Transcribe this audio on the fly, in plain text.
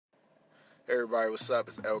Everybody, what's up?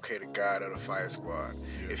 It's LK, the God of the Fire Squad.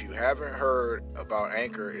 If you haven't heard about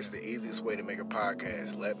Anchor, it's the easiest way to make a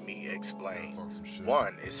podcast. Let me explain.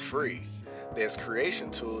 1, it's free. There's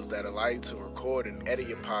creation tools that allow you to record and edit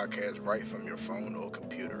your podcast right from your phone or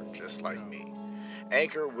computer, just like me.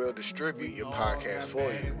 Anchor will distribute your podcast for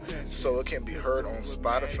you, so it can be heard on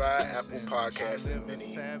Spotify, Apple Podcasts, and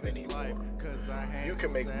many, many more. You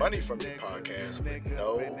can make money from your podcast with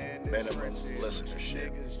no minimum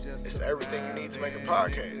listenership. It's everything you need to make a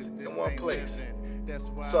podcast in one place.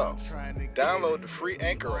 So, download the free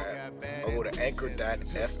Anchor app or go to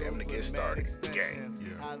anchor.fm to get started. Gang.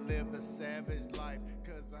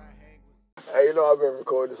 Hey, you know I've been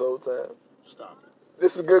recording this whole time. Stop it.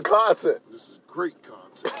 This is good content. This is great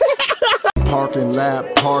content. Parking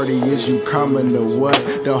lot party, is you coming to what?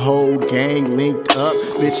 The whole gang linked up,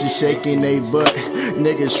 bitches shaking they butt.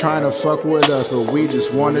 Niggas trying to fuck with us, but we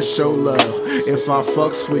just wanna show love. If I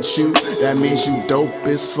fucks with you, that means you dope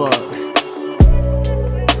as fuck.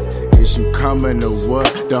 Is you coming to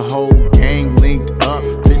what? The whole gang linked up,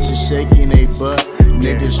 bitches shaking they butt.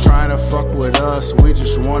 Niggas trying to fuck with us, we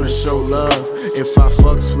just wanna show love. If I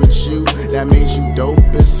fucks with you, that means you dope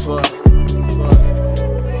as fuck.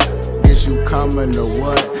 Is you coming to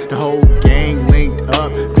what? The whole gang linked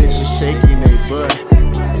up, bitches shaking they butt.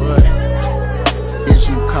 Is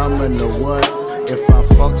you coming to what? If I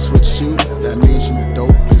fucks with you, that means you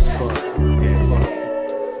dope as fuck.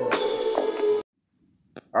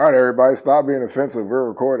 Alright, everybody, stop being offensive. We're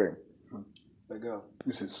recording. Let go.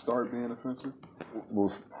 You said start being offensive?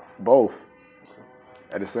 Well, both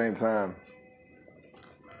at the same time.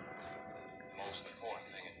 Most important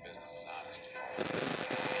thing in business is honesty.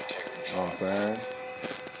 You know what I'm saying?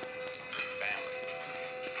 Family.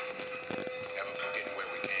 Never forgetting where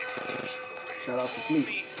we came from. Shout out to Snoop.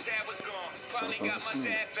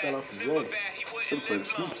 Shout out to Jay. Should have played a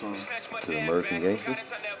Snoop song. To the American Gangster?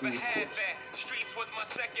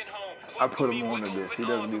 I put him on to this. He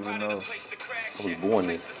doesn't even know. I was born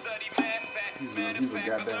there. He's a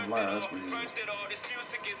goddamn liar. That's what he is.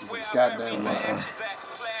 He's a goddamn liar.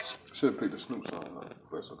 Should have picked a Snoop song, though.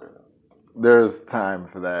 But it's okay. There's time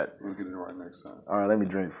for that. We'll get it right next time. All right, let me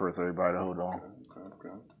drink first, everybody. Hold on.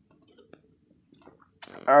 Okay.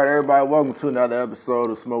 All right, everybody, welcome to another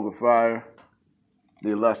episode of Smoke and Fire,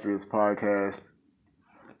 the illustrious podcast.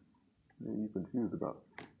 What are you confused about?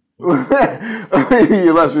 The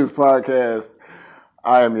illustrious podcast.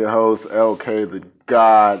 I am your host, LK, the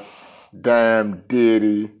goddamn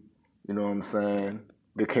deity. You know what I'm saying?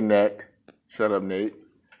 The Connect. Shut up, Nate.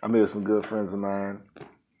 I'm here with some good friends of mine.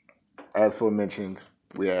 As forementioned,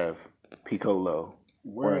 we have Piccolo.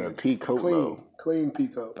 Wearing a peacoat low. Clean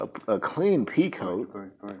peacoat. A clean peacoat.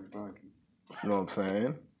 Thank you. You know what I'm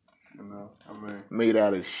saying? You know, I mean, Made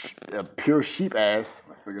out of pure sheep ass.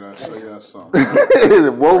 I figured I'd show y'all something.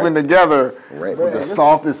 Woven together Right. with the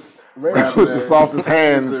softest, with the softest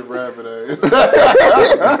hands. This is rabbit ass.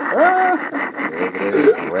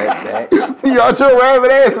 Rat back. Y'all your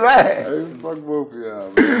rabbit ass back. Hey, fuck both of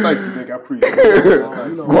y'all, man. Thank you, Nick. I appreciate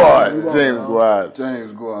it. Squad. James Squad.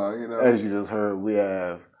 James Guad, you know. As you just heard, we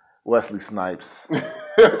have Wesley Snipes.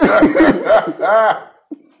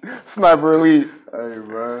 Sniper Elite. Hey,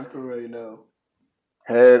 man. You already know.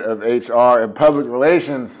 Head of HR and Public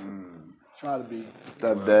Relations. Try to be.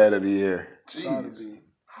 Stepdad of the year. Try to Jeez. be.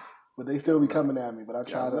 But they still be coming at me. But I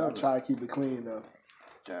try to keep it clean though.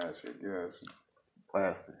 Gotcha.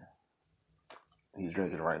 Lastly, he's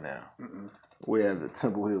drinking right now. We have the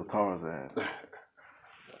Temple Hills Tarzan.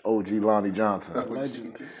 OG Lonnie Johnson.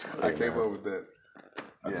 Legend. I came up with that.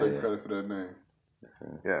 I take credit for that name.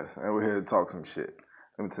 Yes, and we're here to talk some shit.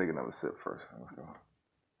 Let me take another sip first. Let's go.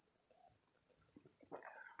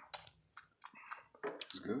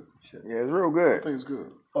 It's good. Yeah, it's real I good. think it's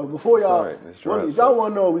good. Oh, before y'all, Sorry, it's dry as if y'all fuck.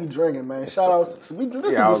 want to know what we drinking, man, shout out. So this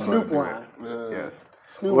is I the was Snoop gonna do wine. Yes.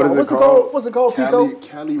 Snoop What wine. is it called? What's it called, Pico?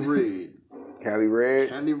 Cali Red. Cali Red.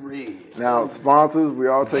 Cali Red. Now, sponsors, we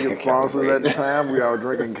all taking sponsors at the time. We all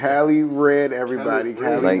drinking Cali Red, everybody.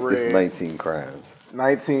 Cali Like Red. it's 19 crimes. I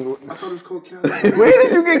 19. thought it was called Cali Red. Where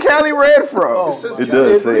did you get Cali Red from? Oh, It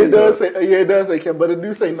does say it does say, yeah, it does say, but it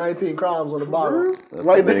do say 19 crimes on the bottle.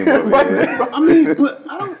 Right the name there, of it, right yeah. there. I mean, but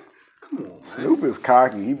I don't. Come on, man. Snoop is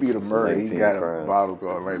cocky. He beat a murder. He 19 got a crimes. bottle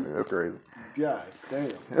going right there. That's crazy. God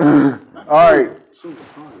damn. All right. So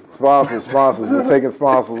retarded. Sponsors. We're taking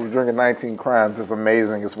sponsors. We're drinking 19 crimes. It's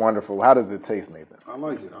amazing. It's wonderful. How does it taste, Nathan? I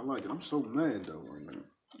like it. I'm so mad though right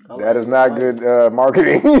now. That is not good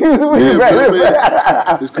marketing. Yeah, but I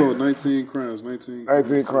mean, it's called 19 Crimes.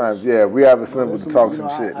 19 crimes. Yeah, we have assembled to talk some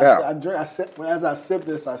shit. Now, As I sip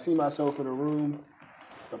this, I see myself in a room,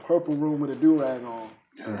 the purple room with a do-rag on.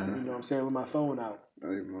 You know what I'm saying, with my phone out. Hey,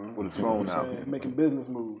 man. With his You know phone what I'm out. saying? Making business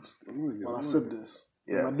moves while I sip this.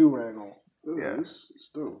 Yeah. With my do-rag on. Yeah, it's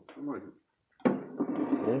dope. I like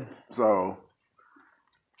it. So,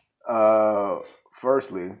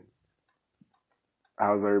 firstly,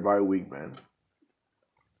 how's everybody week been?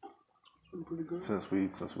 Pretty good. Since we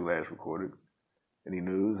last recorded. Any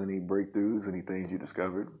news, any breakthroughs, any things you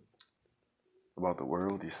discovered about the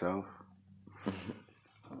world, yourself?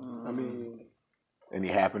 I mean, any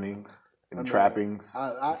happenings, any trappings?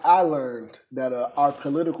 I learned that our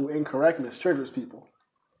political incorrectness triggers people.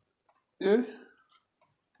 Yeah.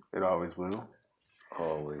 It always will.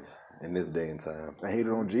 Always. In this day and time. I hate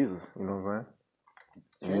it on Jesus, you know what I'm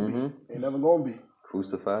saying? Can't be. Ain't never gonna be.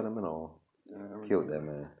 Crucified him and all. Yeah, Killed that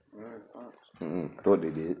man. Right. Thought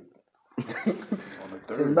they did.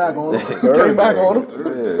 Came back on him. Came back on him.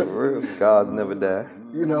 Yeah, real. Gods never die.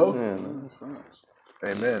 You know. Yeah.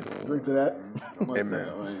 Amen. Drink to that.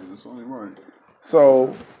 Amen. It's only right.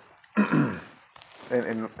 So,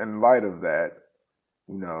 in light of that,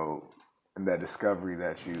 you know, and that discovery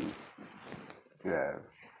that you have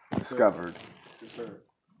discovered, Yes, sir.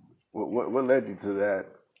 what led you to that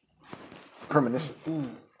premonition,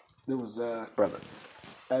 There was, brother?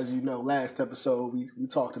 as you know, last episode we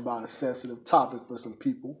talked about a sensitive topic for some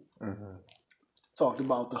people. Mm-hmm. Talked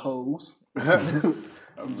about the hoes.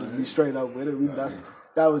 I'm just be straight up with it.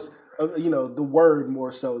 That was you know, the word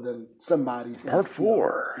more so than somebody Part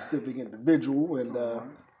 4. specific individual, and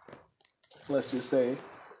let's just say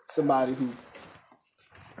somebody who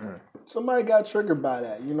somebody got triggered by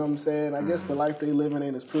that. You know what I'm saying? I guess the life they living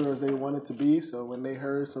ain't as pure as they want it to be. So when they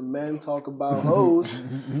heard some men talk about hoes,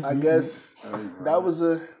 I guess that was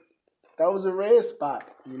a red spot.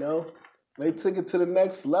 You know, they took it to the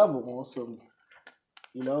next level on some,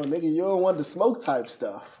 you know, nigga, you don't want the smoke type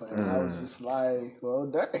stuff. And I was just like, well,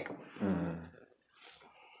 dang.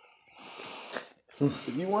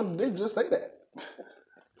 If you want the dick, just say that.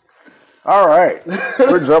 All right,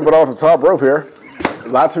 we're jumping off the top rope here. A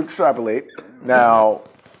lot to extrapolate. Now,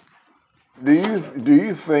 do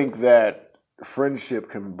you think that friendship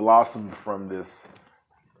can blossom from this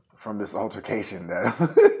altercation,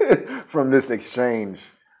 that from this exchange?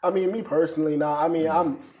 I mean, me personally, now, I mean,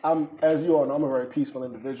 I'm as you all know, I'm a very peaceful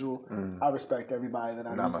individual. I respect everybody that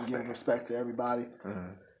I meet and give respect to everybody.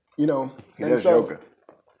 You know, That's joking.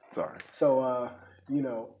 Sorry. So, you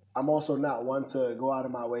know, I'm also not one to go out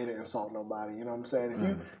of my way to insult nobody. You know what I'm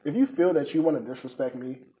saying? If you feel that you want to disrespect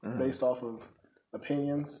me based off of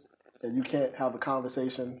opinions, and you can't have a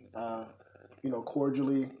conversation, you know,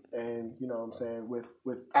 cordially, and you know what I'm saying, with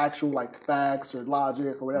actual like facts or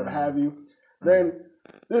logic or whatever have you, then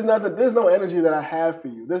there's no energy that I have for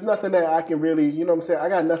you. There's nothing that I can really, you know what I'm saying, I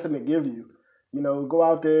got nothing to give you. You know, go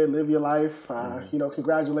out there, live your life. You know,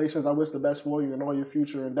 congratulations. I wish the best for you in all your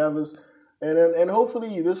future endeavors. And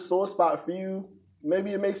hopefully this sore spot for you,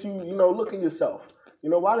 maybe it makes you, you know, look at yourself. You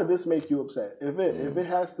know, why did this make you upset? If it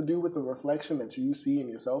has to do with the reflection that you see in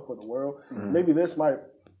yourself or the world, maybe this might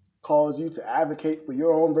cause you to advocate for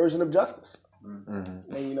your own version of justice. And,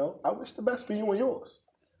 you know, I wish the best for you and yours.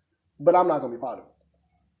 But I'm not going to be part of it.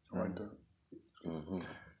 I like that.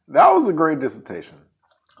 That was a great dissertation.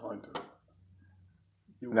 I like that.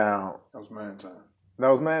 Now, That was man time. that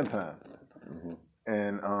was man time.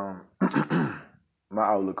 And my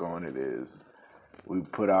outlook on it is we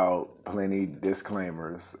put out plenty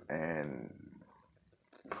disclaimers and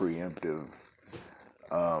preemptive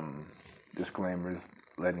disclaimers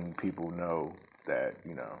letting people know that,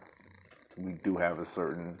 you know, we do have a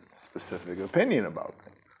certain specific opinion about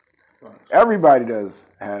things. Right. Everybody does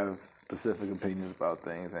have specific opinions about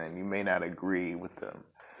things, and you may not agree with them.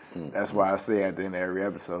 That's why I say at the end of every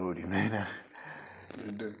episode, you may not.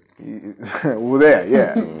 Well, there,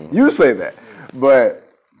 yeah. You say that. But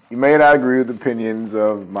you may not agree with the opinions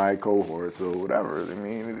of my cohorts or whatever. I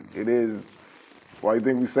mean, it is. Why do you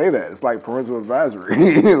think we say that? It's like parental advisory.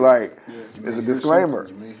 Like, it's a disclaimer.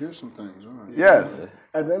 You may hear some things, right? Yes.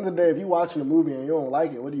 At the end of the day, if you're watching a movie and you don't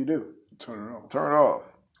like it, what do you do? Turn it off. Turn it off.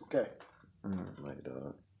 Okay. Like,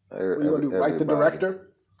 What do you want to do? Write the director?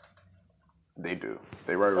 They do.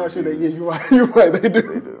 They write Actually, reviews. you're right. You're right. They do.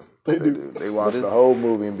 They do. They do. They watch the whole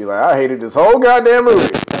movie and be like, I hated this whole goddamn movie.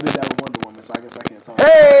 I did that with Wonder Woman, so I guess I can't talk.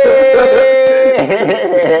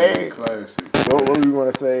 Hey! Classic. What do you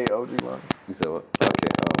want to say, OG One? You said what? Okay.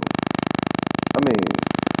 I mean,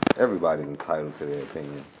 everybody's entitled to their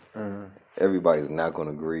opinion. Everybody's not going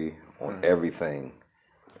to agree on everything.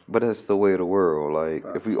 But that's the way of the world. Like,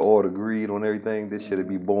 if we all agreed on everything, this shit'd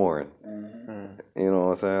be boring. You know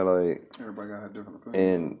what I'm saying? Like, Everybody got a different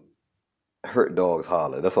opinion. and hurt dogs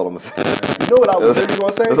holler. That's all I'm gonna say. You know what I was really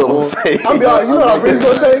gonna say? That's all I'm saying. I'm be honest, you know what I was really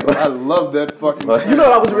gonna say? I love that fucking. You know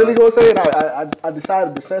what I was really gonna say, and I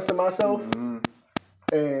decided to censor myself.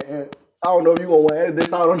 And I don't know if you gonna want to edit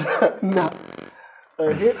this out or not. Nah.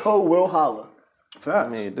 A hit hoe will holler. Facts. I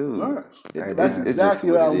mean, dude, That's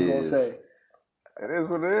exactly what I was gonna say. It is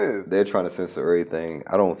what it is. They're trying to censor everything.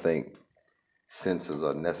 I don't think censors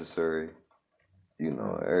are necessary. You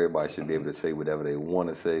know, everybody should be able to say whatever they want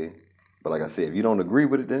to say. But like I said, if you don't agree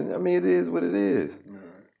with it, then I mean, it is what it is.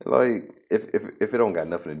 Like if it don't got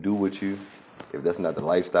nothing to do with you, if that's not the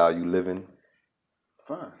lifestyle you living,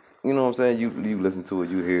 Fine. you know what I'm saying? You listen to it,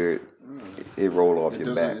 you hear it, it roll off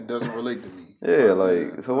your back. It doesn't relate to me. Yeah,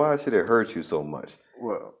 like so why should it hurt you so much?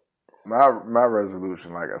 Well, my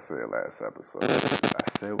resolution, like I said last episode,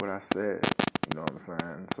 I said what I said. You know what I'm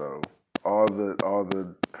saying? So all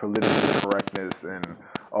the political correctness and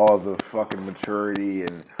all the fucking maturity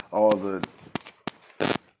and all the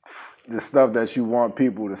stuff that you want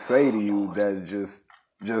people to say to you that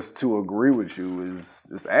just to agree with you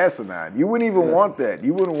is asinine. You wouldn't even want that.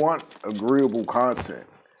 You wouldn't want agreeable content.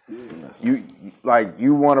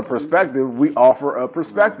 You want a perspective. We offer a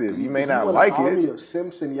perspective. You may not like an army it. of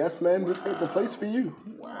simps and yes men. This ain't the place for you.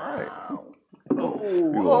 Right.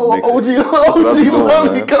 OG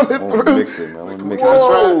Lonnie coming through. Mix it, man. I wanna mix it.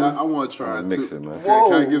 I want to try it Mix too. it, man.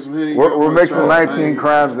 Can I get some Henny? We're mixing 19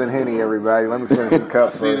 crimes and Henny, everybody. Let me finish this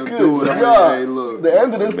cup See them first. do it. I'm like, hey, look. The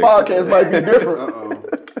end of this podcast might be different.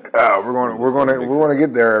 We're gonna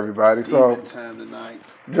get there, everybody. So Even time tonight.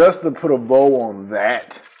 just to put a bow on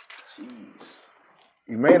that,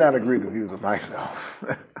 you may not agree with the views of myself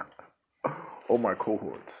or my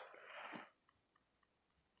cohorts.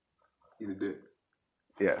 Eat a dick.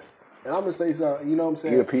 Yes. And I'm gonna say something. You know what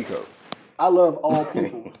I'm Eat a saying? peacock. I love all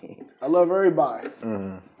people. I love everybody.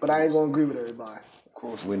 But I ain't gonna agree with everybody. Of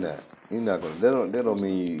course. We're not. You're not gonna. That don't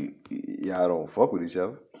mean y'all don't fuck with each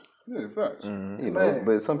other. Yeah, facts. You know, Man.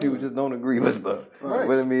 but some people just don't agree with stuff. Right.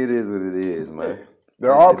 But I mean, it is what it is, man.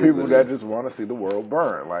 There are It is people what it that is. just want to see the world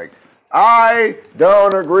burn. Like, I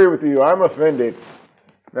don't agree with you. I'm offended.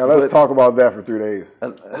 Now let's talk about that for 3 days.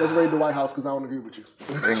 Let's raid the White House because I don't agree with you.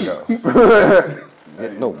 Bingo.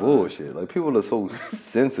 No bullshit. Like people are so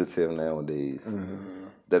sensitive nowadays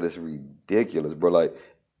that it's ridiculous, bro. Like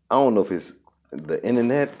I don't know if it's the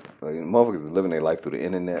internet. Like motherfuckers is living their life through the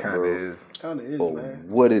internet, Kind of bro. is. Kind of is, Or man.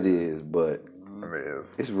 what it is, but It is.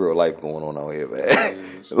 it's real life going on out here,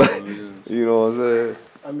 man. Like, you know what I'm saying?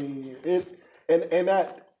 I mean, and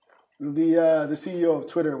that the CEO of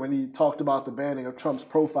Twitter, when he talked about the banning of Trump's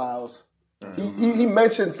profiles, he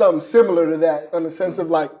mentioned something similar to that in the sense of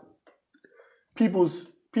like people's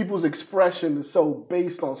expression is so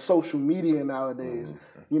based on social media nowadays.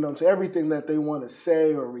 You know what I'm saying? Everything that they want to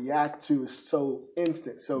say or react to is so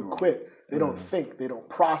instant, so quick. They don't think, they don't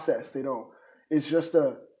process, it's just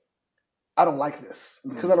I don't like this.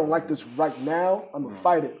 Because I don't like this right now, I'm going to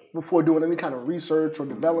fight it before doing any kind of research or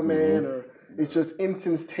development, or it's just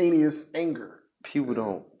instantaneous anger. People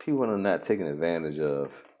are not taking advantage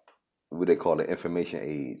of what they call the information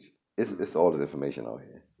age. It's all this information out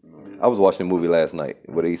here. I was watching a movie last night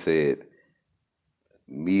where they said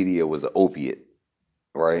media was an opiate,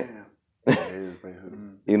 right?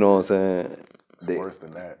 You know what I'm saying? Worse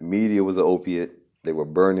than that. Media was an opiate. They were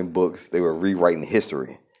burning books. They were rewriting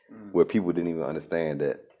history where people didn't even understand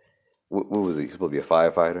that. What was it? You're supposed to be a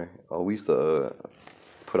firefighter? Oh, we used to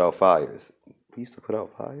put out fires. We used to put out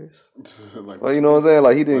fires? Like, Well, you know what I'm saying?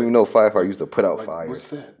 Like, he didn't even know firefighter used to put out fires. what's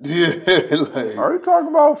that? Yeah, like, Are you talking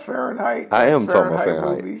about Fahrenheit? I am talking about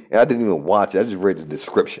Fahrenheit. movie? And I didn't even watch it. I just read the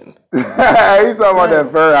description. He's talking about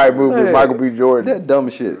that Fahrenheit movie with Yeah. Michael B. Jordan. That dumb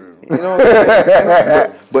shit. You know what I'm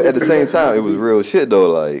saying? but at the same time, it was real shit, though.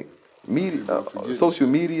 Like, media, social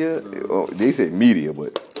media, they say media,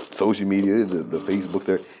 but social media, the Facebook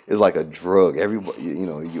there, is like a drug. Everybody, you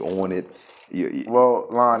know, you on it. Well,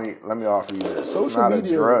 Lonnie, let me offer you this. It's Social not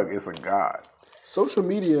media- a drug, it's a god. Social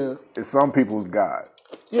media, It's some people's god.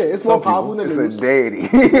 yeah, it's more powerful than It's news. a deity.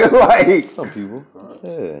 Like, Some people,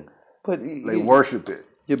 yeah. But they worship it.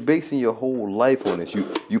 you're basing your whole life on this.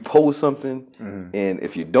 You post something, and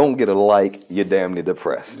if you don't get a like, you're damn near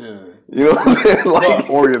depressed. yeah. You know what I'm saying? Like,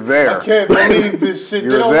 Or you're there. Can't believe this shit.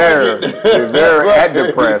 You're there. You're there at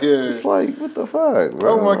depressed. Yeah. it's like, what the fuck,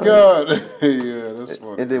 bro? Oh my Like, god. Yeah, that's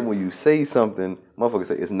funny. And then when you say something, motherfuckers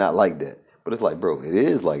say it's not like that. But it's like, bro, it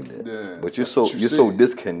is like that. Yeah, But you're that's so what you you're so see.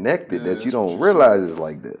 disconnected Yeah, that you that's what don't you realize it's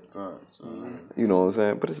like that. Facts. You know what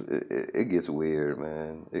I'm saying? But it gets weird,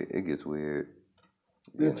 man. It gets weird.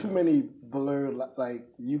 There are too many blurred, like,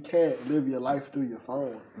 you can't live your life through your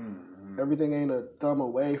phone. Everything ain't a thumb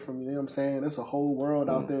away from you. You know what I'm saying? There's a whole world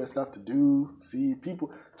out there, stuff to do, see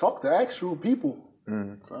people, talk to actual people.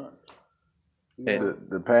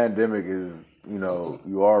 The pandemic is,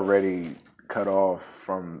 you already cut off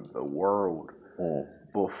from the world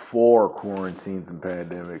before quarantines and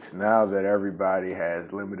pandemics. Now that everybody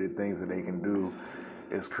has limited things that they can do,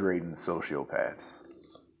 it's creating sociopaths.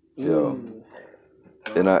 Yeah.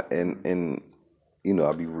 And I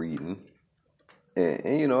be reading,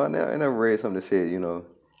 and I never read something that said,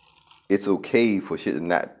 it's okay for shit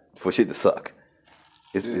to suck.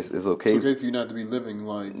 It's okay. It's okay for you not to be living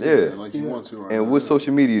like you want to. Right And now. what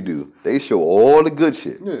social media do? They show all the good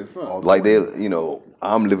shit. Yeah, fine. Like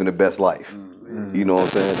I'm living the best life. You know what I'm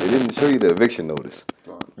saying? They didn't show you the eviction notice.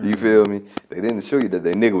 You feel me? They didn't show you that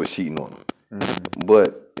their nigga was cheating on them,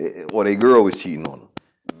 or their girl was cheating on them.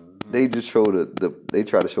 They just show they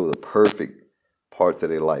try to show the perfect parts of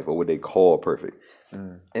their life, or what they call perfect,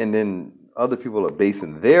 and then other people are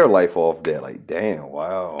basing their life off that. Like, damn,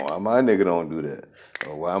 wow, why my nigga don't do that,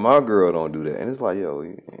 or why my girl don't do that? And it's like,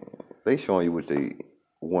 yo, they showing you what they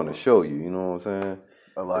want to show you. You know what I'm saying?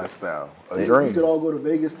 A lifestyle, a We dream. could all go to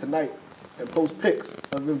Vegas tonight and post pics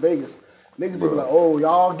of in Vegas. Niggas be like, oh,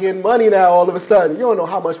 y'all getting money now all of a sudden. You don't know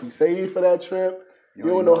how much we saved for that trip. You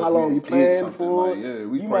don't know how long we planned for. Like,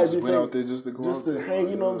 we you might just went out there just to go just out to there. hang,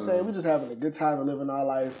 you know what I'm saying? We're just having a good time and living our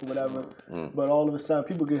life or whatever. But all of a sudden,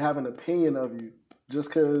 people can have an opinion of you just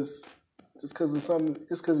because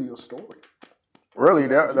of your story. Really,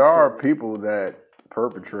 there are people that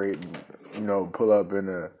perpetrate, pull up in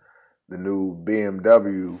the new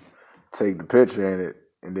BMW, take the picture in it,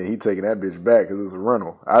 and then he taking that bitch back because it was a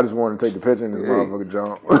rental. I just wanted to take the picture in this motherfucker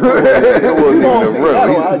jump. It wasn't even a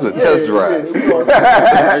rental. It was a test drive.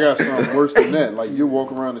 I got something worse than that. Like, you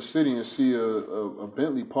walk around the city and see a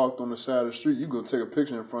Bentley parked on the side of the street. You go take a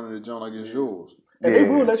picture in front of the junk like it's yours. And they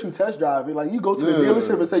will let you test drive it. Like, you go to the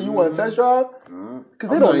dealership and say you want to test drive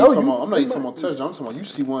because they don't know you. I'm not even talking about test drive. I'm talking about you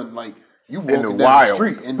see one like you the walking down the wild.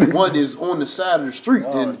 street and the one is on the side of the street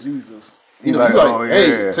and Jesus. you Like, like, oh,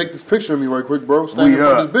 hey, yeah. take this picture of me right quick, bro. Stand in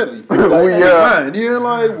front of this Bentley. Yeah,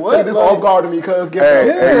 like what? Take this like, off guard to me, cuz.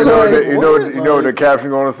 Hey, you like, know what the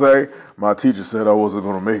caption gonna say? My teacher said I wasn't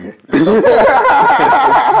gonna make it. Damn.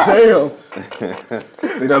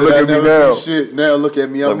 They Now said look I at me never now. see shit. Now look at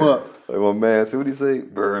me, I'm up. Like my man said, what he say?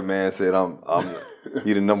 Birdman said,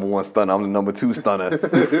 he the number one stunner. I'm the number two stunner. Like,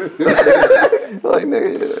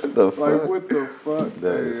 nigga, the fuck? Like, what the fuck?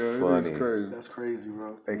 That is funny. It's crazy. That's crazy,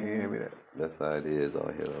 bro. They can't hear me that. That's how it is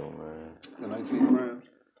out here, though, man. The 19 grams.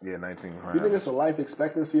 Yeah, 19 You think it's a life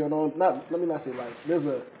expectancy or no? Let me not say life. There's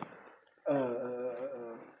a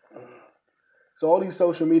so all these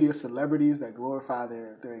social media celebrities that glorify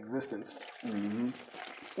their existence.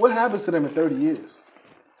 What happens to them in 30 years?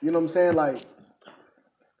 You know what I'm saying? Like,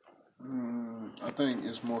 I think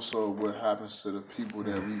it's more so what happens to the people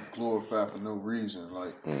that we glorify for no reason,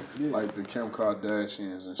 like the Kim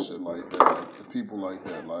Kardashians and shit like that, like the people like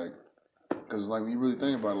that, like, because like when you really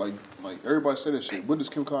think about it, like everybody say that shit. What does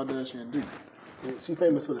Kim Kardashian do? she's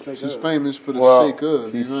famous for the sake She's of. famous for the sake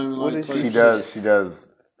of. You know what I mean? what Like, is type She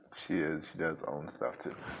shit. does own stuff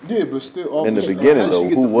too. Yeah, but still, In the obviously, beginning, how though, she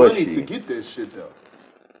get who the was money she? to get that shit though?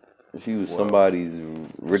 She was somebody's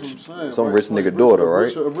rich, That's what I'm saying, some right? rich So, like, nigga daughter,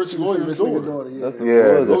 right? A rich She was a lawyer's rich daughter. nigga daughter, yeah. That's what Yeah,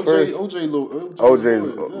 it was at first. OJ's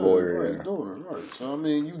lawyer, yeah. daughter, right? So I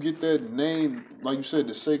mean, you get that name, like you said,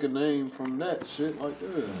 the sake of name from that shit, like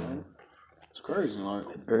that. Man. It's crazy, like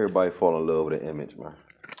Everybody fall in love with the image, man.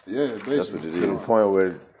 yeah, That's what basically. it To the is. point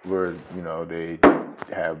where they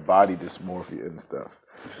have body dysmorphia and stuff.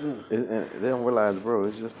 And they don't realize, bro,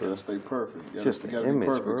 it's just Gotta stay perfect. You just gotta the image, be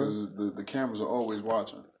perfect bro. because the cameras are always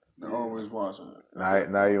watching. They're always watching. Now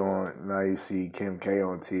you see Kim K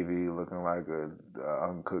on TV looking like a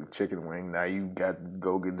uncooked chicken wing. Now you got to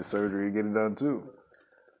go get the surgery to get it done too.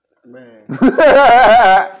 Man.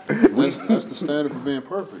 That's the standard for being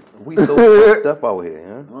perfect. we so fucked up out here,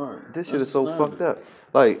 huh? Right. This shit That's is so the standard. fucked up.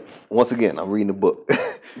 Like, once again, I'm reading the book,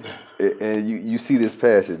 and you see this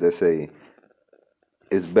passage that say,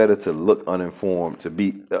 it's better to look uninformed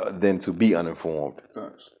than to be uninformed,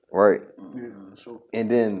 Facts. right? Yeah, sure.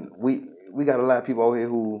 And then we got a lot of people out here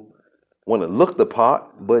who want to look the part,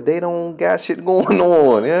 but they don't got shit going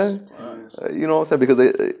on, yeah. You know what I'm saying? Because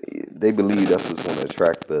they believe that's what's going to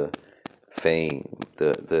attract the fame,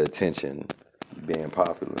 the attention, being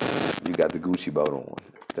popular. You got the Gucci belt on.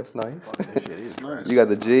 That's nice. It's nice. You got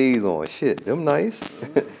the J's on. Shit, them nice.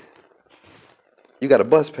 You got a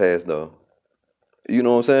bus pass though. You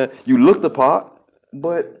know what I'm saying? You look the part,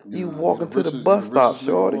 but you walk into the bus stop,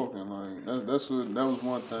 shorty. Like, that was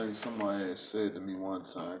one thing somebody had said to me one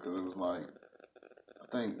time because it was like,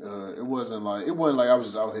 think it wasn't like I was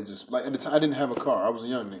just out here just like at the time I didn't have a car. I was a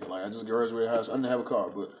young nigga. Like I just graduated high school. I didn't have a car,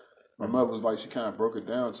 but my mother was like she kind of broke it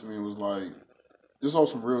down to me and was like just on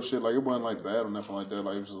some real shit. Like it wasn't like bad or nothing like that.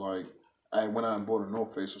 Like it was just like I went out and bought a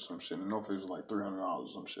North Face or some shit. And the North Face was like $300 or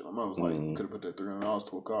some shit. My mother was like could have put that $300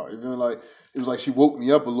 to a car. You feel me? Like it was like she woke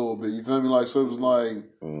me up a little bit. You feel me? Like so it was like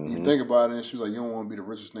you think about it and she was like you don't want to be the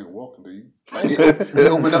richest nigga walking, do you? Like, it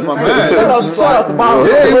opened up my mind. Shout out to Mom.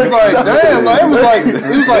 Yeah, it was like damn. Like it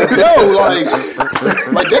was like yo, like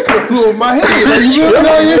that could have flew over my head. Like you know what I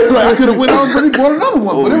mean? Like I could have went out and really bought another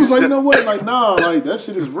one. But it was like you know what? Like nah, like that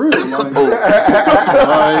shit is real. Like,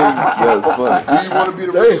 That's funny. do you want to be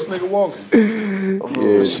the richest nigga walking?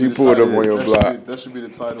 Yeah, she pulled up on your block. That should be the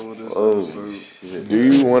title of this Oh, episode. shit. Do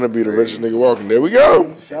you want to be the richest nigga walking? There we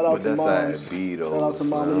go. Shout out But to that's Moms. that B, though. Shout out to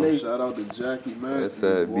Mama Nate. Shout out to Jackie Mack. That's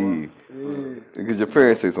that boy. B. Because your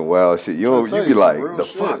parents say some wild shit. You Tryna know, tell you you be some like, real the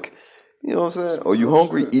shit. fuck? You know what I'm saying? Oh, you real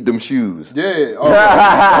hungry? shit. Eat them shoes. Yeah.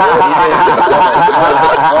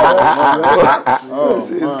 Oh,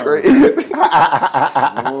 shit is crazy.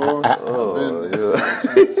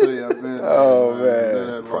 Oh,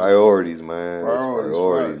 man. Priorities, man. That's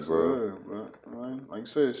Priorities, facts, bro. Yeah, but, like you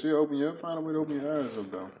said, find a way to open your eyes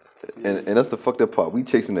up, though. And that's the fucked up part. We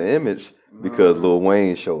chasing the image because Lil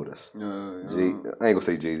Wayne showed us. Yeah. I ain't gonna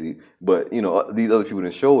say Jay-Z, but you know these other people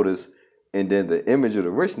that showed us, and then the image of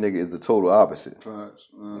the rich nigga is the total opposite. Facts.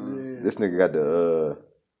 This nigga got the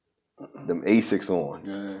them Asics on.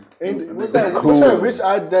 Yeah. And what's that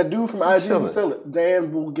dude from IG who sell it?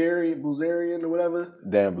 Dan Bulgarian or whatever.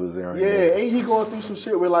 Dan Blazarian. Yeah, ain't he going through some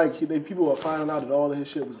shit where like people were finding out that all of his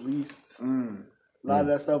shit was leased. A lot of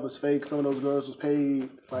that stuff was fake. Some of those girls was paid.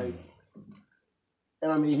 Like,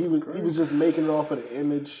 and I mean, he was just making it off of the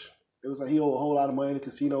image. It was like he owed a whole lot of money to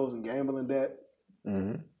casinos and gambling debt.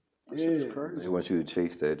 Yeah, They want you to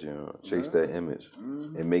chase that, chase that image,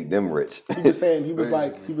 and make them rich. he was saying he was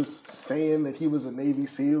saying that he was a Navy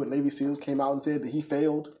SEAL, and Navy SEAls came out and said that he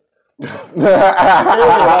failed.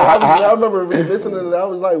 I remember listening to that. I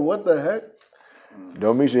was like, "What the heck?"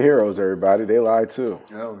 Don't meet your heroes, everybody. They lie too.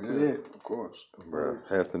 Hell yeah. Of course. Bro,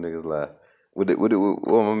 half the niggas lie. What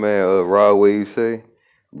my man Rod Wave say?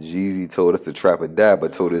 Jeezy told us to trap or die,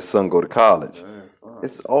 but told his son go to college.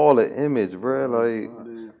 It's all an image, bro. Like,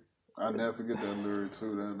 I never forget that lyric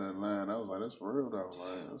too. That line. I was like, that's real though.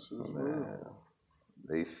 Like, that shit is real.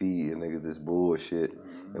 they feed niggas this bullshit,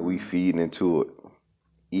 and we feeding into it,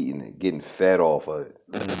 eating it, getting fat off of it.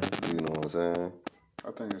 You know what I'm saying?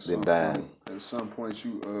 I think at some point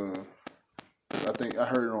you I think I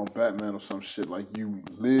heard it on Batman or some shit. Like you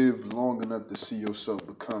live long enough to see yourself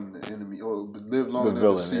become the enemy, or live long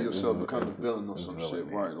enough to see yourself become the villain or some shit,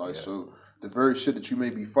 right? Like so, the very shit that you may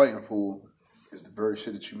be fighting for is the very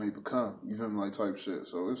shit that you may become. You feel me, like type shit.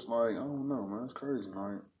 So it's like I don't know, man. It's crazy,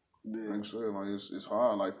 like like I said, like it's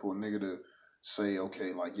hard, like for a nigga to say,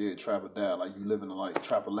 okay, like yeah, trap or die, like you living a life,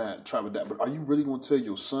 trap or die. But are you really gonna tell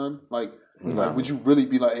your son, like would you really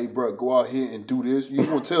be like, hey, bro, go out here and do this? You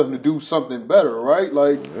gonna tell him to do something better, right?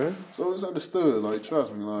 Like, so it's understood. Like,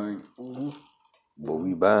 trust me, like. But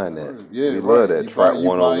we buying that. Yeah, we right. love that trap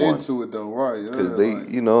 101. You buy into it though, right? Yeah, because they, like,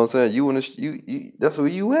 you know what I'm saying. You in the that's where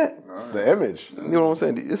you at. right. The image. You know what I'm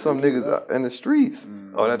saying? There's some niggas out in the streets.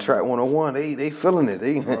 Oh, that trap 101. They feeling it.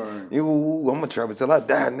 They, I'm gonna trap until I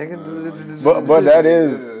die, nigga. But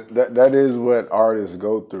that is what artists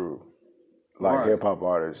go through. Like hip hop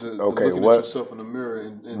artists. Okay, looking at yourself in the mirror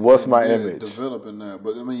and what's my image? Developing that,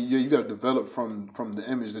 but I mean, yeah, you got to develop from the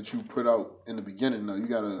image that you put out in the beginning. Though you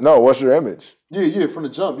got to. No, what's your image? Yeah, from the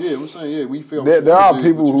jump. Yeah, I'm saying, yeah, we feel. There are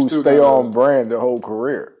people who stay on brand their whole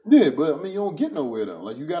career. Yeah, but I mean, you don't get nowhere though.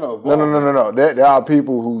 Like you got to evolve. No. There are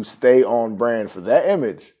people who stay on brand for that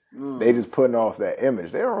image. They just putting off that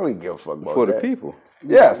image. They don't really give a fuck about For that. the people.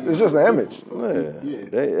 Yes, it's just an image.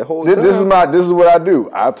 This is what I do.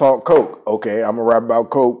 I talk coke. Okay, I'm gonna rap about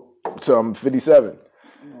coke till I'm 57.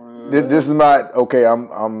 This is my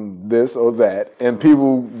I'm this or that, and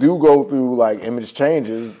people do go through like image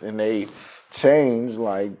changes, and they change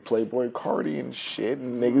like Playboy Cardi and shit,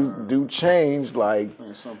 and niggas do change like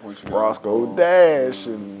at some point Roscoe Dash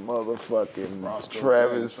and motherfucking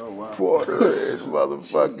Travis Porter and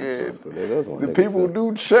motherfucking. The people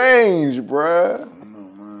do change, bruh.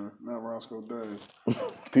 Not Roscoe Dash.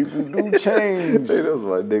 People do change. Hey, that was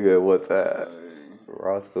my nigga at what time?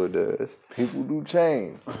 Roscoe Dash. People do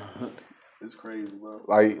change. It's crazy, bro.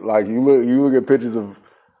 Like you look at pictures of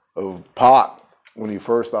Pac when he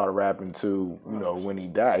first started rapping to, when he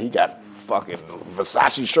died. He got fucking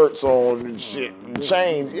Versace shirts on and shit and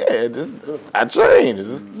chains. Yeah, I changed.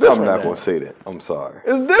 It's different. I'm not gonna say that. I'm sorry.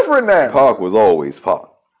 It's different now. Pac was always Pac.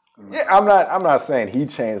 Yeah, I'm not saying he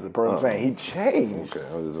changed the person. I'm saying he changed. Okay,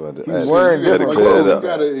 I just wanted to He's ask. wearing You gotta different clear clothes. it You up.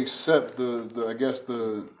 gotta accept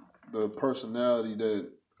the personality that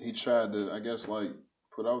he tried to, I guess, like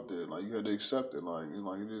put out there. Like you had to accept it. Like it is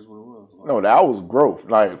what it was. Like, No, that was growth.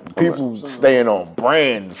 Like people staying on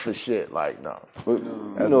brand for shit. Like no, But,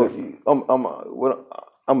 you know, I'm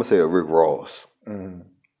gonna say a Rick Ross.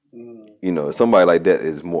 You know, somebody like that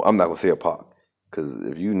is more. I'm not gonna say a Pac, because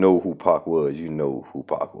if you know who Pac was, you know who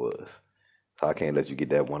Pac was. So I can't let you get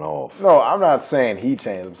that one off. no, I'm not saying he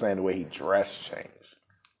changed. I'm saying the way he dressed changed.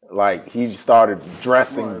 Like he started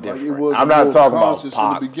dressing Right, like different. it was I'm more not talking about conscious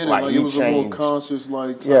Pac. in the beginning. Like, Like he it was a more changed. conscious,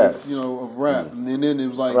 like type, Yes. you know, of rap. And then it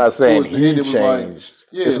was like I'm not saying towards the he end, it was changed. like,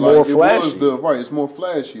 yeah, It's like more it flashy. was the right. It's more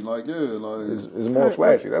flashy. Like like It's more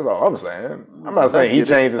flashy. That's all I'm saying. I'm not saying he get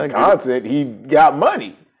it. changed I his get it. content. He got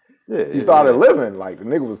money. Yeah, He started living. Like the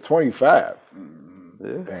nigga was 25. Yeah,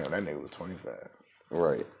 Damn, that nigga was 25.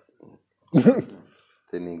 right. Didn't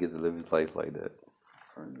even get to live his life like that.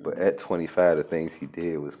 But at 25, the things he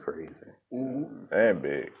did was crazy. And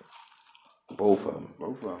big. Both of them.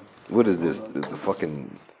 both of them. What is this? The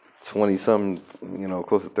fucking 20-something, you know,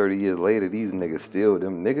 close to 30 years later, these niggas still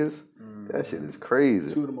them niggas? That shit is crazy.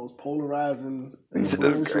 Two of the most polarizing, That's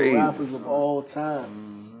influential crazy. rappers of all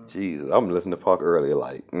time. Jesus, I'm listening to Pac earlier,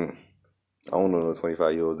 like, I don't know no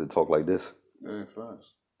 25-year-olds that talk like this. Yeah, fast.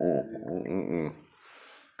 Mm-mm.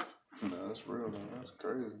 No, that's real. Man. That's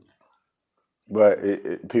crazy.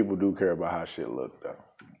 But people do care about how shit look though.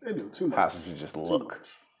 They do too much. How should you just Too look? much.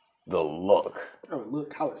 The look. How it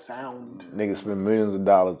look, how it sound. Niggas spend millions of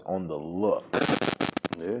dollars on the look.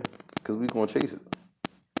 Yeah, because we gonna chase it.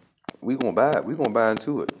 We gonna buy it. We gonna buy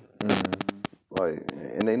into it. Like,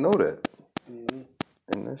 and they know that.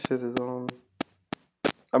 And that shit is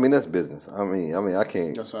I mean, that's business. I mean, I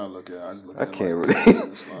can't. That's how I look at it. I just look I at it. can't like,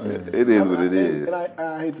 really. it's like, It is what it is. And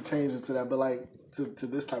I hate to change it to that, but like to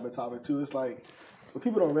this type of topic too, it's like what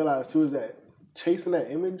people don't realize too is that chasing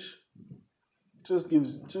that image just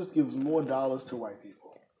gives more dollars to white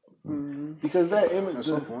people. Because that image, At the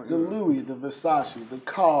some point, Louis, the Versace, the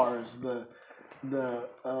cars, the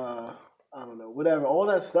I don't know, whatever, all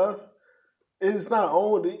that stuff, it's not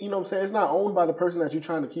owned, you know what I'm saying? It's not owned by the person that you're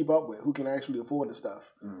trying to keep up with who can actually afford the stuff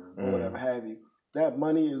or whatever have you. That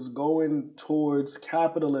money is going towards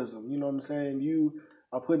capitalism. You know what I'm saying? You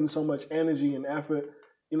are putting so much energy and effort.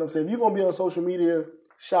 You know what I'm saying? If you're going to be on social media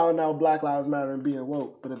shouting out Black Lives Matter and being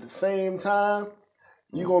woke, but at the same time,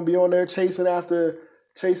 you're going to be on there chasing after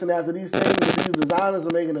these things that these designers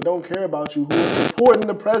are making that don't care about you, who are supporting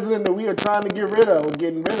the president that we are trying to get rid of or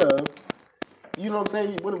getting rid of. You know what I'm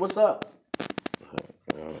saying? What's up?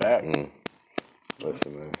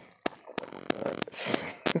 Listen, man.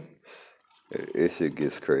 It shit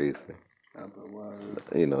gets crazy.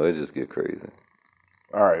 You know, it just get crazy.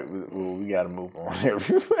 All right, we got to move on here.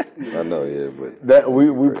 I know, yeah, but That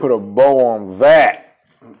we put a bow on that.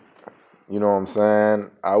 You know what I'm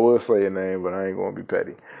saying? I will say your name, but I ain't gonna be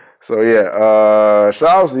petty. So yeah,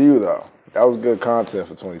 shout outs to you though. That was good content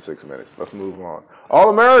for 26 minutes. Let's move on. All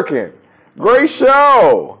American, great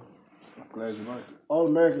show. glad you liked it. All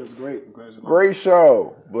American is great. Glad you liked Great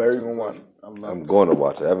show. Blair, you gonna watch it? I love I'm it. going to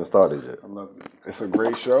watch it. I haven't started yet. I love it. It's a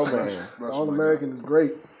great show, man. All American is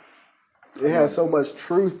great. It has so much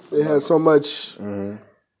truth. It has so much.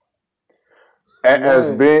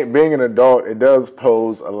 As being an adult, it does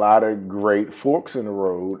pose a lot of great forks in the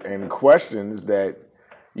road and questions that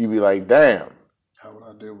you be like, damn, How would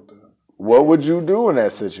I deal with that? what would you do in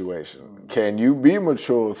that situation? Can you be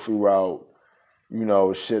mature throughout, you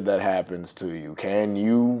know, shit that happens to you? Can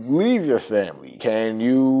you leave your family? Can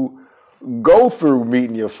you go through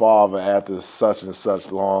meeting your father after such and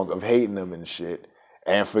such long of hating him and shit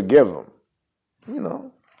and forgive him? You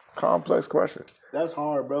know, complex questions. That's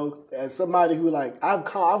hard, bro. As somebody who I've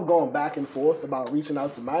gone back and forth about reaching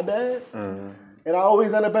out to my dad, and I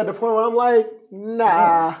always end up at the point where I'm like,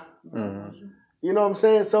 nah. You know what I'm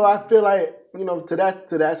saying? So I feel like, you know, to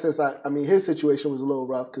that sense, I mean, his situation was a little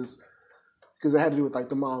rough because it had to do with like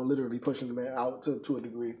the mom literally pushing the man out to a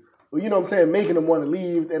degree. Well, you know what I'm saying, making him want to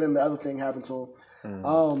leave, and then the other thing happened to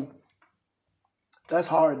him. That's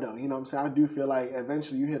hard though. You know what I'm saying? I do feel like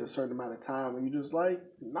eventually you hit a certain amount of time and you just like,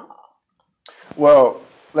 nah. Well,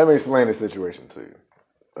 let me explain the situation to you,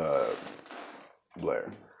 Blair.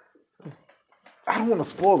 I don't want to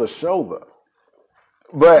spoil the show though.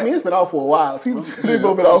 But I mean, it's been out for a while. They've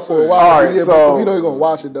both been out for a All while. right, Yeah, so but we know you're gonna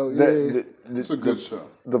watch it though. Yeah. It's a good show.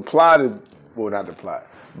 The plot is, well, not the plot,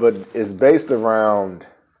 but it's based around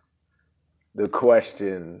the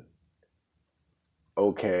question,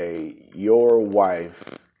 okay, your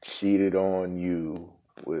wife cheated on you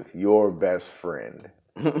with your best friend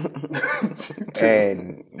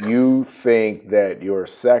and you think that your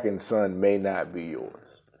second son may not be yours.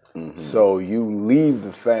 So you leave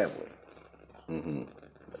the family.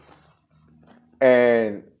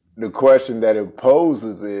 And the question that it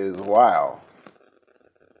poses is, wow,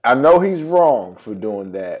 I know he's wrong for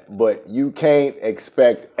doing that, but you can't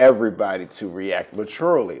expect everybody to react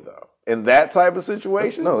maturely, though. In that type of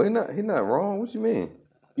situation? No, he's not wrong. What you mean?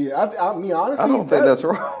 Yeah, I mean, honestly, I don't think that's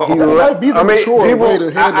wrong. That might be the mature way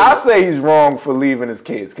to handle I it. say he's wrong for leaving his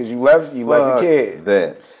kids, because you left your kids.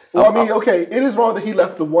 That. Well, I mean, okay, it is wrong that he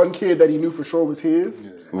left the one kid that he knew for sure was his.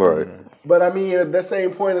 Right. But I mean, at that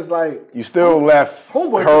same point, it's like You still left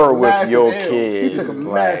homeboy her took a with massive your L. kids. He took a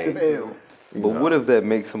like- massive L. But what if that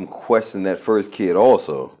makes him question that first kid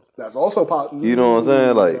also? That's also possible. You know what I'm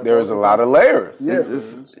saying? Like, There's a lot of layers. Yeah.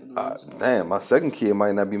 Damn, my second kid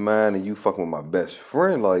might not be mine, and you fucking with my best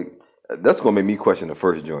friend. Like, that's gonna make me question the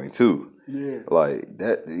first joint too. Yeah. Like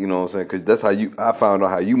that, you know what I'm saying? Because that's how I found out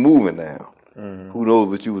how you moving now. Who knows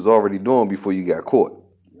what you was already doing before you got caught?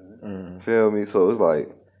 Feel me? So it's like,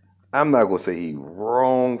 I'm not gonna say he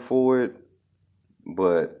wrong for it,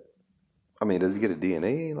 but I mean, does he get a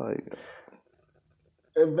DNA? Like,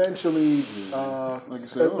 Eventually, Like you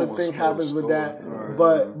said, I don't the wanna thing spoil happens the with story. that.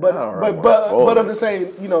 Right. But I'm just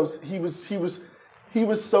saying, you know, he was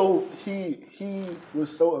so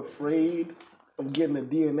afraid of getting the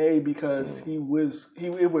DNA because it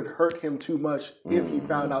would hurt him too much if he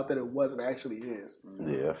found out that it wasn't actually his.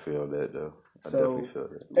 yeah, I feel that though. I So, definitely feel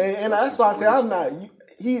that. and that's why I say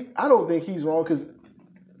I don't think he's wrong because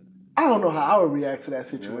I don't know how I would react to that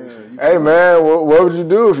situation. Hey, man, what would you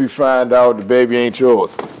do if you find out the baby ain't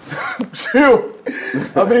yours? Chill.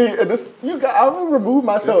 I mean, I will remove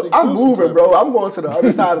myself. I'm moving, bro. I'm going to the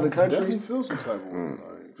other side of the Definitely country. feel some type of way.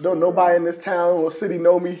 Like, Don't nobody in this town or city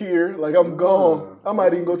know me here. Like, I'm gone. I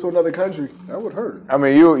might even go to another country. that would hurt. I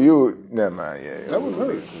mean, you never mind, yeah. That would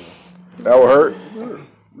hurt. That would hurt.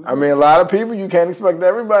 I mean, a lot of people, you can't expect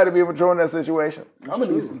everybody to be mature in that situation. I'm going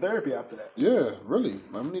to need some therapy after that. Yeah, really.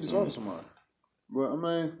 I need to talk to somebody. But I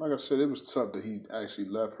mean, like I said, it was tough that he actually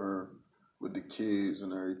left her with the kids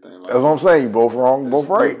and everything. Like, That's what I'm saying. You both wrong, both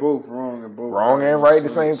they're right. both wrong and both Wrong and right at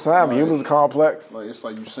the same time. Humans are complex. Like it's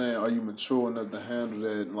like you saying, are you mature enough to handle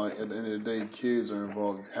that? Like at the end of the day, kids are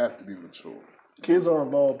involved. You have to be mature. Kids are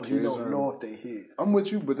involved, but you Kids don't are- know if they his. I'm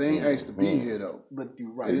with you, but they ain't asked to be here though. But you're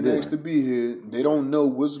They right. didn't ask to be here. They don't know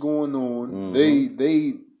what's going on.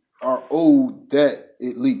 They are owed that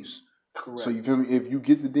at least. Correct. So you feel me? If you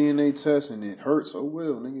get the DNA test and it hurts, oh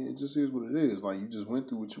well, nigga, it just is what it is. Like you just went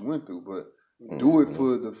through what you went through, but do it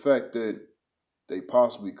for the fact that they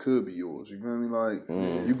possibly could be yours. You feel me? Like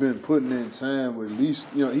you've been putting in time with at least,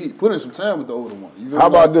 you know, he put in some time with the older one. You feel How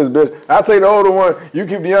me? about this, bitch? I'll take the older one. You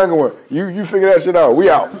keep the younger one. You figure that shit out. We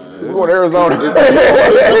out. We're going to Arizona. Split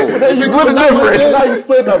the difference. Now you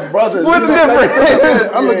splitting up brothers. Split the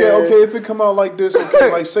difference. I look at okay, if it come out like this,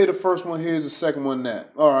 okay, like say the first one here's the second one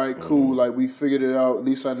that. All right, cool. Like we figured it out. At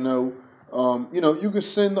least I know. You know, you can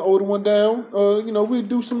send the older one down. You know, we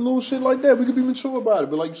do some little shit like that. We could be mature about it.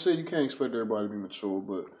 But like you said, you can't expect everybody to be mature.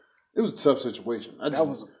 But it was a tough situation.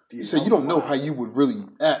 You said you don't know how you would really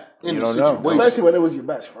act in the don't know. situation. Especially when it was your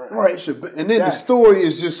best friend. Right, shit. And then the story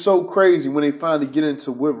is just so crazy when they finally get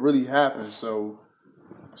into what really happened. So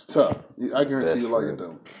it's tough. I guarantee you'll like it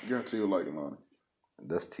though. Guarantee you'll like it, Lonnie.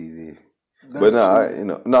 That's TV. But no, I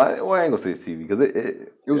ain't gonna say it's TV because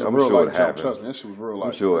it was a I'm real sure life it jump. happens. Trust me, that shit was real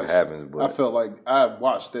life. I'm sure it happens, but I felt like I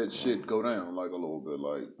watched that shit go down like a little bit.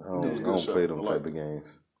 Like I don't play them type of games.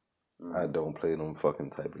 I don't play them fucking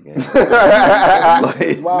type of games.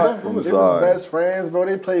 It's wild. I'm They was sorry. best friends, bro.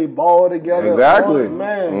 They played ball together. Exactly. Oh,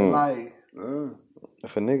 man, like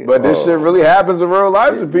If a nigga, But this shit really happens in real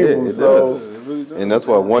life to people. it So does. it really does. And that's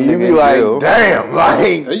why one you nigga be in like, jail, damn,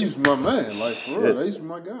 like. They used my man, like for real. They used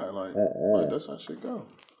my guy, like that's how shit go.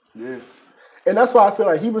 yeah. And that's why I feel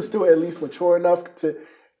like he was still at least mature enough to.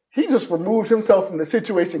 He just removed himself from the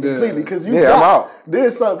situation completely because I'm out.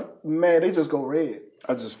 There's something, man. They just go red.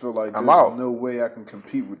 I just feel like I'm there's out. no way I can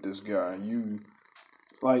compete with this guy.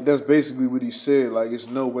 Like that's basically what he said. Like it's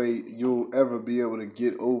no way you'll ever be able to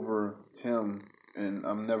get over him, and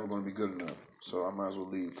I'm never going to be good enough. So I might as well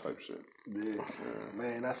leave type shit. Yeah,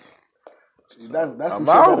 man. That's some I'm shit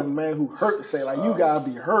out. that a man who hurt to say. Like you gotta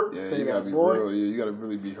be hurt to Yeah, say you gotta that, be boy. real. Yeah, you gotta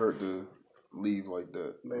really be hurt to leave like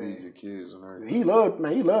that. Man. Leave your kids and everything. He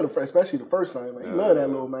loved especially the first time. Man. He loved that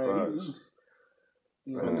little man. He facts. was,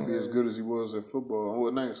 you know For what him I'm to be as saying? good as he was at football.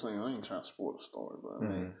 Well, not saying I ain't trying to spoil the story, but I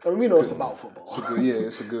mean, I mean, we know it's about football. it's a good, yeah,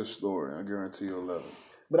 it's a good story. I guarantee you'll love it.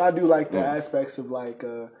 But I do like the aspects of like,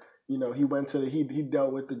 you know, he went to the he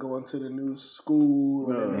dealt with the going to the new school,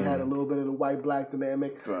 and then they had a little bit of the white black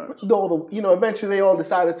dynamic. Though eventually they all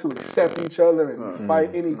decided to accept each other and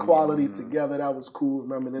fight inequality together. That was cool,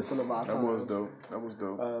 reminiscent of our times. That was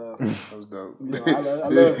dope. You know, I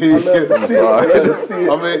love to see it.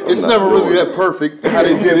 I mean, it's never really that perfect how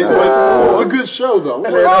they did it, but it's a good show though.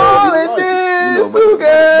 And all it is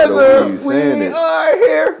together, we are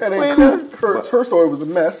here. And then her story was a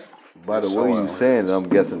mess. By the way you saying it, I'm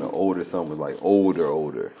guessing the older son was like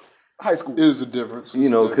older. High school. It is a difference. You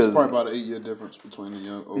know, because it's probably about an 8-year difference between the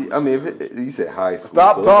young. I mean, if you said high school.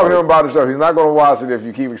 Stop talking to him about the show. He's not going to watch it if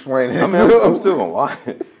you keep explaining it. I mean, I'm still gonna watch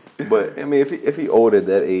it. But I mean, if he older at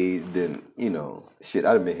that age, then you know, shit,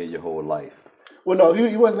 I'd have been here your whole life. Well, no,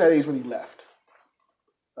 he wasn't that age when he left.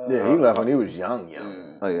 Yeah, he left when he was young.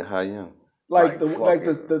 Like how young? Like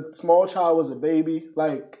the small child was a baby.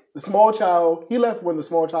 Like the small child, he left when the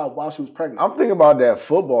small child while she was pregnant. I'm thinking about that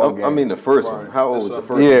football game. I mean, the first one. How old was the first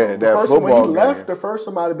one? Yeah, the that first one football when he game. left, the first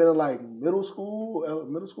one might have been in like middle school,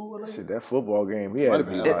 whatever. Shit, that football game, he had to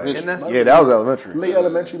be like, elementary. that was elementary. Late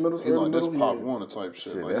elementary, middle He school, like that's middle. Pop Warner type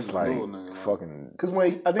shit. Shit, Like, that's he's a like little nigga, fucking. Because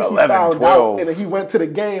when I think 11, he found 12. out, and then he went to the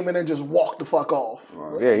game and then just walked the fuck off.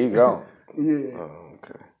 Yeah, he gone. Yeah. Oh,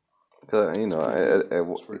 okay. Because you know,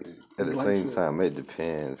 at the same time, it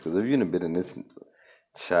depends. Because if you've been in this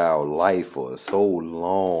child life for so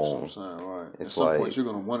long, That's what I'm saying, right? At it's some like, point, you're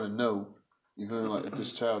gonna want to know. You feel like if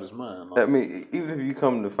this child is mine. I mean, even if you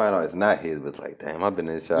come to find out it's not his, but it's like, damn, I've been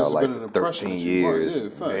in this child like 13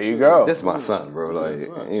 years. There you go. That's my son, bro.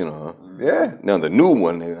 Like, you know. Yeah. Now the new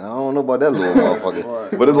one, I don't know about that little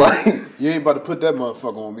motherfucker, but it's like you ain't about to put that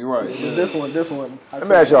motherfucker on me, right? This one. Let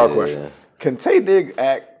me ask y'all a question. Can Tay Diggs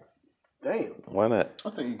act? Damn. Why not?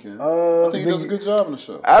 I think he can. I think he does a good job in the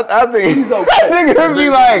show. I think He's okay. Nigga would be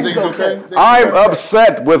like, Think he's okay? I'm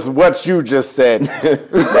upset with what you just said.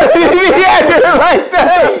 Yeah, like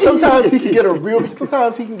that. Sometimes he can get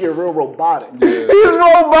real robotic. He's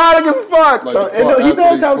robotic as fuck. Like, So, and he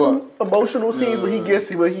does have some emotional scenes where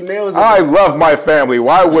he nails it. I love my family.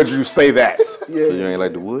 Why would you say that? So you ain't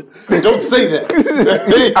like the wood? Don't say that.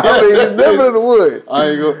 I mean, it's never in the wood. I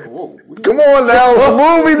ain't go. Whoa. Come on now, it's a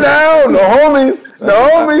movie now. The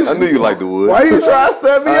homies. I knew you liked the wood. Why you try to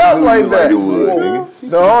set me up like that? The wood, nigga.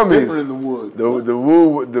 The homies. Different in the wood.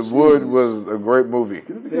 The Wood was a great movie.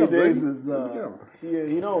 Tay Diggs is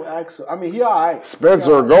he don't act so. I mean, he alright.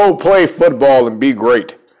 Spencer, go play football and be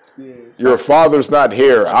great. Yeah, Your father's not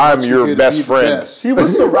here. I'm your best friend. he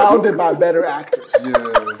was surrounded by better actors. Yeah.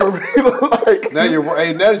 For real, like Now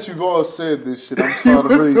now that you've all said this shit, I'm starting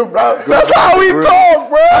to really. That's how we talk,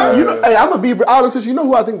 bro. You know, hey, I'm gonna be honest with you. You know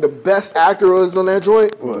who I think the best actor was on that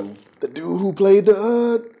joint? What? The dude who played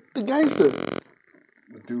the gangster.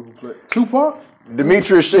 The dude who played Tupac.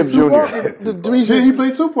 Demetrius Shipp Jr. Yeah, he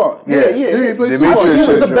played Tupac. Yeah, he played Demetrius Tupac. He was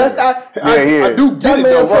Shipp the Jr. best actor. Yeah, he is. I do get That it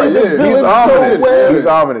man though, right? played the Yeah, villain He's ominous. so well. He's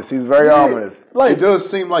ominous. He's very ominous. Like, it does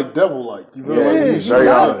seem like devil-like. You feel yeah, like he's very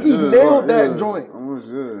honest. he nailed that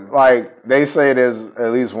joint. Like, they say there's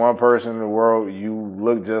at least one person in the world you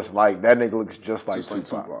look just like. That nigga looks just like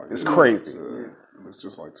Tupac. It's crazy. It looks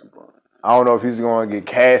just like Tupac. I don't know if he's going to get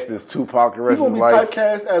cast as Tupac the He's rest of gonna his be life.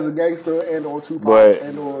 typecast as a gangster and or Tupac But-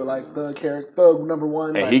 and or like the character thug number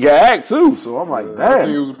one. And like, he got act too, so I'm like, I think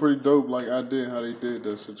it damn. was a pretty dope idea how they did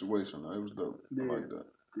that situation. It was dope. I like that.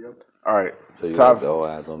 Yep. All right. So you Top- liked All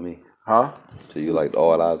Eyes on Me? Huh? So you liked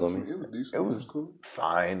All Eyes on Me? It was decent. It It was- was cool.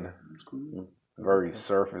 Fine. It was cool. Very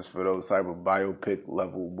surface for those type of biopic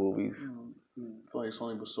level movies. I feel like it's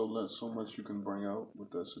only but so much you can bring out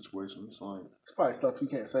with that situation. It's like, It's probably stuff you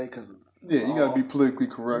can't say because yeah, you got to be politically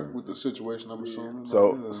correct with the situation. I'm assuming.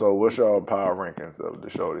 So what's y'all power rankings of the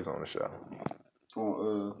shorties on the show?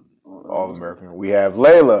 on All American. We have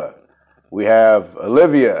Layla. We have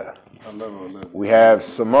Olivia. I love Olivia. We have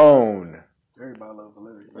Simone. everybody loves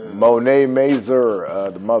Olivia. Monet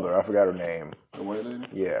Mazer, the mother. I forgot her name. The white lady.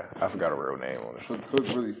 Yeah, I forgot her real name on the show. Hook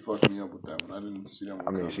really fucked me up with that one. I didn't see that one.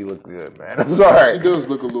 I mean, coming. she looked good, man. I'm sorry. She does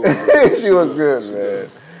look a little. She looks good, man.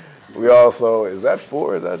 We also, is that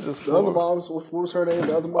four? Is that just The four? other moms, what was her name?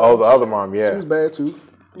 The other mom. Oh, the other mom, She yeah. was bad too.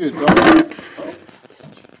 Yeah, dog.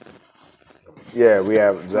 Yeah, we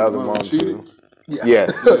have the other mom mom cheated? too.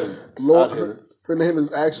 Yes. Lord, I hit her. her name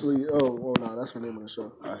is actually. Oh no, that's her name on the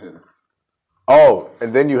show. I hit her. Oh,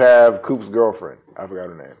 and then you have Coop's girlfriend. I forgot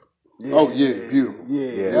her name. Yeah, Oh yeah, beautiful.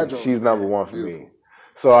 Yeah, that joint she's was number bad. one for me.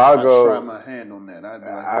 So I'll I go. try my hand on that. I'd be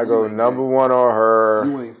like, I you go ain't number gay. one on her.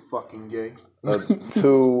 You ain't fucking gay.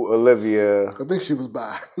 2 Olivia. I think she was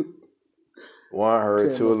by. 1 her.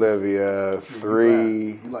 Can't 2 look. Olivia. 3.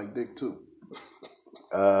 You like dick too.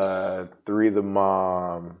 3 the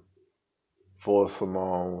mom. 4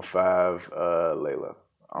 Simone, 5 Layla.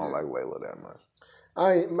 I don't like Layla that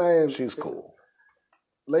much. She's cool.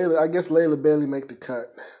 Layla, I guess Layla barely make the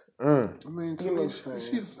cut. I mean, to You know me, what I'm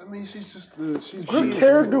she's just the she's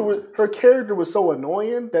Her character was so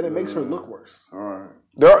annoying that it makes her look worse. All right.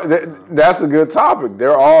 That's a good topic.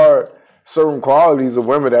 There are certain qualities of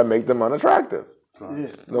women that make them unattractive. Yeah.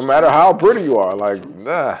 No matter how pretty you are, like,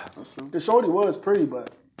 nah. The shorty was pretty,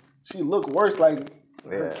 but she looked worse. Like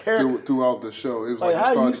her character. Throughout the show, it was Like like,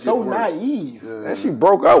 how it you started to so get worse. naive? And she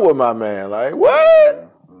broke up with my man. Like,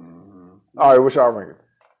 what? All right, what's y'all ranking?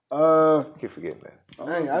 Keep forgetting that. I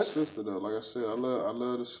love the sister though. Like I said, I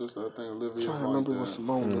love the sister. I think Olivia's I'm trying to like remember that. what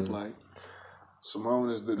Simone looked like. Simone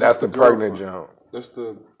is the That's the pregnant girlfriend. jump. That's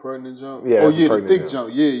the pregnant jump. Yeah, Oh that's the yeah, the pregnant thick jump.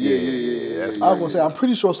 jump. Yeah. I was gonna say I'm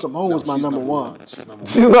pretty sure Simone was my she's number one. She's number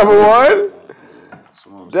She's number one?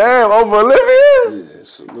 Simone's Damn, over Olivia? yeah,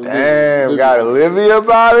 so Damn, got Olivia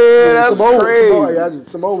about it? That's crazy.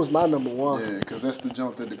 Simone was my number one. Yeah, because that's the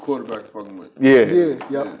jump that the quarterback fucking with. Yeah.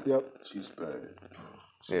 Yep. She's bad.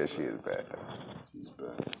 Yeah, she is bad. She's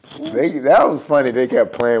bad. That was funny. They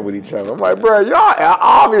kept playing with each other. I'm like, bro, y'all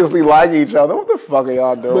obviously like each other. What the fuck are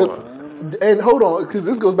y'all doing? And hold on, because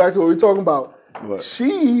this goes back to what we were talking about. What?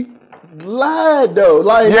 She lied though.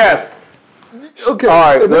 Like Yes. Okay.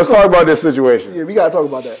 All right, let's talk about this situation. Yeah, we gotta talk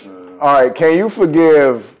about that. All right, can you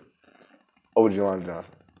forgive Ojalon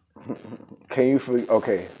Johnson? Can you forgive?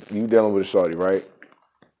 Okay, you dealing with a shorty, right?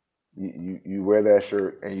 You wear that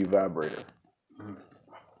shirt and you vibrate her.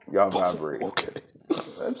 Y'all vibrate. Okay.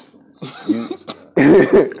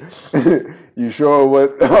 You sure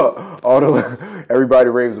what everybody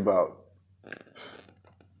raves about?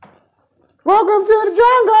 Welcome to the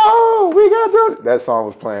jungle. We got to. That song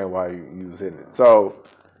was playing while you was hitting it. So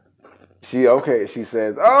she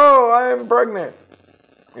says, "Oh, I am pregnant."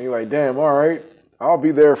 And you're like, "Damn, all right. I'll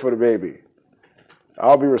be there for the baby.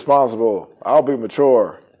 I'll be responsible. I'll be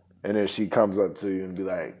mature." And then she comes up to you and be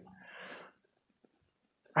like,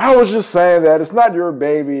 "I was just saying that it's not your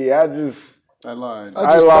baby. I I lied.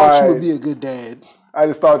 I just thought you would be a good dad. I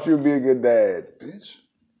just thought you'd be a good dad." Bitch.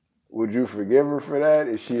 Would you forgive her for that?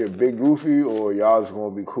 Is she a big goofy, or y'all just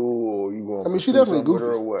gonna be cool, or you gonna? I mean, she pursue definitely something with her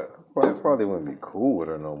goofy. or what? I probably wouldn't be cool with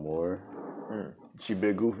her no more. She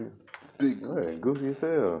big goofy. Big Hey, goofy as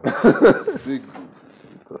hell. big.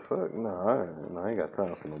 The fuck? No, I ain't got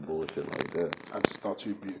time for no bullshit like that. I just thought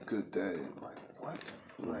you'd be a good dad. Like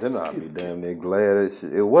what? Then I'd be damn near glad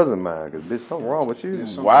it wasn't mine, because bitch, something wrong with you.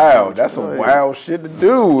 Wow, that's some wild shit to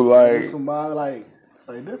do. Like, Somebody like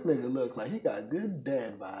this nigga look like he got good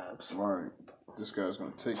dad vibes. Right. This guy's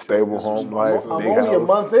gonna take Stable care of home this life. I'm Big only a house.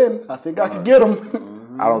 month in. I think I could get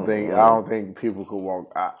him. I don't think people could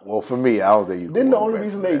walk. Well, for me, I don't think you. Could Then the walk only back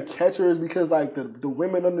reason from they that. catch her is because like the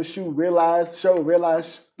women on the show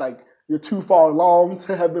realize like you're too far along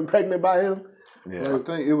to have been pregnant by him. Yeah. I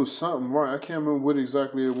think it was something, right? I can't remember what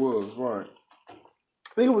exactly it was, right?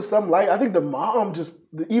 I think it was something like I think the mom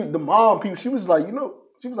even the mom people she was like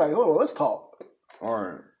she was like hold on, let's talk. All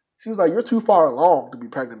right. She was like you're too far along to be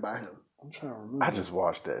pregnant by him. I'm trying to remember. I just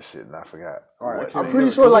watched that shit and I forgot. All right, I can't I'm pretty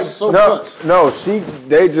remember, sure 'cause like it's so No, much.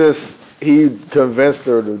 he convinced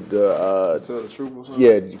her to Tell the truth or something.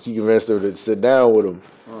 yeah, he convinced her to sit down with him,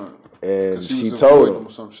 All right. and 'Cause she was told avoiding him. or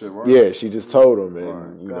some shit, right? Yeah, she just told him, and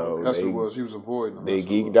Right. you know That's they, what it was. He was avoiding them. they That's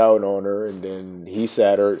what it geeked out on her, and then he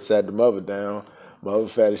sat the mother down. Mother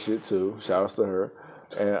fat as shit too. Shouts to her,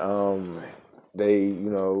 and they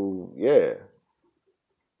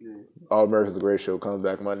All America's a Great Show comes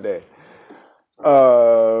back Monday.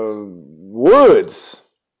 Woods.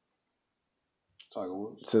 Tiger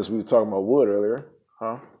Woods. Since we were talking about Wood earlier,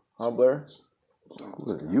 huh, Blair?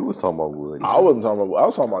 You was talking about Wood. I wasn't talking about. I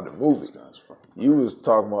was talking about the movie. This guy's fucking. You was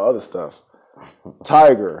talking about other stuff.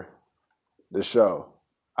 Tiger, the show.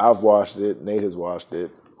 I've watched it. Nate has watched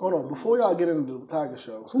it. hold on, before y'all get into the Tiger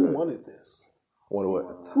show, who wanted this? What?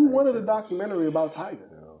 Who wanted a documentary about Tiger?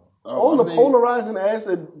 Oh, All the I mean, polarizing ass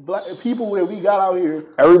black people that we got out here.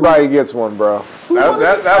 Everybody gets one, bro.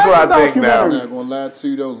 That's what I think I'm now. not gonna lie to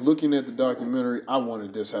you though. Looking at the documentary, I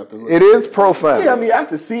wanted this after looking. It is profound. Yeah, I mean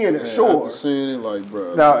after seeing it, sure. After seeing it, like,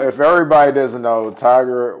 bro. Now, if everybody doesn't know,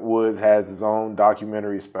 Tiger Woods has his own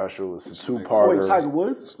documentary special. It's a two-parter. Wait, Tiger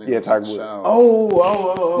Woods? Yeah, Tiger Woods.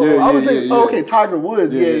 Oh. Yeah, I was yeah, thinking, yeah. oh, okay, Tiger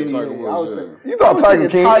Woods. Yeah, Tiger Woods, I was yeah. thinking, You thought I was Tiger thinking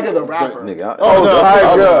King? Tiger the rapper. Nigga, Oh, no,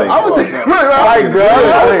 Tiger. I was thinking, Tiger.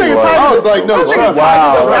 I was thinking Wow. Tiger. I was like, no, I was thinking trust.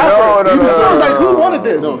 Tiger the No, rapper. no, no, So I was no, like, who wanted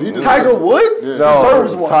this? No, he Tiger Woods? Yeah.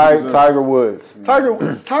 First No, one. Tiger Woods.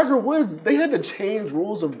 Tiger Woods. They had to change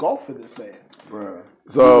rules of golf for this man. Bruh.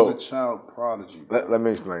 So he was a child prodigy. let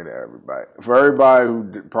me explain to everybody. For everybody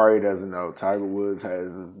who probably doesn't know, Tiger Woods has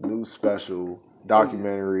his new special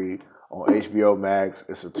documentary on HBO Max.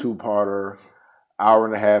 It's a 2-parter, hour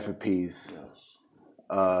and a half apiece.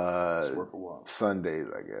 It's worth a watch. Sundays,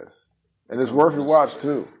 I guess. And it's worth a watch,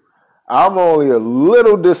 too. I'm only a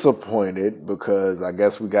little disappointed because I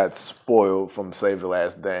guess we got spoiled from Save the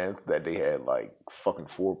Last Dance that they had like fucking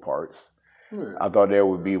 4 parts. Yeah. I thought there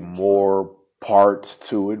would be more parts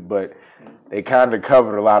to it, but they kind of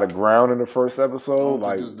covered a lot of ground in the first episode. I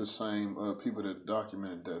Like, think it's the same people that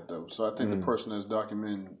documented that though. So I think the person that's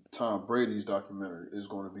documenting Tom Brady's documentary is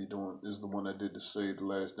going to be is the one that did the Save the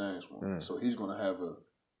Last Dance one. So he's going to have a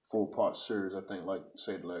 4-part series, I think, like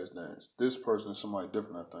Save the Last Dance. This person is somebody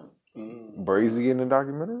different, I think. Brazy in the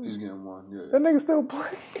documentary? He's getting one, yeah. That nigga still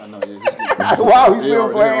playing. I know, yeah. He's getting Wow, he's still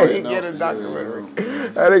they playing. already He get a announced it, documentary. yeah.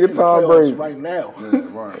 That nigga Tom Brady. right now. Yeah,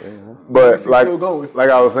 right. But still going. like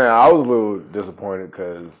I was saying, I was a little disappointed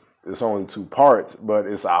because it's only 2 parts, but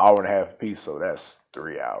it's an hour and a half piece, so that's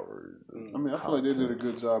 3 hours. I mean, I feel like they did a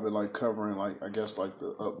good job at like covering, like I guess, like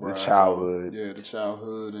the uprise, childhood. the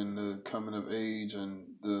childhood and the coming of age and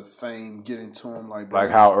the fame getting to him, like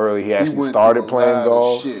How early he actually went started through a playing lot of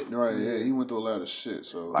golf. Shit, right? Yeah, he went through a lot of shit.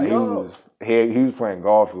 So Like he was playing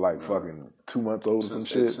golf for like fucking 2 months old or some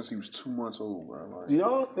shit. since he was 2 months old, bro. Like, Do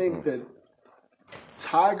y'all think that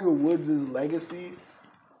Tiger Woods' legacy,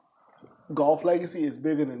 golf legacy, is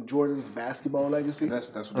bigger than Jordan's basketball legacy? that's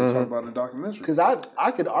what they talk about in the documentary. Because I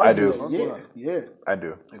could argue do. that, yeah. I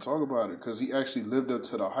do. They talk about it because he actually lived up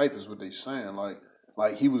to the hype, is what they saying.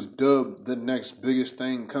 Like he was dubbed the next biggest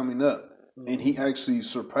thing coming up, and he actually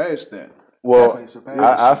surpassed that. Well, Definitely surpassed.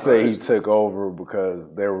 I say he took over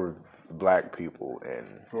because there were black people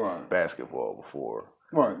in Right. basketball before.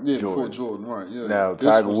 Right, yeah, Jordan. before Jordan, right, yeah. Now This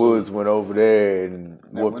Tiger was Woods went over there and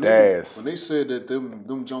Now, whooped when they, ass. When they said that them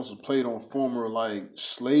Jones was played on former like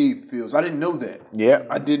slave fields, I didn't know that. Yeah,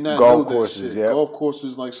 I did not golf know that courses. shit. Yeah, Golf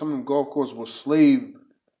courses, like some of them golf courses were slave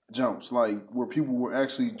jumps, like where people were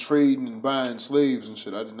actually trading and buying slaves and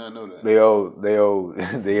shit. I did not know that.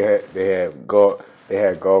 they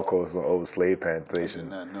had golf courses on old slave I did plantations.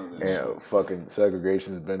 not know that. And shit. fucking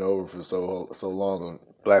segregation has been over for so long, and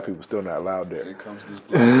black people still not allowed there. Here comes this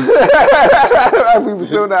black. Black people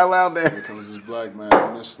still not allowed Here there. comes this black man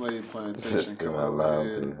on this slave plantation Still coming not over allowed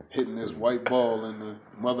here and there. hitting this white ball in the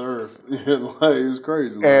Mother Earth. Like it's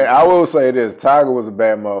crazy. Like, And I will say this: Tiger was a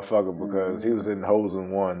bad motherfucker because he was in holes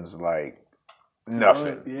and ones like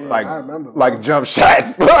nothing, Yeah, like I remember. like jump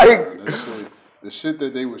shots, like. that shit, the shit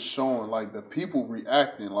that they were showing, like the people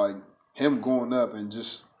reacting, like him going up and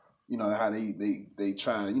just, you know, how they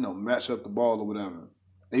try and, you know, match up the ball or whatever.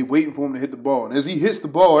 They waiting for him to hit the ball, and as he hits the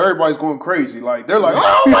ball, everybody's going crazy. Like they're like,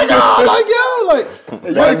 "Oh my god!" Like yo, like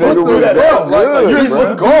nigga what was the fuck? Like you're good,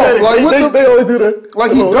 with golf. Like what the They always do that.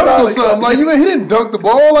 like he dunked or something. Like you he didn't dunk the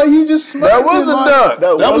ball. Like he just smacked That was it. a Like,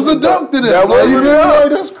 dunk. That was a dunk to them. That Like, was a you know, dunk. like,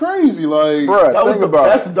 that's crazy. Like, Bruh, That was think the about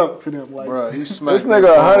best it. dunk to them. Like, bruh, he smacked This nigga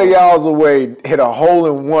that ball. 100 yards away hit a hole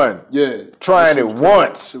in one, Yeah, trying that it shit was crazy.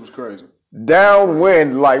 once, It was crazy.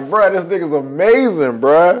 downwind. Like, bruh, this nigga's amazing,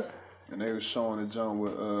 bruh. And they was showing the jump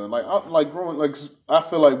with like growing like I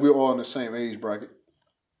feel like we're all in the same age bracket.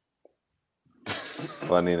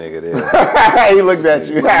 Funny nigga there. He looked at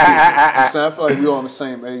you. So I feel like we're all in the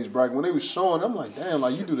same age bracket. When they was showing, I'm like, damn,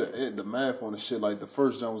 like you do the math on the shit. Like the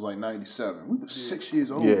first jump was like 97. We was 6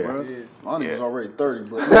 years old, Yeah. bro. Lonnie was already 30,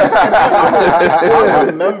 but I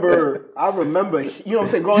remember, you know what I'm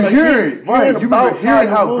saying? Growing you up, hear it, right? You remember hearing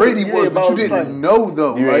how great he was, but you didn't like, know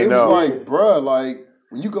though. You Like ain't it was know. like, bruh, like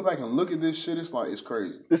when you go back and look at this shit, it's like it's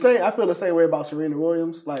crazy. the same. I feel the same way about Serena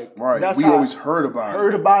Williams. Like, Right? that's We how always I heard about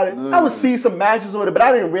heard it. about it. Yeah. I would see some matches with it, but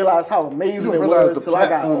I didn't realize how amazing You it don't realize was the until I got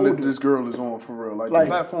platform that older. this girl is on for real. Like Like- the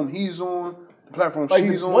platform he's on, the platform Like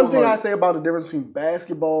she's the on. one thing I like, say about the difference between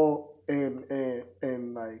basketball and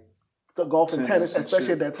like golf and tennis, Tennis and especially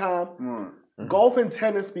shit. at that time, Right. golf and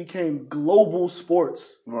tennis became global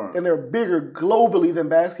sports, Right. and they're bigger globally than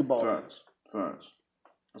basketball. Facts.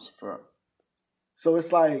 That's a fact. So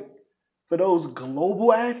it's like for those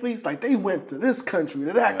global athletes, like they went to this country,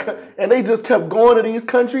 to that, and they just kept going to these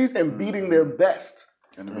countries and beating their best.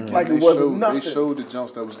 In the beginning, Like it they wasn't showed, nothing. They showed the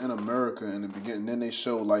jumps that was in America in the beginning. Then they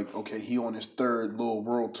showed like, okay, he on his third little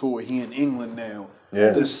world tour. He in England now.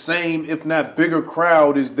 Yeah. The same, if not bigger,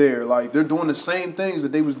 crowd is there. Like they're doing the same things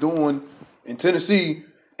that they was doing in Tennessee,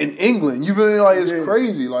 in England. You really like it's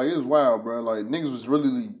crazy. Like it's wild, bro. Like niggas was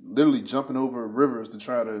really literally jumping over rivers to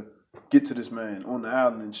try to get to this man on the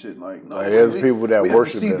island and shit. Like, no, Like, there's we- people that we have to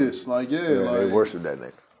worship see him. this. Like, yeah, Yeah, like they worship that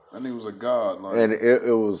nigga. that nigga was a god. Like, And it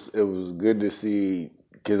was good to see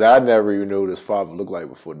Because I never even knew what his father looked like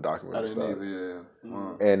before the I documentary didn't started. either,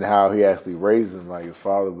 yeah. And how he actually raised him. Like his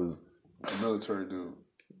father was, A military dude.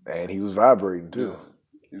 and he was vibrating too.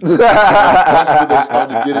 That's what they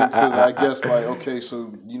started to get into. I guess like, okay,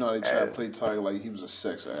 so you know they try to play Tiger like he was a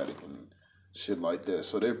sex addict and shit like that.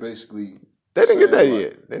 So they're basically They didn't get that saying,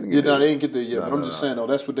 yet. They didn't Yeah, get no, that. they didn't get there yet. No, but I'm no, just no. saying though,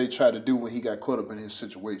 that's what they tried to do when he got caught up in his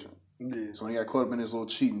situation. Yeah. So when he got caught up in his little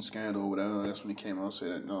cheating scandal or whatever, that's when he came out and said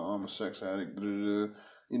that no, I'm a sex addict.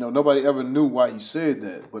 You know, nobody ever knew why he said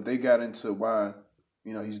that, but they got into why,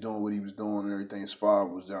 you know, he's doing what he was doing and everything. His father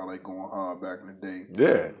was down like going hard back in the day.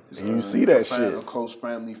 Yeah, and you see that shit. A close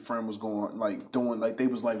family friend was going like doing like they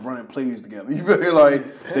was like running plays together. You feel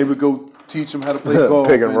like they would go teach him how to play golf,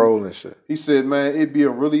 Pick and roll and shit. He said, "Man, it'd be a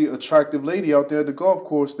really attractive lady out there at the golf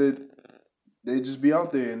course that they'd just be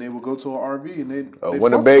out there and they would go to an RV and they'd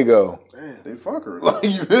Winnebago. They'd fuck her like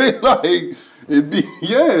you feel like it'd be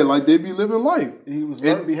like they'd be living life. He was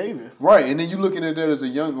learning behavior. Right, and then you're looking at that as a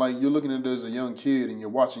young, like you're looking at that as a young kid, and you're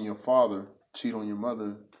watching your father cheat on your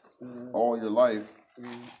mother all your life.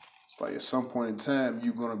 It's like at some point in time,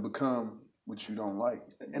 you're gonna become what you don't like.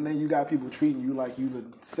 And then you got people treating you like you the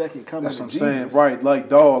second coming That's of what I'm saying, Jesus. right? Like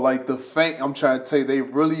dog, like the fame. I'm trying to tell you, they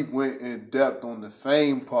really went in depth on the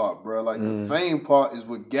fame part, bro. Like the fame part is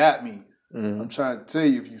what got me. I'm trying to tell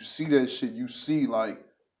you, if you see that shit, you see like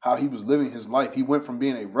how he was living his life. He went from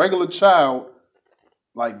being a regular child,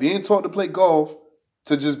 like being taught to play golf,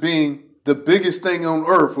 to just being the biggest thing on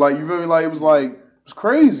earth. Like you feel me? Like it was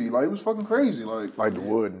crazy. Like it was fucking crazy. Like the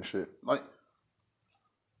wood and shit. Like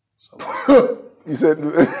You said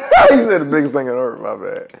you said the biggest thing on earth. My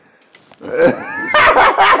bad.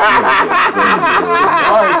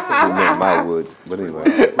 It meant my wood, but anyway.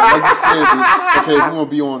 like you said, okay, if we're gonna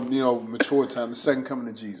be on, mature time, the second coming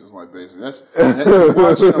of Jesus, like basically. That's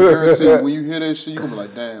watching, I'm guaranteed when you hear that shit, you're gonna be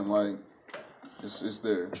like, damn, like it's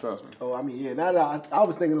there, trust me. Oh, I mean, yeah. Now that I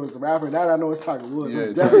was thinking it was the rapper. Now that I know it's Tiger Woods, Yeah, I'm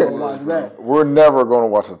it's definitely Tiger gonna Woods, watch bro. that. We're never gonna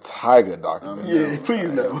watch a Tiger documentary. Yeah,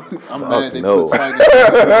 please no. I'm mad they no. put Tiger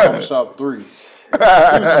in Barbershop 3. He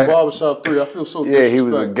was in Barbershop 3. I feel so Yeah, he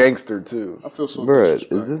was a disrespected. gangster too. I feel so Bruh,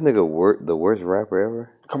 disrespected. is this nigga the worst rapper ever?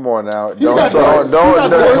 Come on now, got hits. He's got hits.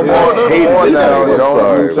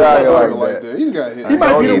 don't do Tiger like that. He's got hits. He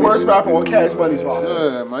might be the need worst to rapper on do Cash that. Money's roster.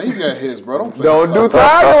 Yeah, man, he's got hits, bro. Don't play Don't that do Tiger.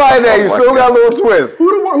 Tiger like that. You still got a little twist.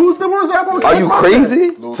 Who's the worst rapper on Are Cash you Money?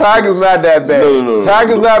 crazy? Tiger's not that bad. No.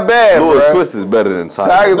 Tiger's not bad, Lil bro. Twist is better than Tiger.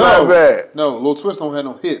 Tiger's not No, bad. no, Lil Twist don't have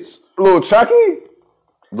no hits. Lil Chucky?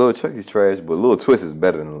 Lil Chucky's trash, but Lil Twist is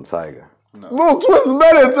better than Lil Tiger. Lil Twist is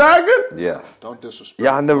better than Tiger? Yes. Don't disrespect.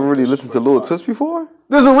 Y'all never don't really listened to disrespect Lil Tiger. Twist before?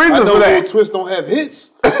 There's a I reason know for Lil that. Twist don't have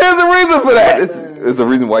hits. There's a reason for that. It's a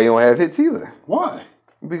reason why you don't have hits either. Why?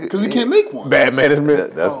 Because he can't make one. Bad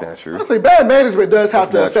management. That's not true. I say bad management does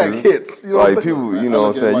have to Not affect true. hits. You know, Like but- people, Man, you I know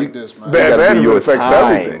look what at I'm it saying? like this, man. Bad gotta be management your affects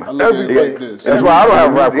time. everything. I look at it like this. That's why I don't have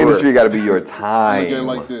In rap this industry, career. got to be your I look at it time.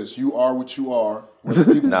 like this. You are what you are,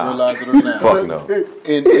 whether people Nah. realize it or not. Fuck no.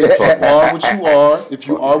 And if you are what you are, if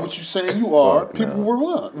you are what you saying you are, people will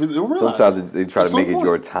realize. Sometimes they try At to some make it point.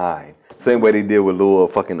 your time. Same way they did with Lil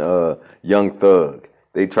fucking Young Thug.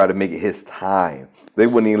 They try to make it his time. They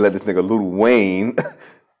wouldn't even let this nigga Lil Wayne,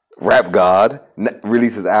 rap god,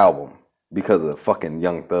 release his album because of fucking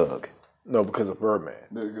Young Thug. No, because of Birdman.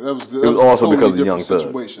 That was also a totally because of different Young Thug.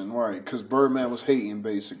 situation, right? Because Birdman was hating,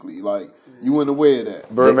 basically. Like you weren't aware of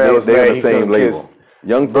that. Birdman was they mad on he the same couldn't label. kiss.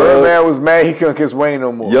 Young Thug, Birdman was mad he couldn't kiss Wayne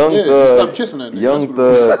no more. Young Yeah, he Thug, stopped kissing that nigga. Young That's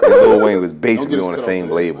what it Thug, and Lil Wayne was Don't basically get us on the cut same off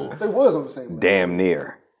there, label. man. They was on the same. Damn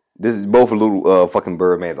near. This is both Lil fucking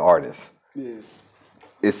Birdman's artists. Yeah.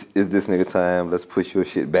 It's this nigga time. Let's push your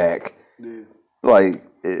shit back. Yeah. Like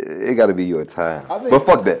it got to be your time. I think- But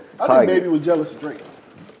fuck that. I think Tiger. Baby was jealous of Drake.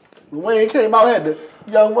 When Wayne came out, had the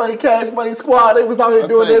Young Money, Cash Money squad. They was out here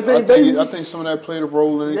doing their thing. I think some of that played a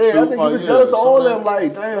role in it Yeah, too. I think he was jealous of all them.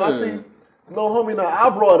 Like, damn, I Yeah. see no homie now. I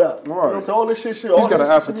brought up. You know what I'm saying? All this shit. He's got an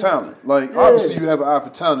eye for talent. Like, Yeah. obviously, you have an eye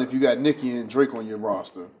for talent if you got Nicki and Drake on your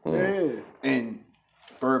roster. Yeah. And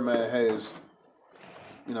Birdman has,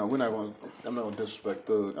 I'm not gonna disrespect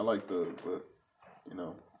Thug. I like Thug, but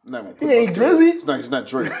I'm not gonna. He ain't Drizzy. He's not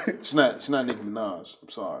Drake. It's not Nicki Minaj. I'm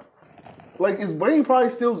sorry. Like, is Wayne probably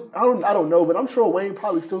still? I don't know, but I'm sure Wayne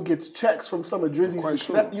probably still gets checks from some of Drizzy's Quite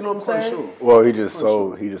success. sure. You know what I'm Quite saying? sure. Well, he just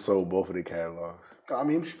sold both of their catalogs. I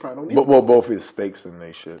mean, she probably don't need. But well, both his stakes in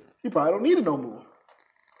they shit. He probably don't need it no more.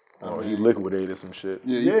 Oh, he liquidated some shit.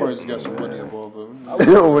 Yeah, you probably just got some money above him.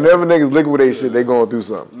 Whenever niggas liquidate shit, they going through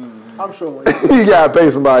something. I'm sure Wayne. You gotta pay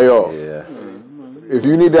somebody off. Yeah. If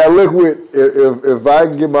you need that liquid, if I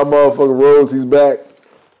can get my motherfucking royalties back,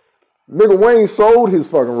 nigga Wayne sold his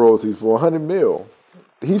fucking royalties for $100 million.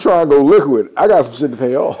 he trying to go liquid. I got some shit to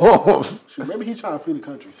pay off. Shoot, maybe he trying to flee the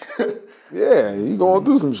country. Yeah, he going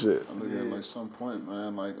through some shit. I look at it like some point,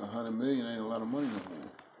 man, like $100 million ain't a lot of money no more.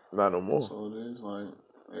 Not no more. So it is like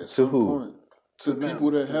at To some who? point. To people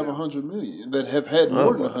that have 100 million, that have had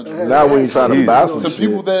more than 100 million. Now when you trying to buy some To shit.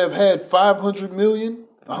 people that have had 500 million,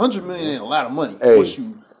 100 million ain't a lot of money. Hey, Once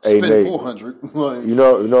you spend Nate, 400, like, You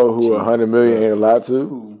know who 100 million ain't a lot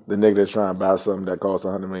to? The nigga that's trying to buy something that costs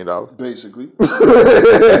 $100 million. basically.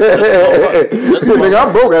 Nigga,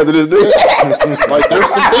 I'm broke after this day. Like there's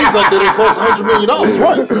some things out there that cost $100 million,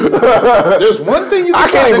 right? There's one thing you can I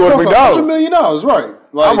can't buy go to that costs McDonald's. $100 million, right?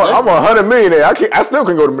 Like I'm a 100 millionaire. I still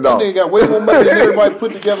can go to That McDonald's. nigga got way more money than everybody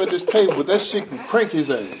put together at this table, but that shit can crank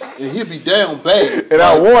his ass, and he'll be down bad. And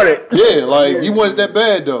I want it. Yeah, like he wanted that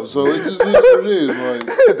bad though, so it just is what it is.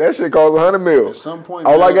 Like That shit costs 100 mil. at some point,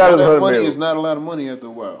 All I got is that 100 money mil. is not a lot of money after a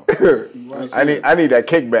while. I need that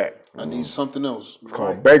kickback. I need something else. It's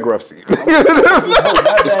called bankruptcy.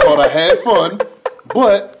 It's called I had fun,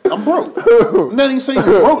 but I'm broke. I'm not even saying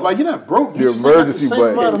you're broke. Like you're not broke. You The just ain't got the emergency same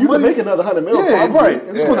button. amount of You can money. make another $100 million. Yeah, probably. right.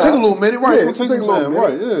 It's gonna take a little minute, right? Yeah, It's gonna take some time,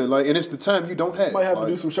 right? Yeah, like, and it's the time you don't have. Might have to Like,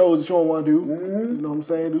 do some shows that you don't want to do. You know what I'm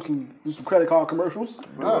saying? Do some credit card commercials.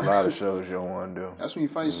 There's a lot of shows you don't want to do. That's when you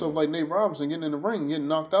find yourself like Nate Robinson getting in the ring, getting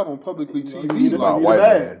knocked out on publicly TV. You need a Like,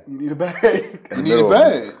 bag. You need a bag. you need it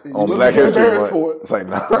bad. You On look Black History embarrassed Month. for it. It's like,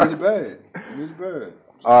 nah. need it bad. You need it bad.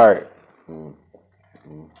 All right.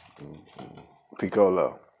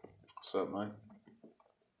 Piccolo. What's up, man?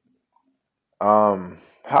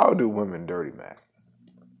 How do women dirty Mac?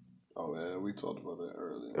 Oh yeah, we talked about that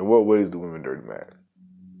earlier. In what ways do women dirty Mac?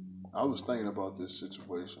 I was thinking about this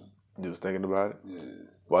situation. You was thinking about it Yeah.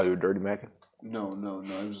 while you were dirty Macking? No.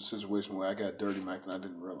 It was a situation where I got dirty Mac and I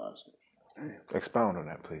didn't realize it. Expound on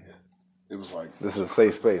that, please. It was like This is a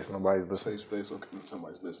safe space. Nobody's listening. safe space. Okay,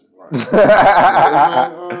 somebody's listening. Right.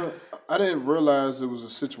 I didn't realize it was a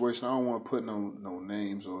situation. I don't want to put no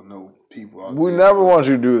names or no people out We there. never want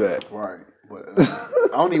you to do that. Right. But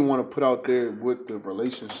I don't even want to put out there what the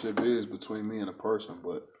relationship is between me and a person.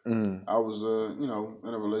 But I was, in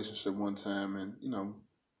a relationship one time, and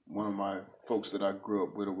one of my folks that I grew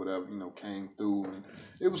up with or whatever, came through, and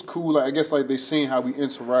it was cool. Like, I guess like they seen how we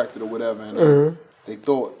interacted or whatever, and they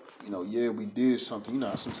thought, yeah, we did something.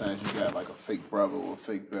 Sometimes you got like a fake brother or a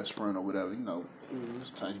fake best friend or whatever.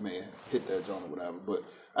 Sometimes you may hit that joint or whatever, but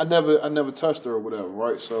I never touched her or whatever,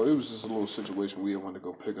 right? So it was just a little situation we wanted to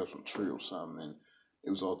go pick up some tree or something, and it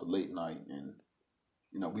was all the late night, and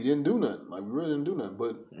we didn't do nothing. Like, we really didn't do nothing.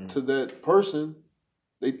 But to that person,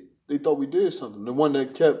 they thought we did something. The one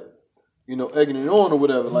that kept egging it on or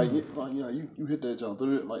whatever, you hit that jump.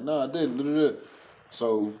 Like, nah, I didn't.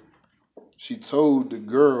 So she told the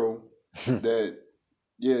girl that,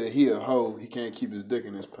 yeah, he a hoe. He can't keep his dick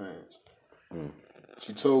in his pants.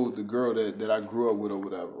 She told the girl that I grew up with or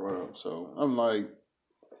whatever, right? So I'm like,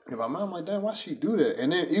 in my mind, I'm like, damn, why she do that?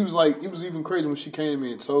 And then it was even crazy when she came to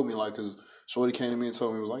me and told me, like, because Shorty came to me and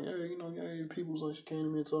told me, it was like, yeah, people was like, she came to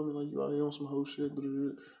me and told me, like, you out here on some hoe shit.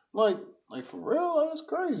 Like for real? Like, that's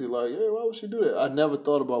crazy. Like, yeah, why would she do that? I never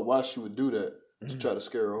thought about why she would do that to try to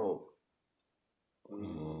scare her off.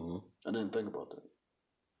 I didn't think about that.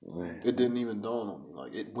 It didn't even dawn on me.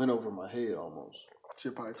 Like, it went over my head almost. She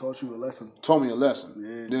probably taught you a lesson. Taught me a lesson.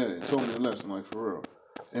 Yeah, it taught me a lesson, like, for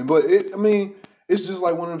real. It's just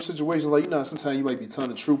like one of them situations, like, sometimes you might be telling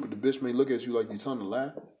the truth, but the bitch may look at you like you telling a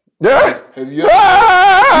lie. Yeah. Have you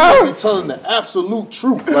ever be telling the absolute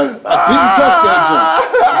truth? Like, I didn't touch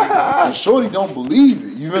that junk. And Shorty don't believe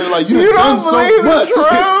it. You done done so much.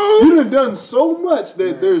 You done done so much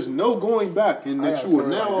that there's no going back, and that you are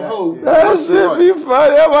now a hoe. That shit be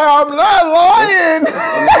funny. I'm like, I'm not lying.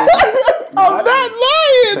 I'm not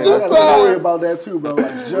lying I this got a story time. about that too, bro.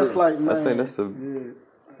 Like, just like, man. I think that's the.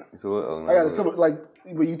 So what, I got a similar, like,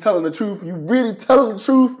 when you telling the truth, you really telling the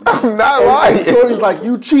truth. I'm not And lying. Shorty's like,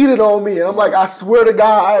 you cheated on me. And I'm like, I swear to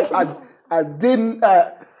God, I didn't.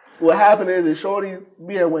 What happened is Shorty,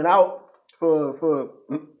 we had went out for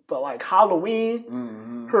like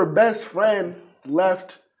Halloween. Her best friend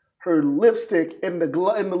left her lipstick in the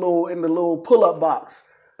little pull-up box.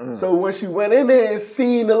 So when she went in there and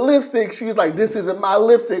seen the lipstick, she was like, this isn't my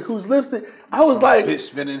lipstick. Whose lipstick? I was like, bitch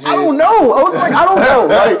spinning I head. don't know. I was like, I don't know.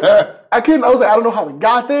 Like, I was like, I don't know how it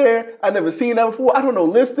got there. I never seen that before. I don't know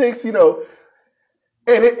lipsticks,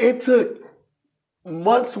 And it took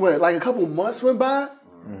months a couple months went by.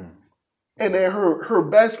 And then her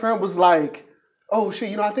best friend was like, oh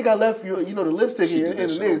shit, I think I left you, the lipstick She in did the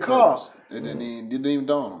that shit on nigga car. purpose. It didn't even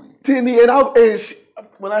dawn on you.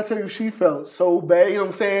 When I tell you she felt so bad, you know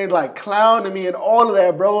what I'm saying? Like clowning me and all of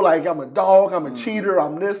that, bro. Like I'm a dog, I'm a cheater,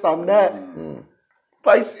 I'm this, I'm that.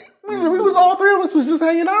 Like we was all three of us was just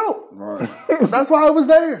hanging out. Right. That's why I was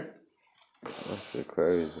there. That shit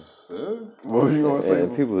crazy. What was you gonna say?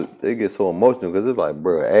 And people, they get so emotional because it's like,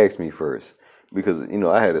 bro, ask me first. Because, you know,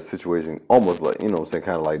 I had a situation almost like, you know what I'm saying,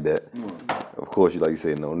 kind of like that. Of course, like you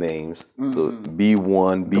said, no names. So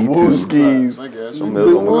B1, B2. Wooskies. I guess. I'm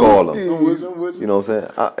gonna call them. You know what I'm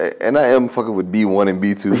saying? And I am fucking with B1 and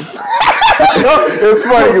B2. It's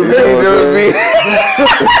funny because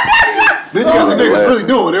Then you got the niggas really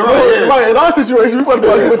doing it, right? Right, in our situation, we wasn't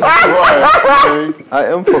fucking with I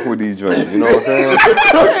am fucking with these joints, you know what I'm saying?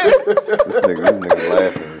 This nigga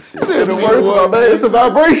laughing and shit. the words of my man. It's a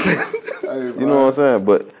vibration. You know what I'm saying?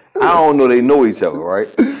 But I don't know they know each other, right?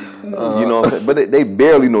 You know what I'm saying? But they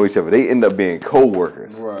barely know each other. They end up being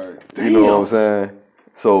co-workers. Right. You know what I'm saying?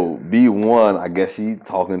 So B1, I guess she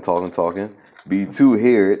talking. B2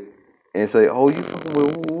 hear it and say, oh, you fucking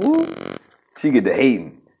with who? She get to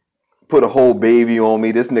hating. Put a whole baby on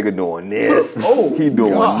me. This nigga doing this. He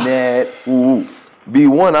doing that. Ooh.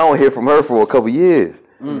 B1, I don't hear from her for a couple years.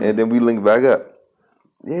 And then we link back up.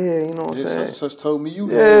 Yeah, you know what I'm saying? Such told me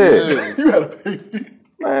you Yeah. You had a baby.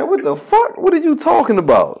 Man, what the fuck? What are you talking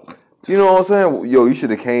about? You know what I'm saying? Yo, you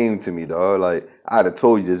should have came to me, dog. Like, I'd have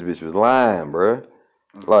told you this bitch was lying, bruh.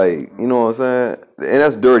 Like, you know what I'm saying? And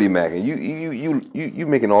that's dirty macking. You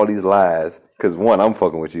making all these lies because one, I'm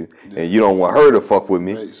fucking with you, and you don't want her to fuck with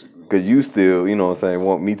me because you still, you know what I'm saying,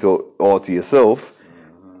 want me to all to yourself.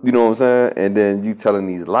 You know what I'm saying? And then you telling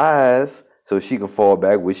these lies so she can fall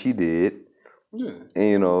back, which she did. Yeah. And,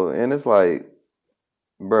 you know, and it's like,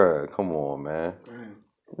 bruh, come on, man.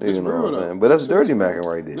 It's You know real, what I'm though. saying? But that's dirty macking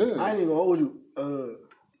right there. Yeah. I ain't even gonna hold you.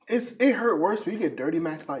 It hurt worse when you get dirty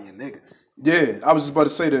macked by your niggas. Yeah, I was just about to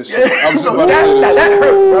say that shit. I was just about to say that That shit.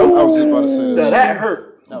 hurt, bro. I was just about to say that Now, shit. that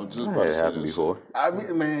hurt. I was just That about to say happened that before. I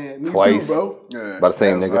mean, man, me Twice. too, bro. shit. Yeah. By the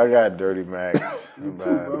same nigga. I got dirty Mac. Me too,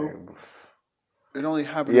 bro. It only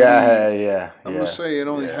happened Yeah, to me. yeah. I'm gonna say it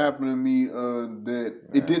only happened to me that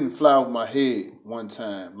it didn't fly over my head one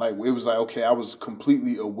time. Like it was like, okay, I was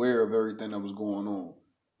completely aware of everything that was going on.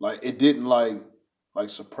 Like it didn't like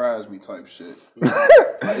surprise me type shit.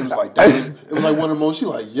 Like, it was like it was like one of the most. She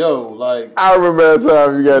like, yo, like I remember that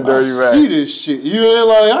time you got dirty I Mac. see this shit. You ain't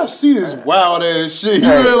like I see this wild ass shit.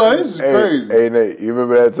 You ain't like this is crazy. Hey, Nate, you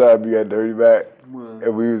remember that time you got dirty Mac?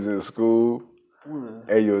 And we was in school,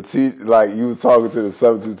 and your teacher, like, you was talking to the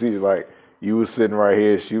substitute teacher, like, you was sitting right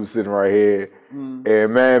here, she was sitting right here,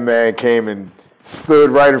 and man came and stood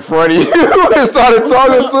right in front of you and started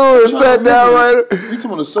talking to her and sat down right. You talking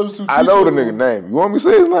about the substitute teacher? I know the nigga name. You want me to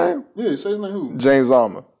say his name? Yeah, say his name. Who? James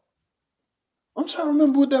Alma. I'm trying to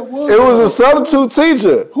remember what that was. It was a substitute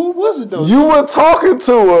teacher. Who was it though? You were talking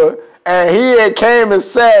to her, and he had came and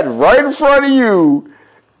sat right in front of you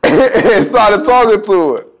and started talking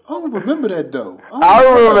to her. I don't remember that though. I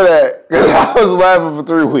remember that because I was laughing for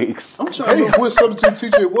 3 weeks. I'm trying to remember what substitute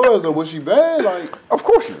teacher it was though. Was she bad? Like, Of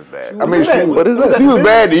course she was bad. I was mean, bad. What is that? She was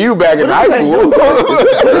bad to you back in high school.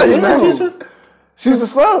 English teacher? She's a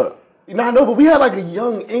sub. Nah, no, but we had like a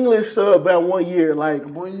young English sub that one year. Like,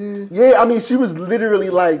 1 year. yeah, I mean, she was literally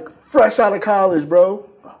like fresh out of college, bro.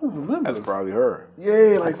 I don't remember. That's probably her.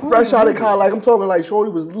 Yeah, like fresh out of college. Like, I'm talking like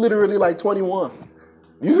Shorty was literally like 21.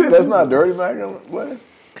 You say that's not dirty, Mac? What?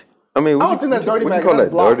 I mean, I don't think that's dirty what you Mac, call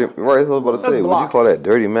that's that? Dirty, blocking. right, I was about to That's say, what you blocking. call that?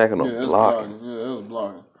 Dirty Mac on Yeah, a that's block? blocking. Yeah, that was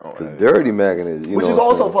blocking. Because dirty macking is, you Which know is what I'm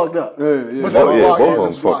also saying? fucked up. Yeah, yeah. But Oh, that's yeah, blocking. both of them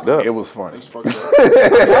That's fucked blocking. up. It was funny. That's fucked up.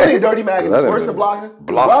 I think dirty macking That is worse done than blocking. blocked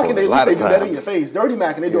Blocking, for they a lot they of do that in times. your face. Dirty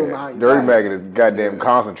macking, they do it behind your Dirty back. Mac is goddamn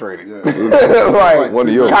concentrated. Yeah. like, One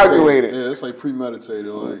of your- calculated. Yeah, it's like premeditated.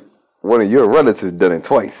 Like, One of your relatives done it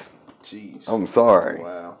twice. jeez. I'm sorry.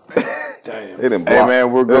 Wow. Damn. They done Hey, blocked,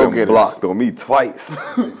 man, we're they done go-getters. blocked on me twice.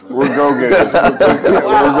 We're go-getters.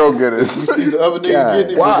 We're go-getters. You see the other nigga God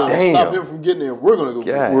getting it, damn. we're gonna stop him from getting it. We're gonna go.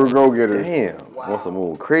 God. We're go-getters. Damn. Want some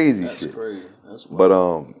old crazy That's shit. crazy. That's But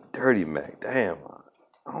Dirty Mac, damn.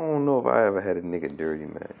 I don't know if I ever had a nigga Dirty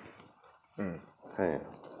Mac. Damn.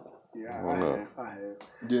 Yeah, I don't I have.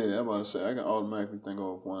 yeah. I'm about to say I can automatically think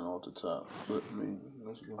of one off the top, but I mean,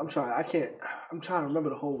 let's go. I'm trying to remember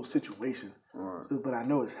the whole situation. Still, but I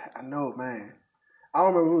know, man. I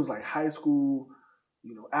don't remember it was like high school,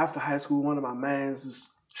 you know, after high school, one of my mans, just,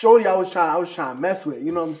 Shorty I was trying to mess with,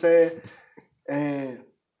 you know what I'm saying? And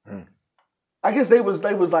I guess they was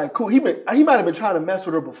like cool. He might have been trying to mess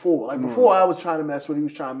with her before. Like before I was trying to mess with her, he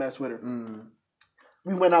was trying to mess with her.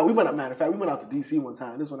 We went out, matter of fact, we went out to DC one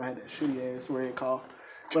time. This one I had that shitty ass red car.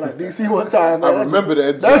 Went out to DC one time, man. I remember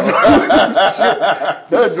that.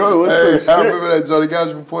 That joint was Hey, some I shit. remember that. Johnny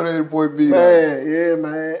guys from point A to point B. Man, yeah,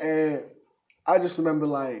 man. And I just remember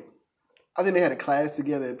like I think they had a class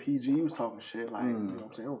together at PG. He was talking shit like, you know what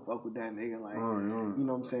I'm saying? Don't fuck with that nigga. Like, you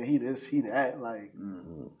know what I'm saying? He this, he that. Like,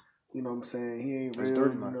 you know what I'm saying? He ain't real,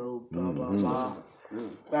 you know, blah, blah, blah.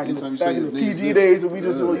 Back in the PG days when we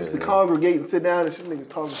just used to congregate and sit down and shit, niggas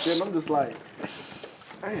talking shit. And I'm just like,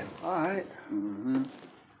 damn, all right.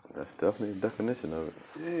 That's definitely a definition of it.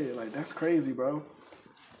 Yeah, like, that's crazy, bro.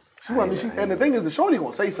 And the thing is, the shorty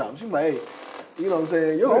gonna say something. She's like, hey, you know what I'm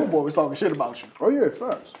saying? Your homeboy was talking shit about you. Oh, yeah,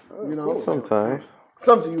 facts. You know? Sometimes.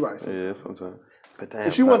 Something you right. Sometimes. Yeah, sometimes. But damn,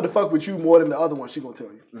 if she wanted to fuck with you more than the other one, she gonna tell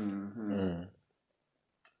you.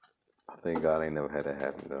 I thank God I ain't never had that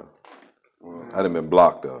happen, though. I done been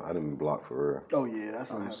blocked, though. I done been blocked for real. Oh, yeah,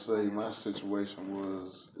 that's I'm gonna say my situation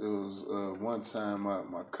was one time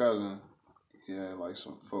my cousin, he had like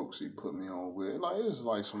some folks he put me on with. Like, it was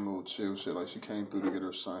like some little chill shit. Like, she came through to get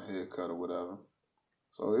her son haircut or whatever.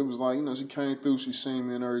 So it was like, you know, she came through, she seen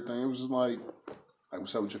me and everything. It was just like,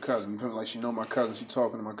 what's up with your cousin? You feel me? Like, she know my cousin, she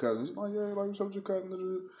talking to my cousin. She's like, yeah, like, what's up with your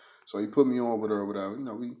cousin? So he put me on with her or whatever. You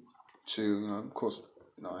know, we chill, you know, of course,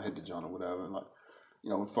 you know, I hit the joint or whatever. And like,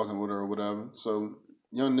 you know, we're fucking with her or whatever. So,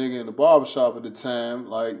 young nigga in the barbershop at the time,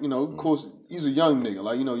 like, you know, of course, he's a young nigga.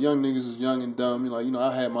 Like, you know, young niggas is young and dumb. You know,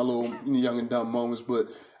 I had my little young and dumb moments, but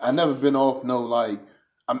I never been off no, like,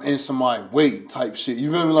 I'm in somebody's way type shit.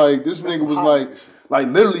 You feel me? Like, this nigga was like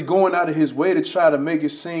literally going out of his way to try to make it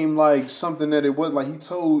seem like something that it was.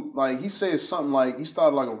 Like, he said something like, he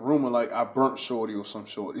started like a rumor like, I burnt shorty or some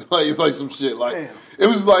shorty. Like, it's like some shit. Like, it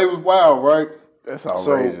was wild, right? That's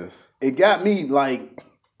outrageous. So, it got me like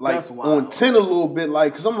on 10 a little bit,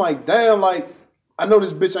 like, cause I'm like, damn, like, I know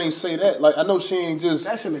this bitch ain't say that. Like, I know she ain't just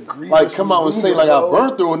like come out and say like I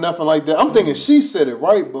burnt her or nothing like that. I'm thinking she said it,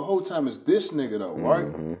 right? But the whole time it's this nigga though,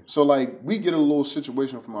 right? So like we get a little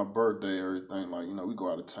situation for my birthday, everything. Like, you know, we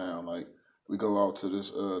go out of town, like we go out to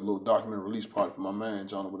this little documentary release party for my man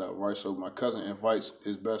John or whatever, right? So my cousin invites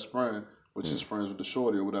his best friend, which is friends with the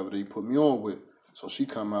shorty or whatever that he put me on with. So she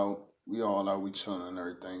come out, we all out, we chilling and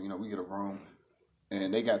everything. You know, we get a room.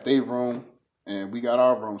 And they got their room, and we got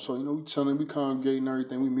our room. So, you know, we chilling, we congregate and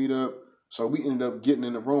everything. We meet up. So we ended up getting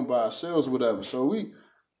in the room by ourselves or whatever. So we, you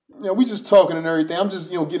know, we just talking and everything. I'm just,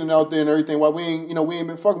 you know, getting out there and everything. While we ain't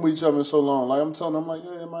been fucking with each other in so long. Like, I'm telling them, like,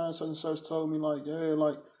 yeah, man, such and such told me, like, yeah,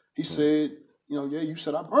 like, he said, you know, yeah, you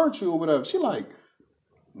said I burnt you or whatever. She like,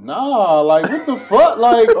 nah, like, what the fuck?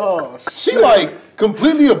 Like, she like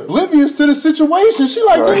completely oblivious to the situation. She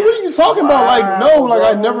like, what are you talking about? Like, no, like,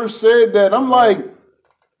 I never said that. I'm like,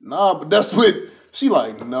 nah, but that's what she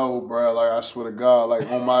like. No, bro. Like, I swear to God, like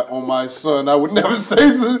on my son, I would never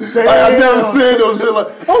say something. Like, I never said no shit.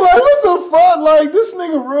 Like, I'm like, what the fuck? Like, this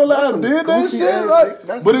nigga realized did that shit.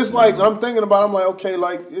 Like, but it's like I'm thinking about. I'm like, okay,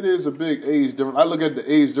 like it is a big age difference. I look at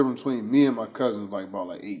the age difference between me and my cousins, like about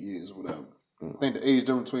like 8 years, or whatever. I think the age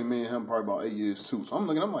difference between me and him probably about 8 years too. So I'm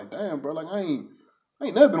looking. I'm like, damn, bro. Like, I ain't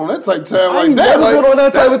never been on that type of time like that. Like, been on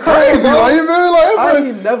that type of crazy. Time, like, you feel like, I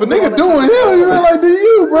ain't never been nigga doing him. You feel like, do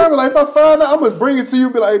you, bro? But like, if I find out, I'm gonna bring it to you.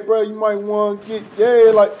 Be like, hey, bro, you might want to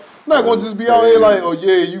get like. I'm not gonna just be out here like, oh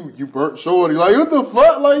yeah, you burnt shorty. Like, what the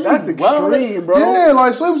fuck? Like, that's extreme, bro. Yeah,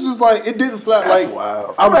 like, so it was just like it didn't flat. That's like,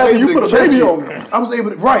 wild. I was able to catch it. On me. I was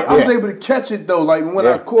able to I was able to catch it though. Like when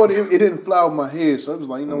I caught it, it didn't fly over my head. So it was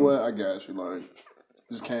like, you know what? I got you. Like,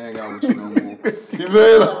 just can't hang out with you no more. You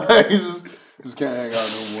feel like just can't hang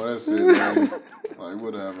out no more. That's it. Like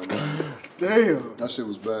whatever. Like, damn. That shit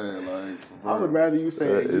was bad. Like, I would rather you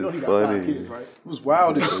say, you know, he got 5 kids, right? It was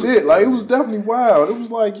wild as shit. Like, it was definitely wild. It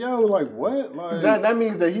was like, yo, like what? Like that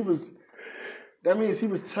means that he was. That means he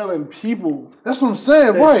was telling people. That's what I'm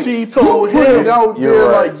saying, right? She told him. It out there,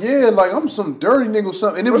 right. Like, yeah, like I'm some dirty nigga or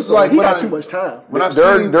something. And it was like, he got too much time. When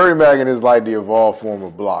dirty macking is like the evolved form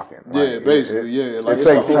of blocking. Like, yeah, basically, Like, it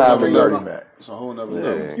takes time to dirty mac. It's a whole nother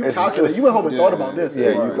level. You calculate. You went home and thought about this. Yeah,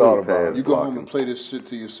 you thought about it. You go home and play this shit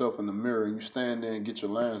to yourself in the mirror, and you stand there and get your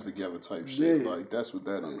lines together, type shit. Like that's what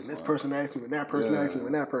that is. This person asked me, and that person asked me,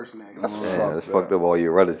 and that person asked me. That's fucked up. All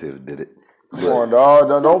your relatives did it. Come on,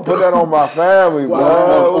 dog. Don't put that on my family,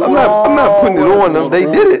 bro. I'm not putting it on them. They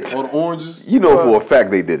did it. All the oranges. You know for a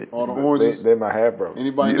fact they did it. All the oranges. They my half brother.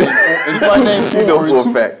 Anybody named you know for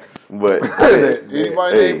a fact. But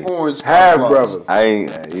anybody named Orange half brothers. I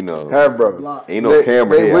ain't, you know, half brothers. Ain't no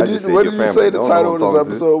camera here. What did you say the title of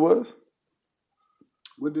this episode was?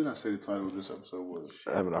 What did I say the title of this episode was?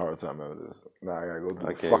 I'm having a hard time having this. Now I gotta go do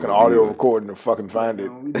the fucking audio recording and fucking find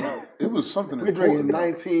it. It was something We're important. drinking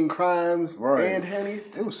 19 Crimes and Henny.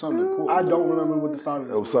 It was something important. I don't remember what the start of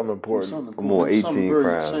this was. It was something important. I'm on 18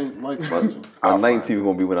 crimes. My 19 is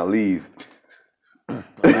gonna be when I leave. We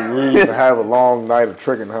used to have a long night of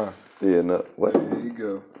tricking, huh? Yeah, no. What? Yeah, you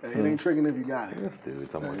go. It ain't tricking if you got it. That's still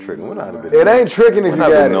talking about tricking. We're not a bit. It ain't tricking if you We're not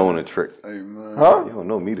got been it. known to trick. Hey man. Huh? You don't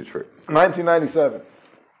know me to trick. 1997.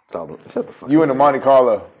 Shut the fuck. You in the Monte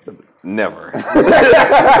Carlo. Never.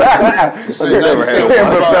 You say Never had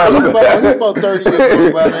he's about 30 years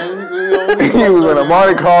old by then. He was in a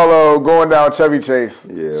Monte Carlo going down Chevy Chase.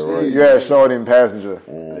 Yeah, right. You had Shorty and passenger.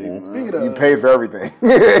 Speaking of You paid for everything.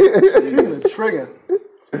 speaking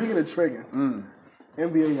of triggering,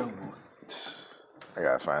 NBA YoungBoy. I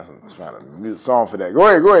gotta find a new song for that. Go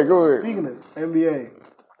ahead. Speaking of NBA,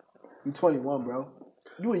 you 21, bro.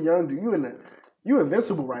 You a young dude. You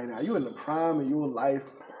invincible right now. You in the prime of your life.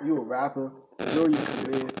 You a rapper. You're your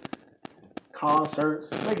career.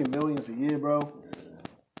 Concerts, making millions a year, bro.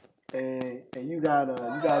 And you got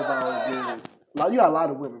about you got a lot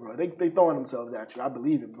of women, bro. They throwing themselves at you. I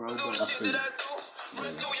believe it, bro. But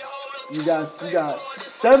you got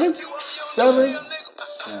seven,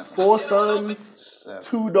 4 sons,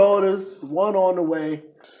 2 daughters, 1 on the way.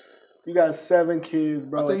 You got 7 kids,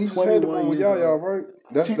 bro. I think he just had the one with y'all, right?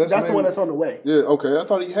 That's the one that's on the way. Yeah, okay. I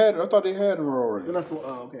thought they had her already. Then that's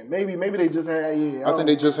okay. Maybe they just had. Yeah, I think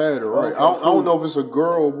they just had her, right? Okay, I don't know if it's a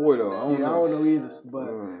girl or boy though. I don't know either.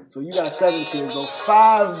 But so you got 7 kids, though.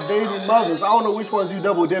 5 baby mothers. I don't know which ones you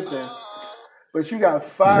double dipped in, but you got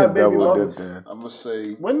 5 baby mothers. I'm gonna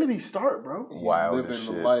say. When did he start, bro? He's living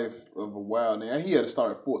the life of a wild man. He had to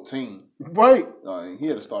start at 14. Right. He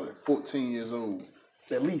had to start at 14 years old.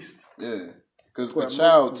 At least. Yeah, because a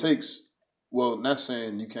child takes. Well, not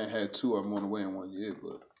saying you can't have 2 of them on the way in 1 year,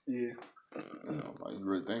 but yeah, like you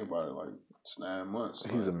really think about it, like it's 9 months.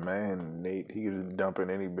 He's a man, Nate. He could just dump in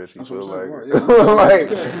any bitch he That's feel what like.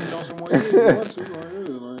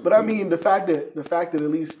 Like, but I mean the fact that at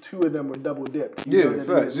least 2 of them were double dipped.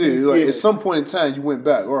 Facts. Like at some point in time you went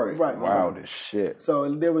back, right? Right. Wild as shit.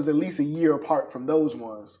 So there was at least a year apart from those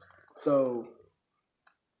ones. So,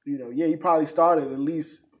 he probably started at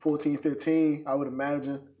least 14, 15, I would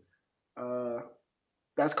imagine.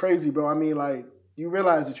 That's crazy, bro. I mean, like, you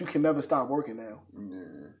realize that you can never stop working now.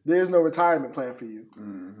 Yeah. There's no retirement plan for you.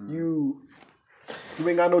 Mm-hmm. You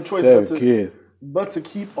ain't got no choice but to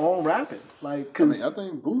keep on rapping. Like, cause I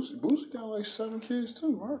think Boosie got like 7 kids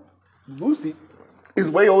too, right? Boosie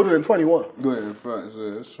is way older than 21. Yeah, facts. Yeah,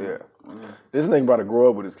 that's true. Yeah. This nigga about to grow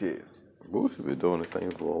up with his kids. Boosie been doing this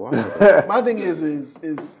thing for a while. My thing is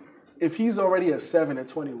if he's already at 7 at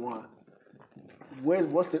 21.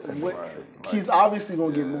 He's obviously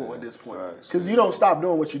gonna get more at this point because you don't stop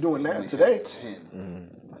doing what you're doing now today. 10.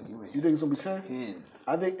 Mm-hmm. You think it's gonna be 10? 10.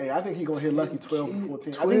 I think he's gonna hit lucky 12 to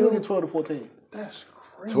 14. I think he's gonna get 12 to 14. That's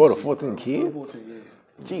crazy. 12 to 14 kids? 12 to 14,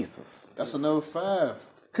 yeah. Jesus. That's another 5.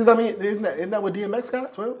 Because I mean, isn't that what DMX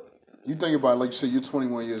got? 12. You think about it, like you said, you're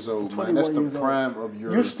 21 years old, man. That's the prime of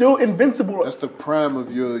your. You're still invincible. That's the prime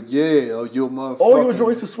of your motherfucker. All your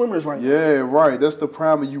joints are swimmers right now. Yeah, right. That's the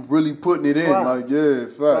prime of you really putting it in. Right. Like, yeah,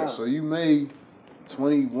 facts. Right. So you made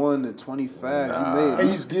 21 to 25. You made at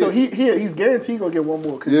least get. So he's guaranteed gonna get one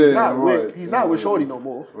more because he's not with Shorty no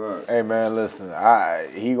more. Right. Hey man, listen,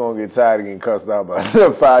 he gonna get tired of getting cussed out by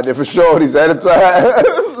 5 different shorties at a time.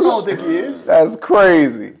 I don't think he is. That's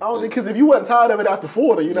crazy. I don't think because if you wasn't tired of it after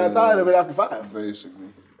 4, then you're not tired of it after 5. Basically.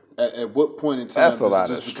 At what point in time That's a lot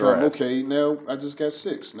does it of just become stress. okay? Now I just got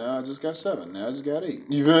 6. Now I just got 7. Now I just got 8.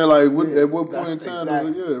 You feel like at what point in time does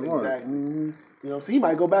it? Yeah, right. Exactly. Mm-hmm. So he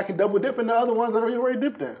might go back and double dip in the other ones that are already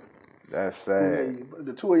dipped in. That's sad.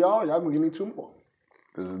 The 2 of y'all gonna give me 2 more.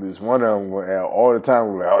 This one of them all the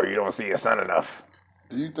time was like, "Oh, you don't see your son enough."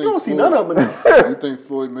 Do you think You don't see none of them enough. Do you think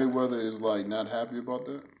Floyd Mayweather is like not happy about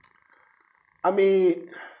that? I mean,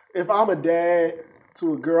 if I'm a dad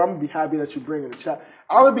to a girl, I'm gonna be happy that you're bringing a child.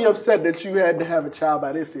 I'm gonna be upset that you had to have a child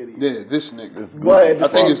by this idiot. Yeah, this nigga. But I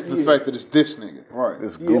think it's the fact that it's this nigga. Right.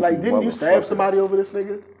 Didn't you stab somebody over this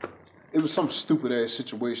nigga? It was some stupid ass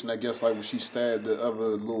situation, I guess, like when she stabbed the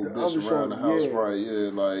other little bitch around the house, right? Yeah,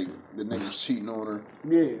 like the nigga's cheating on her.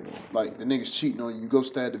 Yeah. Like the nigga's cheating on you, you go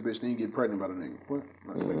stab the bitch, then you get pregnant by the nigga. What?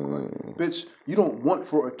 Like, bitch, you don't want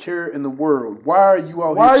for a care in the world. Why are you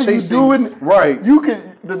out here chasing? Why are you doing? Right.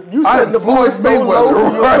 You setting the bar so low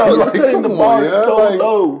for yourself. You're setting the bar so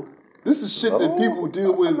low. This is shit that people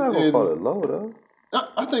deal with. I'm not gonna call it low though.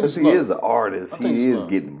 I think it's he is an artist. He is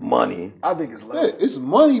getting money. I think it's low. Yeah, it's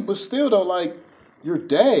money, but still though, like your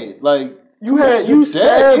dad, like you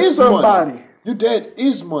stabbed somebody. Money. Your dad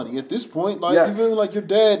is money at this point. Like you feel like your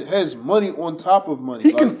dad has money on top of money.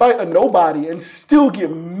 He can fight a nobody and still get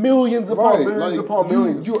millions upon millions upon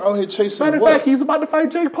millions. You're out here chasing. Matter of fact, he's about to fight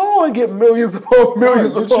Jake Paul and get millions upon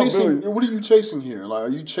millions upon millions. What are you chasing here? Like, are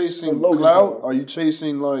you chasing clout? Are you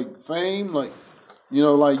chasing like fame? Like,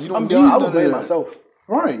 like you don't need I none would of blame that. myself.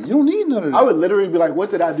 Right. You don't need none of that. I would literally be like,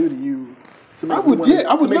 what did I do to you? To make I would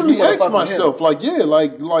literally ask fuck with myself, him?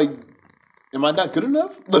 like, am I not good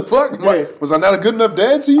enough? The fuck? Yeah. Like, was I not a good enough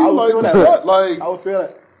dad to you? I would Like, feel that. what? Like, I would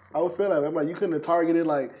feel that. I'm like, you couldn't have targeted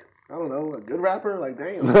like, I don't know, a good rapper? Like,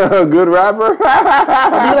 damn. Good rapper.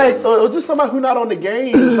 I mean, like, or just somebody who not on the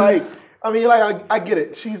game. Like, I mean, like, I get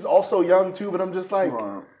it. She's also young too, but I'm just like,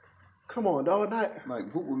 come on, dog.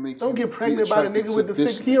 like, what would make Don't you get pregnant be by the attracted nigga with to the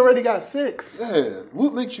this 6. He already got 6. Yeah.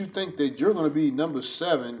 What makes you think that you're going to be number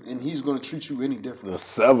 7 and he's going to treat you any different? The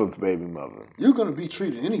 7th baby mother. You're going to be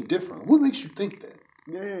treated any different. What makes you think that?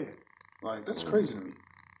 Yeah. Like, that's crazy to me.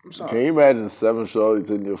 I'm sorry. Can you imagine 7 shorties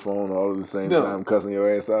hitting your phone all at the same No. time, cussing your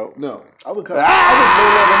ass out? No. I would no longer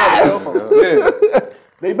have a cell phone. Yeah.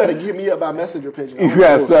 They better get me up by messenger pigeon. You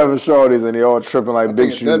got 7 shorties and they all tripping like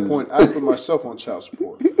big shoes. At that point, I put myself on child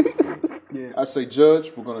support. Yeah. I say,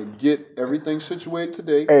 Judge, we're going to get everything situated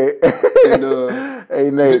today. Hey, And hey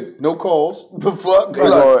Nate. no calls. The fuck? They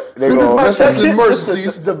gonna- Unless it's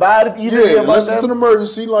emergencies. Divided evenly Yeah, among unless it's an them.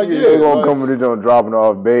 emergency, like, They gonna like, come in there dropping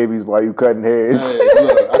off babies while you cutting heads. hey,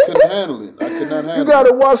 look, I couldn't handle it. I could not handle You it.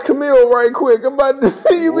 gotta watch Camille right quick. I'm about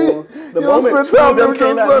to you be The you moment don't two spend of them with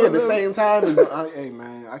came your out here son. at the same time, hey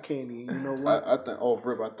man, I can't even. You know what? I think off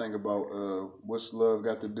rip. I think about what's love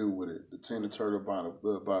got to do with it. The Tina Turner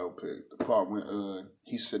biopic. The part when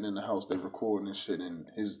he's sitting in the house, they recording and shit, and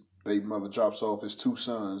his baby mother drops off his 2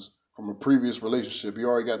 sons from a previous relationship. He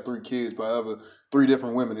already got 3 kids by 3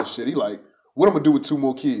 different women and shit. He like, what I'm gonna do with 2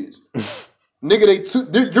 more kids?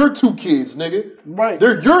 Nigga, they're your 2 kids, nigga. Right.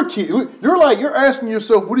 They're your kids. You're asking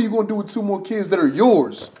yourself, what are you gonna do with 2 more kids that are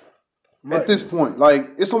yours? Right. At this point,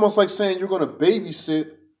 like, it's almost like saying you're going to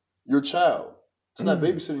babysit your child. It's not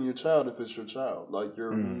babysitting your child if it's your child. Like,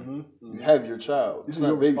 you have your child. It's It's not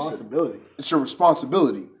your babysitting. responsibility. It's your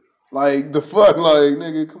responsibility. Like, the fuck, like,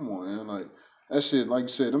 nigga, come on, man. Like, that shit, like you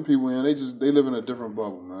said, them people, man, they live in a different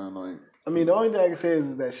bubble, man. Like, I mean, the only thing I can say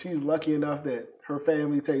is that she's lucky enough that her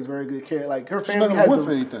family takes very good care. Like her not family gonna has want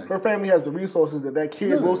for anything. her family has the resources that kid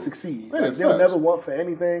Yeah. will succeed. Yeah, Like they'll facts. never want for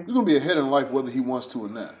anything. he's going to be ahead in life whether he wants to or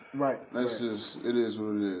not. Right. That's right. just, it is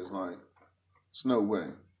what it is. Like, it's no way.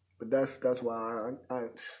 But that's why I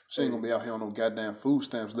She ain't going to be out here on no goddamn food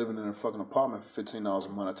stamps living in a fucking apartment for $15 a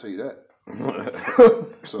month, I tell you that.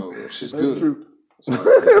 So, she's That's good. true. It ain't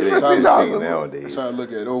 $15 nowadays. That's how I look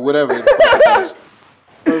at it, or whatever. The fuck it is.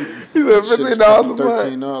 You said Shit's $15 a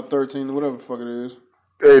fucking month. 13, whatever the fuck it is.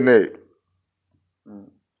 Hey Nate.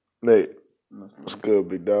 Nate. What's good,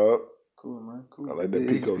 big dog? Cool, man. Cool. I like that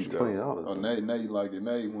Pico stuff. Oh, now you like it.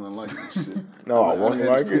 Now you want to like it and shit. No, I I've won't had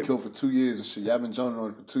like this it. Pico for 2 years and shit. Y'all been joning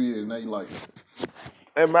on it for 2 years. Now you like it.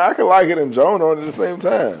 Hey man, I can like it and Joan on it at the same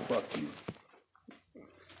time. Fuck you.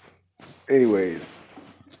 Anyways,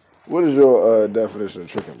 what is your definition of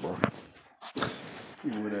tricking, bro?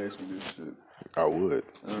 You would ask me this shit. I would.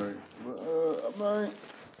 All right. Well,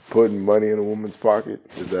 Putting money in a woman's pocket,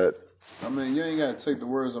 is that? I mean, you ain't got to take the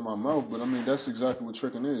words out of my mouth, but I mean, that's exactly what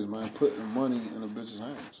tricking is, man. Putting money in a bitch's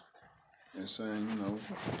hands. And saying, you know,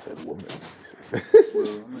 I said woman. well,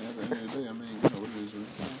 I mean, at the end of the day, I mean, you know what it is,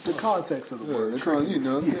 right? the context of the Yeah, word. they call, you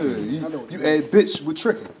know, I know what you you add bitch with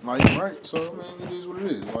tricking, like, right? So, I mean, it is what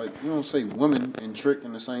it is. Like, you don't say woman and trick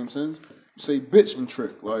in the same sense. You say bitch and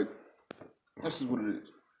trick. Like, that's just what it is.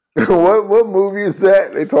 what movie is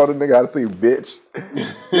that? They taught a nigga how to say bitch.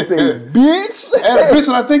 They say bitch. Add a bitch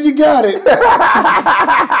and I think you got it.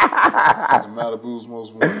 Malibu's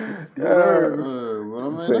most wanted. But I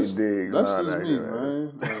mean, Say that's Diggs. just Nah, me, nah,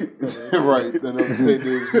 man. Like, right, then I'm say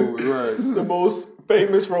Diggs movie, right. The most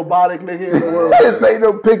famous robotic nigga in the world. This ain't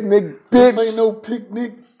no picnic, bitch. This ain't no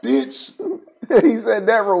picnic, bitch. He said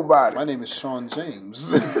that robotic. My name is Sean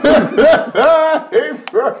James. Hey,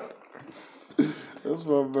 bro. That's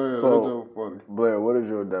my man. That's so funny. Blair, what is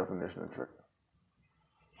your definition of tricking?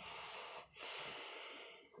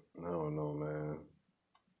 I don't know, man.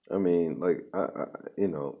 I mean, like, I you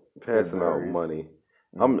know, passing out varies. money.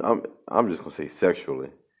 I'm just gonna say sexually.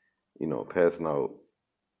 You know, passing out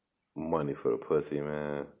money for the pussy,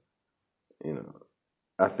 man. You know,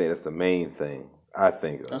 I think that's the main thing. I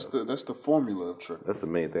think That's the formula of tricking. that's the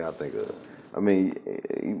main thing I think of. I mean,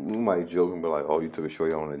 you might joke and be like, "Oh, you took a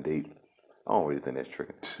shorty on a date." I don't really think that's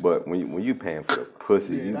tricking. But when you paying for the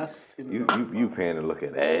pussy, you paying to look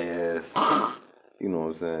at ass. You know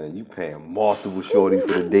what I'm saying? You paying multiple shorties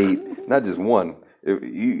for the date, not just one. If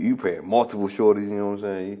you paying multiple shorties, you know what I'm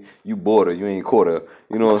saying? You bought her, you ain't caught her.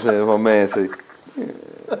 You know what I'm saying? If my man say,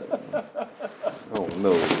 I don't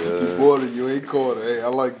know, You bought it, you ain't caught it. Hey, I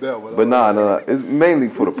like that one. but nah, it's mainly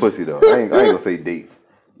for the pussy though. I ain't gonna say dates,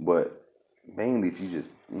 but mainly if you just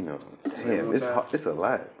you know, damn, it's a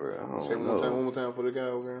lot, bro. I don't Say know. one more time for the guy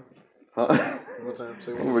over here. Huh? One more time.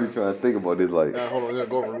 Say one I'm more really time. trying to think about this. Like, Hold on,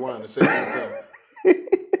 go rewind and say it one more time.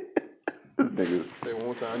 this nigga Say it one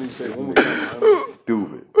more time. I need to say it one more time.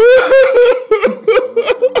 stupid.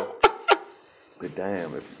 But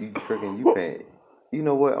damn, if you tricking, you paying. You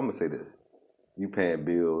know what? I'm gonna say this. You paying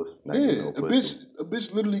bills. Not getting Yeah, no a pussy.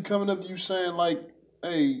 bitch literally coming up to you saying like,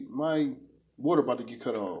 "Hey, my water about to get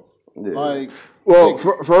cut off." Yeah. Like, Well,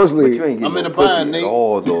 But firstly, you ain't getting I'm in no a bind, pussy Nate. at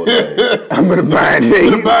all, though. Like, I'm gonna buy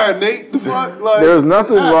it. bye, Nate. The fuck, like, There's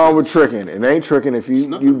nothing wrong with tricking. It ain't tricking if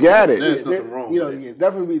you got it. There's nothing wrong. You know, with it. it's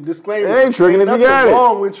definitely disclaimer. It ain't tricking if you nothing got it.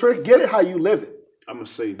 wrong with trick. Get it how you live it. I'm gonna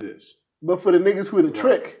say this. But for the niggas who are the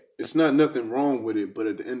trick, It's not nothing wrong with it, but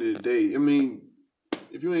at the end of the day, I mean,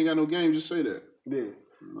 if you ain't got no game, just say that. yeah.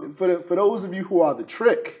 For those of you who are the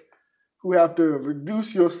trick, who have to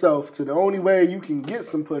reduce yourself to the only way you can get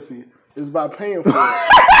some pussy is by paying for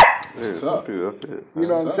it. It's tough. that's it. You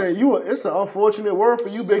know what I'm saying? It's an unfortunate word for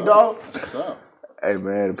you, big dog. It's tough. Hey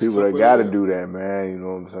man, the people tough that way gotta to live. do that, man. You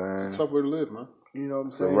know what I'm saying? Tough way to live, man. You know what I'm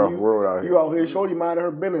It's a saying? rough you, world out here. You out here, shorty minding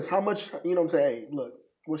her business. How much? You know what I'm saying? Hey, look,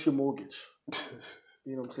 what's your mortgage?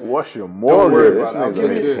 You know what I'm saying? What's your Don't worry mortgage? about it. I'll This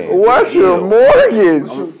take nigga care. can't. What's your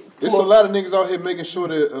mortgage? It's a lot of niggas out here making sure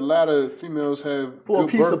that a lot of females have For a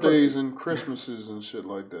good piece of birthdays pussy. and Christmases and shit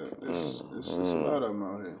like that. It's a lot of them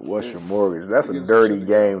out here. What's your mortgage? That's a Get some dirty shit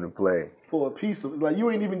game to play. For a piece of like, you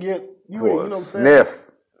ain't even get you. For ain't, you a know what I'm saying?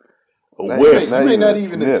 sniff. A Not whiff. even- You may not a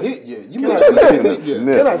even sniff. have hit yet. You may not even have hit yet. Can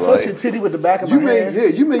I touch Right. your titty with the back of You my may, hand? yeah,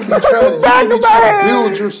 you may be trying to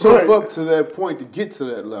build yourself up to that point to get to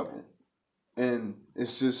that level, and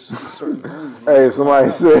it's just certain things. Man. Hey,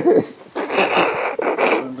 somebody said, Certain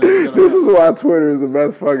things gotta this happen. is why Twitter is the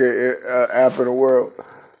best fucking app in the world.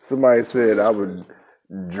 Somebody said I would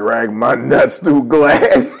drag my nuts through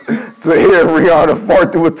glass to hear Rihanna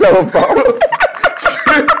fart through a telephone.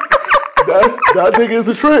 That nigga is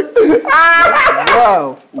a trick.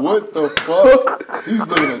 Wow. What the fuck? He's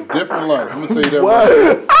living a different life. I'm gonna tell you that right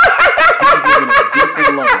now. He's living a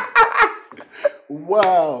different life.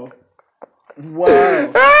 Wow.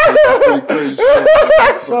 Wow. Pretty crazy shit.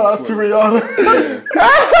 Shout outs to Rihanna.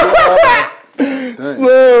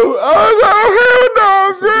 Slim, I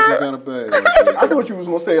was This like, hell kind of bad. I thought you was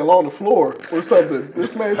gonna say along the floor or something.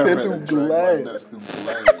 This man said through glass. That's through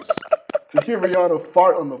glass. To hear Rihanna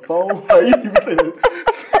fart on the phone, like, you can say that.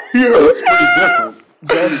 It's pretty different.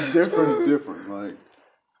 That's It's different. pretty different. Like,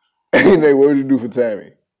 Hey, Nate, what would you do for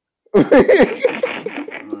Tammy? I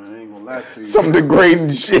ain't gonna lie to you. Some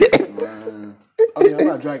degrading shit. Man, I mean, I'm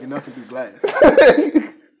not dragging nothing through glass.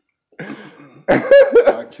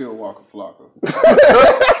 I kill Waka Flocka.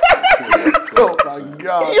 Oh my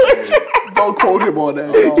God. Don't quote him on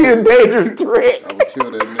that. He a dangerous threat. I would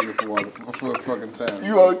kill that nigga for a fucking time.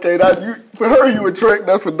 You okay? For her, you a trick.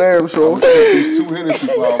 That's for damn sure. These two Hennessy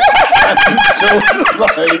bottles. Just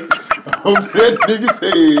like on that nigga's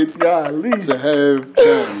head Golly. to have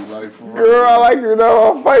Tammy. Like, for real. Girl, I like you now.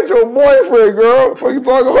 I'll fight your boyfriend, girl. What you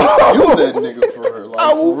talking about? Kill that nigga for her. Like,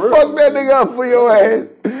 I will for real, fuck that man. nigga up for your ass.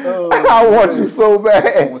 I want you so I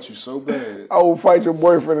bad. want you so bad. I will fight your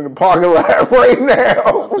boyfriend in the parking lot right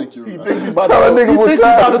now. I think you're He right. think he about Tell a nigga he what think he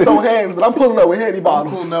about time to it throw is. hands, but I'm pulling up with handy I'm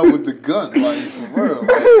bottles. pulling out with the gun, like, for real.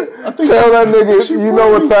 Like, I think Tell that nigga you know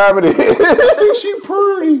what time it I is. think she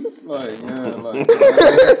pretty. Like, yeah,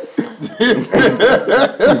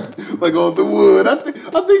 like on the wood. I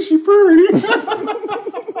think she pretty.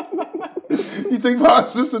 You think my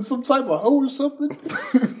sister's some type of hoe or something?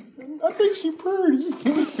 I think she pretty.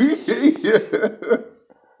 Yeah.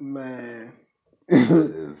 Man.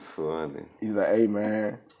 It's funny. He's like, hey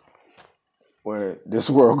man, when this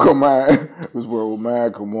world come out, this world will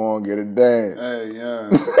mine, come on, get a dance. Hey, yeah.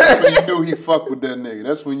 That's when you knew he fucked with that nigga.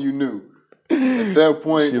 That's when you knew. At that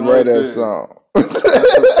point, She right write that there, song.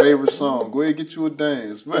 That's her favorite song. Go ahead, get you a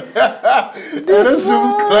dance, man. That shit was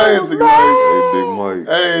classic, man. Hey, Big Mike.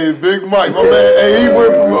 Hey, Big Mike, my man. Hey, he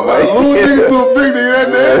went from a little nigga to a big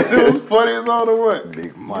nigga. That shit was funny as all the way.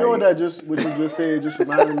 Big Mike. You know what you just said just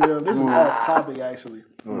reminded me of? This is off topic actually.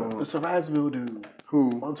 The Surrattsville dude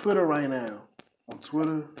Who? on Twitter right now. On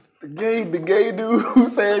Twitter? The gay dude who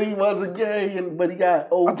said he wasn't gay, but he got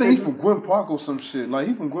old I think he's pictures. from Gwynn Park or some shit. Like,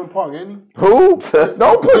 he from Gwynn Park, ain't he? Who?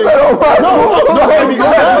 Don't put that on my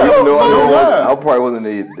I probably wasn't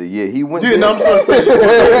the year he went Yeah, there. no, I'm trying to say. Don't put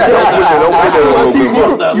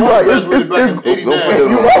that You right, it's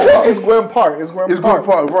It's Gwen Park. It's Gwen It's Park.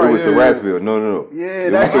 Gwynn Park, It right? was Surrattsville. No. Yeah,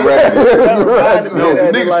 It was that's Surrattsville. that reminded me No, of the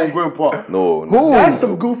that. niggas Like, from Gwynn Park. No. that's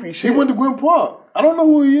some goofy He shit. went to Gwynn Park. I don't know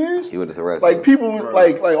who he is. He went to Surrattsville. Like people,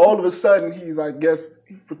 like all of a sudden he's, I guess,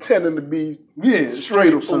 pretending to be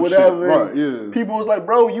straight or some whatever. shit. Right, yeah. People was like,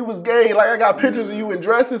 bro, you was gay. Like, I got pictures of you in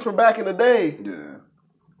dresses from back in the day. Yeah.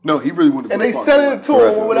 No, he really wanted to And go they fuck sent him. it to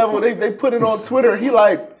him or whatever. They put it on Twitter. He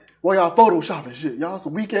like, well, y'all photoshopping shit. Y'all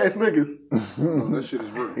some weak ass niggas. No, that shit is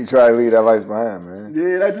real. He tried to leave that life behind, man.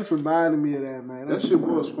 Yeah, that just reminded me of that, man. That shit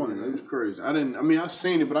was funny. It was crazy. I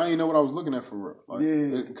seen it, but I didn't know what I was looking at for real. Like,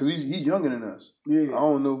 Yeah. Because he younger than us. Yeah. I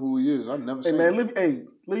don't know who he is. I've never Hey, seen man, him.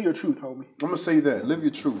 live your truth, homie. I'm going to say that. Live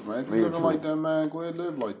your truth, man. If Live you your living like that, man, go ahead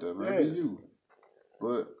live like that, man. Yeah. Be you.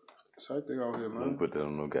 But, same thing out here, Don't man. put that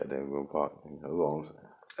on no goddamn Green Park. That's all I'm saying.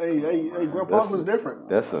 Hey, Grandpa was different.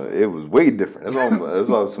 It was way different. That's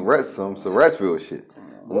all some Ratsville shit.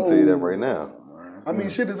 I'm gonna tell you that right now. I mean,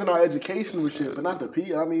 shit is in our educational shit, but not the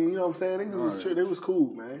P. I mean, you know what I'm saying? They was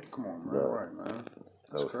cool, man. Come on, man. Right, man.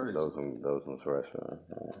 That's crazy. Those some trash,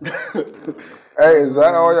 man. Hey, is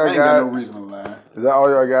that all I y'all ain't got no got? reason to lie. Is that all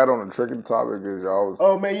y'all got on the tricking topic? Cause y'all was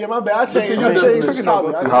Oh, man, yeah, my bad. I Let's see changed your the definition.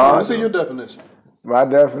 topic. Let's see your definition. my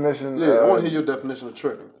definition. Yeah, I want to hear your definition of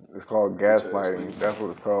tricking. It's called gaslighting. That's what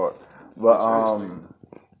it's called. But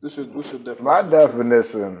What's your definition? my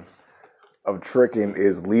definition of tricking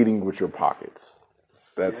is leading with your pockets.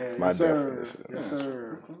 That's my definition Yes,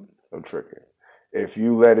 sir. of tricking. If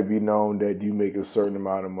you let it be known that you make a certain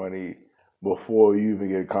amount of money before you even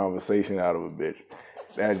get a conversation out of a bitch,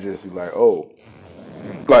 that just be like, oh,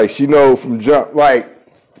 like she know from jump, like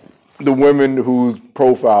the women whose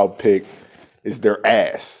profile pic is their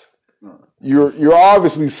ass. You're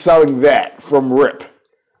obviously selling that from rip.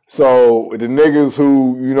 So the niggas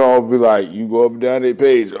who, you know, be like, you go up and down their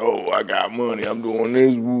page, oh, I got money, I'm doing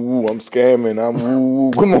this, woo, woo, I'm scamming, I'm woo,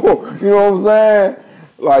 woo, come on, you know what I'm saying?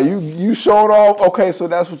 Like you showing off, okay, so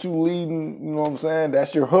that's what you leading, you know what I'm saying?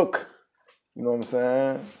 That's your hook, you know what I'm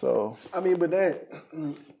saying? So I mean, but that,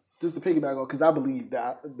 just to piggyback on, because I believe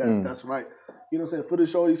that's right. You know what I'm saying? For the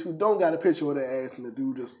shorties who don't got a picture of their ass and the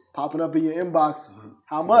dude just popping up in your inbox,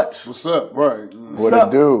 how much? What's up? Right. what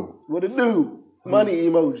it do? What it do? Money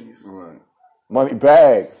emojis. Right. Money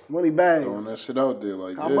bags. Money bags. Throwing that shit out there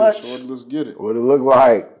like, How yeah, much? shorty, let's get it. What it look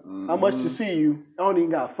like? How much to see you? I don't even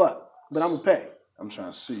got fuck, but I'm going to pay. I'm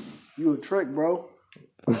trying to see you. You a trick, bro.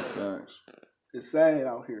 Thanks. It's sad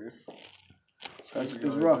out here. It's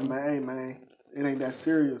rough, man. Hey, man. It ain't that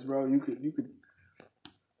serious, bro. You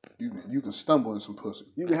can stumble in some pussy.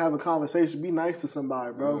 You can have a conversation. Be nice to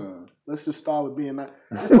somebody, bro. Yeah. Let's just start with being nice.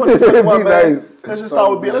 It's 2021, Be man. nice. Let's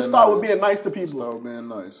start with being nice to people. Start being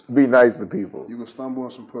nice. Be nice to people. You can stumble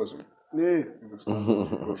in some pussy. Yeah. You can stumble in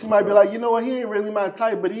some pussy. She might be like, you know what? He ain't really my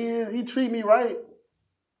type, but he treat me right.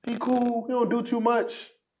 He cool. He don't do too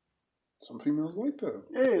much. Some females like that.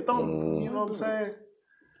 Yeah, don't you know what I'm saying?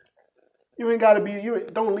 You ain't gotta be.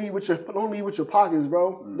 Don't lead with your pockets,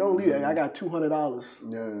 bro. Don't lead. Hey, I got $200.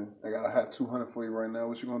 Yeah, I got a hot 200 for you right now.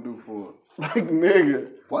 What you gonna do for it? Like nigga,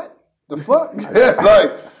 What? The fuck?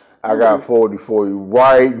 Like, I got 40 for you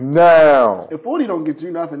right now. if 40 don't get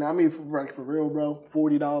you nothing, I mean for real, bro.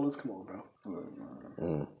 $40. Come on,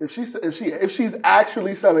 bro. If she's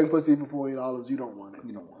actually selling pussy for $40, you don't want it.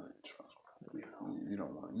 you don't want it. Trust me. You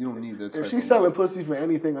don't want it. You don't need that. Type If she's of selling pussy for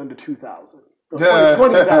anything under $2,000, or Yeah.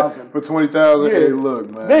 20,000, for 20,000. Yeah. Hey, look,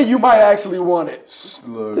 man. then you might actually want it.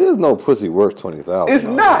 Look. There's no pussy worth 20,000. It's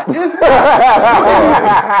not. It's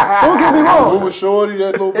not. Don't get me Who wrong. was Shorty?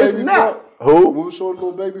 That little It's baby not. fuck. Who? What was Shorty?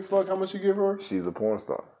 Little baby fuck. How much you give her? She's a porn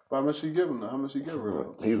star. How much she give him? How much she give her?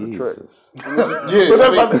 He's a trick. Yeah,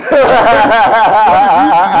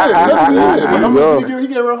 How much did he give? He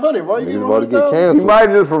gave her 100, right? He He's gave her about to get 100,000. He canceled. might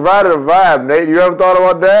just provided a vibe, Nate. You ever thought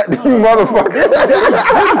about that? You motherfucker.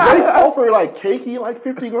 Drake offered like cakey like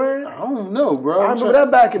 50 grand. I don't know, bro. I remember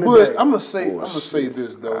that back in the But day. I'm gonna say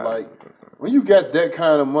this though, like when you got that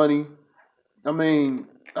kind of money, I mean,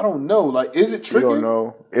 I don't know. Like, is it You tricking? don't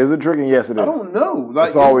know. Is it tricking? Yes, it is. I don't know. Like,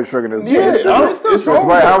 It's always tricking. Yeah, It's it's That's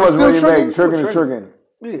right. How much money you make? It's Tricking still is tricking.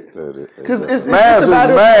 Yeah. Because it's Math just is a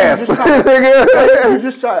matter math. of you just try, you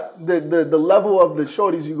just try the level of the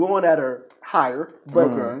shorties you going at are higher,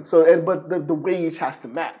 but but the wage has to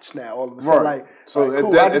match now. All of a sudden, like so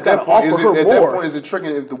cool, I just gotta offer her at that more. point, is it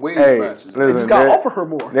tricking if the wage Hey, matches? I just listen, gotta there- offer her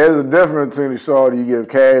more. there's a difference between the shorty you give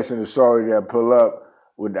cash and the shorty that pull up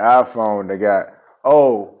with the iPhone. They got,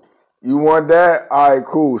 oh, you want that? All right,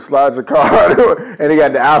 cool. Slide your card. And they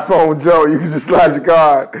got the iPhone Joe. You can just slide your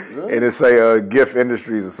card. And it say GIF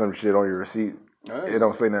Industries or some shit on your receipt. It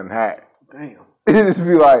don't say nothing hot. Damn. It just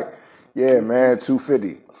be like, yeah, man,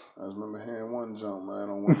 $250. I remember hearing one jump, man,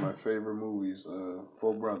 on one of my favorite movies,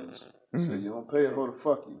 Four Brothers. He said, you don't pay her to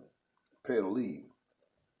fuck you. Pay her to leave.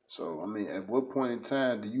 So, I mean, at what point in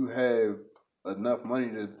time do you have enough money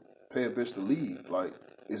to pay a bitch to leave? Like,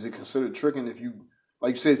 is it considered tricking if you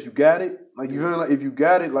Like you said, if you got it, like you feel like if you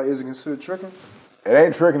got it, like is it considered tricking? It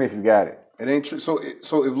ain't tricking if you got it. It ain't so if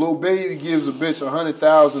Lil Baby gives a bitch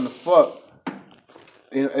 100,000 to fuck,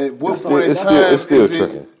 at what point in time it's still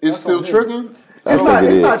tricking. It's still tricking.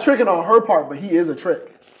 It's not tricking on her part, but he is a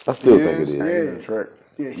trick. I still think it is. It's a trick.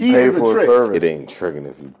 Yeah, he is a trick. It ain't tricking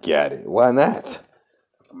if you got it. Why not?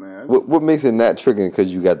 Man, What makes it not tricking because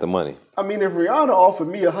you got the money? I mean, if Rihanna offered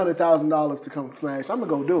me $100,000 to come smash, I'm gonna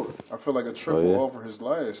go do it. I feel like a trick will offer his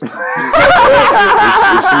last. If she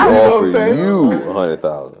offer saying? you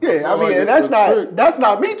 100,000. Yeah, I mean, like and a that's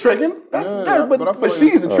not me tricking. But I feel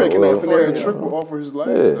she's a trick in that like scenario. a trick will offer his last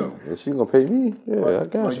Yeah, though. if she gonna pay me, I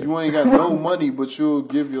got Like you. you ain't got no money, but you'll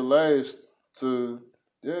give your last to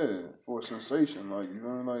for a sensation. Like you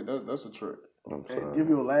know, like that's a trick. And give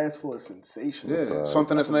you a last for a sensation. Yeah,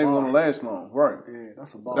 something that's not even gonna last long. Right. Yeah,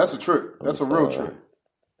 that's a ball. That's a trick. That's a real trick.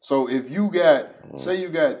 So if you got, say you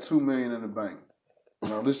got $2 million in the bank,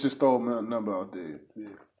 let's just throw a number out there. Yeah.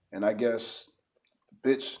 And I guess,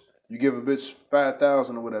 bitch, you give a bitch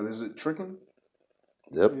 5,000 or whatever. Is it tricking?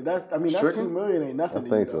 Yep. That $2 million ain't nothing. I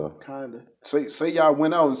think so. Kinda. Say y'all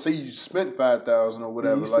went out and say you spent 5,000 or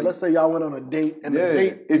whatever. Let's say y'all went on a date and the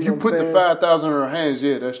date. If you put the 5,000 in her hands,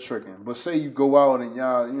 that's tricking. But say you go out and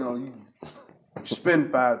y'all, you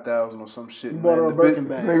spend 5,000 or some shit. You bought her a Birkin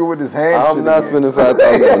bag. Nigga with his hands. I'm not spending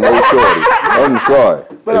 5,000 on no shorty. I'm sorry.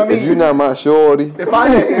 But if you're not my shorty, if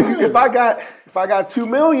I got $2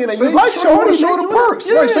 million and say you like shorty, show the perks.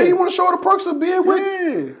 Yeah. Like say you want to show the perks of being with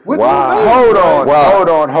wow. Hold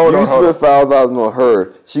on. You spend 5,000 on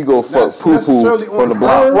her, she go fuck poo poo from the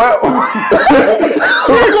block.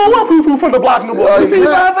 She ain't gonna want poo poo from the block no more. You see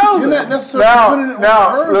 5,000. You're not necessarily spending it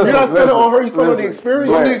on her. You're not spending it on her. You spend on the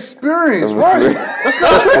experience. On the experience, right? That's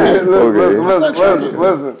not tricking.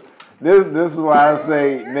 Listen. This is why I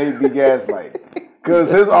say Nate be gaslighting. Because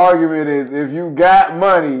his argument is if you got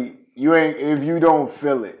money, if you don't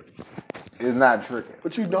feel it, it's not tricking.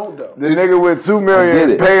 But you don't though. The nigga with $2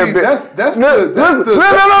 million pay a bit. That's the Hold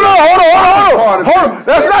on.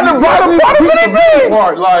 That's not the bottom part of anything.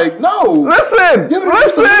 Like, no. Listen.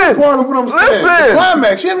 That's the middle part of what I'm saying. The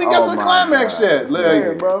climax. You haven't even got to the climax yet.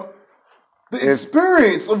 Yeah, bro. The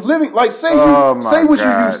experience of living, like say what you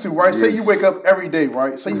used to, right? Say you wake up every day,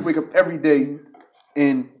 right? Say you wake up every day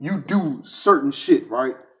and you do certain shit,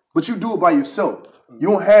 right? But you do it by yourself. You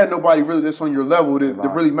don't have nobody really that's on your level to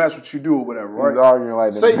really match what you do or whatever, right? He's arguing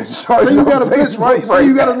like say you got a bitch, right? Say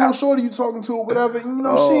you got a little shorty you talking to or whatever.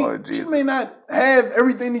 She may not have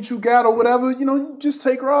everything that you got or whatever. You just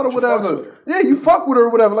take her out or whatever. Yeah, you fuck with her or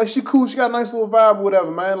whatever. Like she cool, she got a nice little vibe or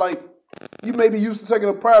whatever, man. Like you may be used to taking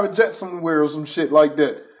a private jet somewhere or some shit like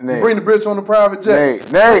that. Nate. You bring the bitch on the private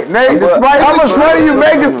jet. Nate, despite how much money you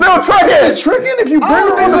make, it's still tricking. It's tricking if you bring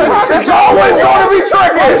her on the private jet. It's always going to be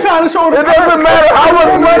tricking. It doesn't matter how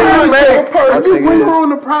much money you make. If you bring her on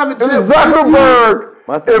the private jet, Zuckerberg.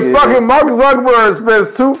 If fucking Mark Zuckerberg spends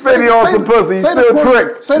 $250 on some pussy, he's still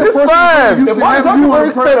tricked. It's fine. If Mark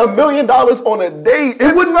Zuckerberg spent $1 million on a date,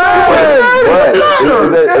 it wouldn't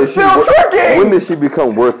matter. It's still tricking. When did she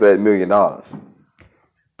become worth that $1 million?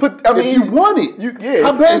 But I mean, if you want it,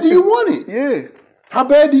 how bad do you want it? Yeah. How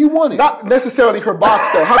bad do you want it? Not necessarily her box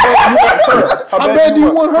though. How bad do you want her? How bad do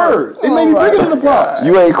you want her? It may be bigger than the box.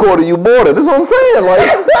 You ain't quarter, you bought it. That's what I'm saying.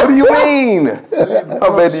 Like, what do you mean?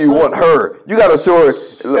 How bad do you want her? You gotta show her.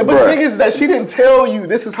 But the thing is that she didn't tell you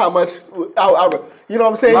this is how much. You know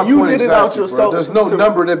what I'm saying? You did it out yourself. There's no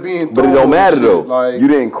number that being. But it don't matter though. Like you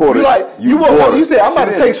didn't quarter. You said I'm about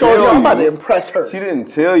to take shorty. I'm about to impress her. She didn't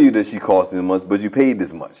tell you that she cost this much, but you paid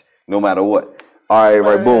this much, no matter what. All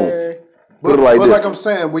right, boom. But like I'm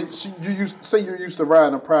saying, you're used to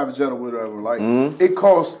riding a private jet or whatever. Like it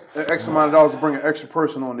costs an X amount of dollars to bring an extra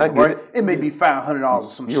person on there, right? It may be $500 or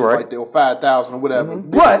some shit like that, or $5,000 or whatever.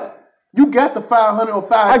 But you got the $500 or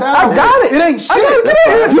 $5,000. I got it. It ain't shit.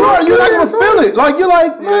 You're not gonna feel it. Like you're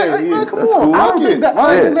like, man, come on, fuck it.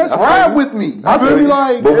 Let's ride with me. You feel me?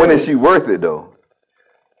 Like, but when is she worth it though?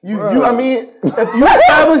 I mean, if you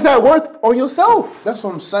establish that worth on yourself. That's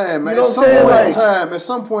what I'm saying, man. You know At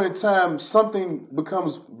some point in time, something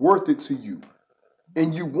becomes worth it to you,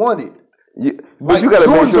 and you want it. But you gotta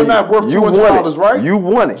Jordans make sure are not worth $200, right? You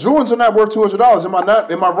want it. Jordans are not worth $200. Am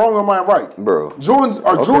I wrong or am I right, bro?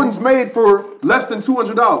 Jordans made for less than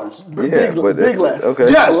 $200? Big less. Okay.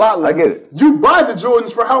 Yes, a lot less. I get it. You buy the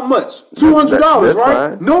Jordans for how much? $200, right?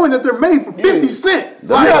 Fine. Knowing that they're made for 50 cents. You're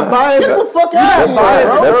not buying. Get the fuck out of here, bro.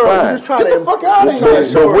 That's fine. You're just trying Get the fuck out of here.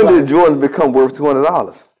 But when did Jordan become worth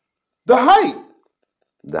 $200? The hype.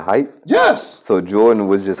 The hype? Yes. So Jordan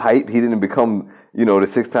was just hype. He didn't become, the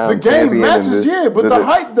 6-time The game champion. matches, but the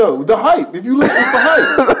hype though. The hype. If you look, it's the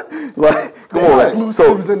hype. Like, come on.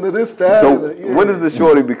 exclusives into this, that. So yeah. when does the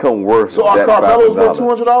shorty become worth? So our that Carmelo's worth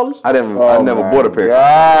 $500? $200? I never bought a pair.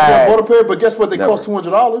 Yeah, bought a pair, but guess what? They Never. cost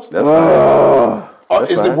 $200. That's fine.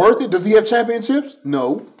 Is it fine. worth it? Does he have championships?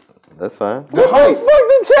 No. That's fine. The height. Fuck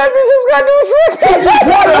them championships got to do with shit. Because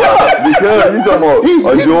he's talking about He's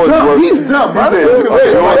George dumb. worth. He's dumb, bro. He That's said, what it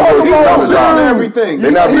is. George Like, worth he don't listen to $1,000. everything. They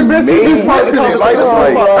not He's made. He's missing it. Like, that's what I'm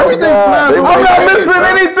saying. Everything flies over I'm not his head, missing bro.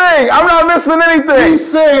 anything. I'm not missing anything. He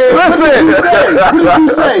said, Listen. what did you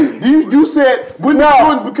say? You said, when the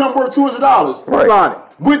Jordans become worth $200. Right.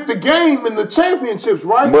 With the game and the championships,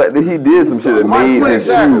 right? But he did some shit that My made point his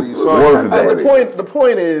exactly. shoes So, worth that. The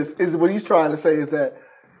point is what he's trying to say is that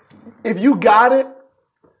if you got it,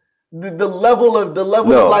 the level of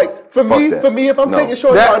like for fuck me, that. if I'm No. taking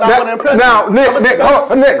short and I want to impress now, you, Nick,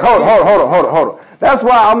 hold on. That's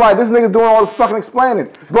why I'm like, this nigga's doing all this fucking explaining.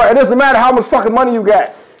 Bro, it doesn't matter how much fucking money you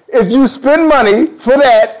got. If you spend money for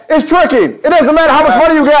that, it's tricking. It doesn't matter how much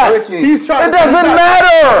money you got. He's trying It to say doesn't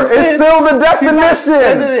matter. It's still the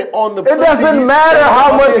definition. it on the It doesn't matter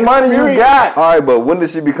how much money you got. All right, but when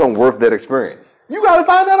does she become worth that experience? You gotta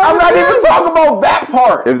find that out. I'm not even talking about that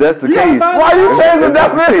part. If that's the You gotta case, find Why you if changing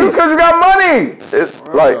that's the definitions case, because you got money? It's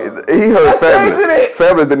like he heard That's fabulous. changing it.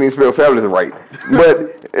 Fabulous didn't even spell fabulous right,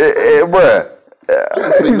 but bruh.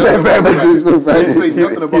 He said fabulous.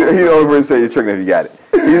 He don't really say you're tricking if you got it.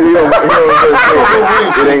 He don't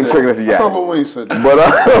really say it ain't tricking if you got it. Wayne said that.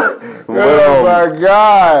 But Oh my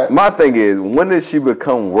God. my thing is, when does she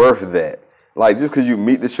become worth that? Like, just because you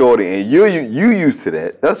meet the shorty and you used to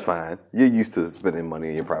that, that's fine. You're used to spending money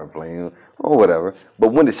in your private plane or whatever.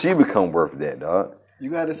 But when does she become worth that, dog? You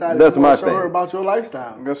gotta decide That's if you my want to show thing. her about your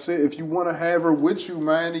lifestyle. Like I said, if you want to have her with you,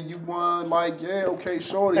 man, and you want, like, yeah, okay,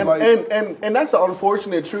 shorty, And, like, and that's the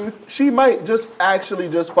unfortunate truth. She might just actually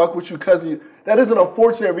just fuck with you because that is an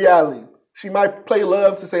unfortunate reality. She might play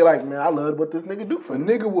love to say like, man, I love what this nigga do for a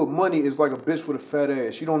me. nigga with money is like a bitch with a fat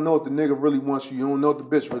ass. You don't know if the nigga really wants you. You don't know if the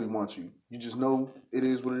bitch really wants you. You just know it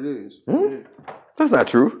is what it is. That's not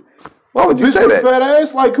true. Why would you Bitch say with a that? fat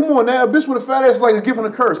ass, like, come on now. A bitch with a fat ass is like a gift and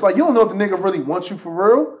a curse. Like, you don't know if the nigga really wants you for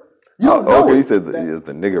real. You don't know Okay, it. you said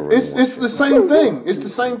the nigga really It's wants the same thing. It's the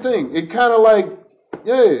same thing. It kind of like,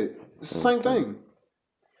 yeah, it's the same thing.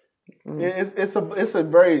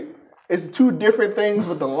 It's two different things,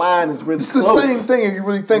 but the line is really It's the close. same thing if you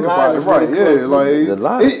really think Line about it, is right? really Yeah, close. like The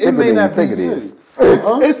line is it thicker may than not you think be. it is.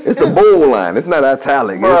 It's a bold line. It's not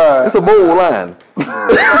italic. It's a bold line.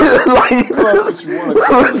 Like, Call it what you want to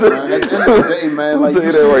call it, man. At the end of the day, man, like I'll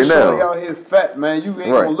you tell see you a that right shorty now. out here fat, man. You ain't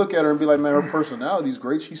Right. gonna look at her and be like, man, her personality's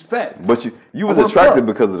great. She's fat. But you was I wanna attracted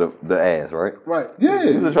fuck. because of the ass, right? right. Yeah,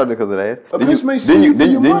 You was attracted because of the ass. A Then bitch you- may then see you for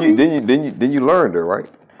your money. Then you learned her, right?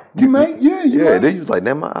 you may, yeah, you Yeah. may. Then you was like,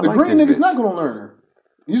 damn, I The like green this nigga's bitch. not gonna learn her.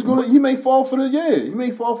 He may fall for the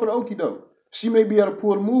okie doke. She may be able to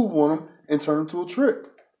pull the move on him and turn him to a trick.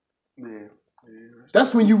 Yeah.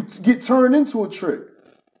 That's when you get turned into a trick.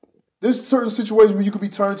 There's certain situations where you could be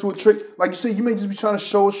turned into a trick. Like you said, you may just be trying to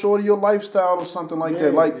show a shorty your lifestyle or something like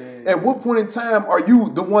that. Like, at what point in time are you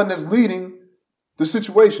the one that's leading the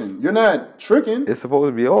situation? You're not tricking. It's supposed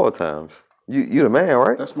to be all times. You the man,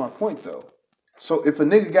 right? That's my point, though. So if a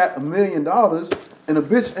nigga got $1 million and a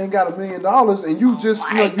bitch ain't got $1 million and you just,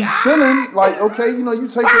 you chilling, like, okay, you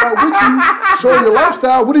take her out with you, show her your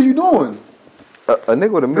lifestyle, what are you doing? A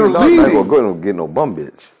nigga with $1 You're million not leading. gonna go and get no bum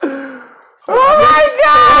bitch.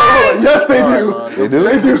 Yes, they do. They do.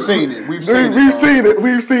 We've seen it. We've seen it. We've seen it.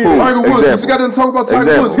 We've seen it. Tiger Woods. Example. You got to talk about Tiger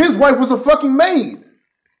Example. Woods. His wife was a fucking maid.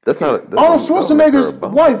 That's not. That's Arnold not- Schwarzenegger's that's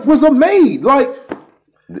not wife was a maid. Like,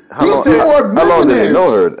 How these long, people are how long did they millionaires.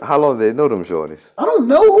 know her? How long did they know them shorties? I don't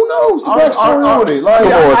know. Who knows the backstory on it? Like,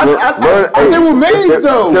 Come on, they were maids,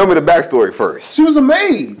 though. Tell me the backstory first. She was a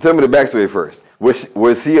maid. Tell me the backstory first.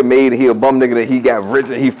 Was he a maid and he a bum nigga that he got rich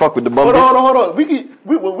and he fucked with the bum Hold bitch? on.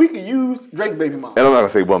 We could use Drake baby mama. And I'm not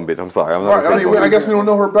gonna say bum bitch. I'm sorry. I'm not Right, gonna say I guess we don't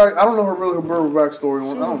know her back. I don't know her real backstory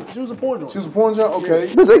on. I don't. She was a porn joint. She was a porn joint.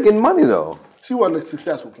 Okay, But they getting money though. She wasn't a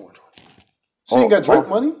successful porn joint. she ain't got Drake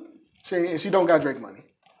money. She don't got Drake money.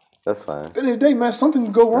 That's fine. At the end of the day, man, something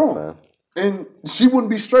can go wrong, fine. and she wouldn't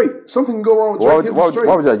be straight. Something can go wrong with Why Drake. would, He'll why, be would, straight.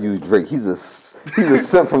 why would y'all use Drake? He's a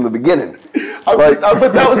simp from the beginning. But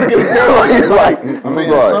that was a good example. Like, I mean,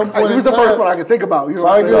 sorry. at some point It in was the time, first one I could think about. You know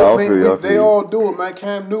what I'm Tiger, saying? I I mean, feel you, I feel they you. all do it, man.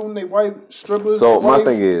 Cam Newton, they white strippers. So they my white,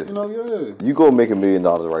 thing is, yeah. you go make $1 million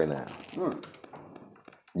right now.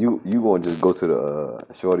 You gonna just go to the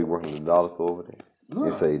shorty working at the dollar store over there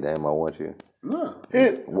and say, "Damn, I want you." No.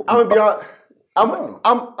 I'm gonna be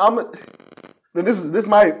honest. This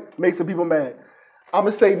might make some people mad. I'm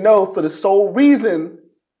gonna say no for the sole reason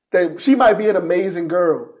that she might be an amazing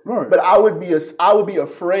girl, Right. but I would be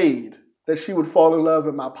afraid that she would fall in love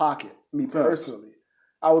in my pocket. Me personally,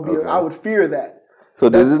 I would fear that. So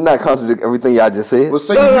does this not contradict everything y'all just said? Well,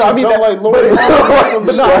 say I mean, like Lord,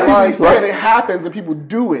 but no, I see saying it happens and people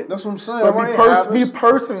do it. That's what I'm saying. But me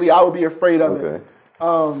personally, I would be afraid of it.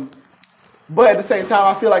 But at the same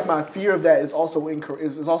time, I feel like my fear of that is also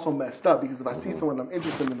is also messed up, because if I see someone I'm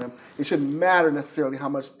interested in them, it shouldn't matter necessarily how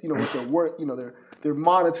much what their worth, their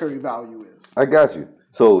monetary value is. I got you.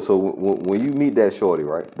 So when you meet that shorty,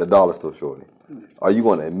 right, the dollar store shorty, are you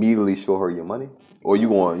going to immediately show her your money, or you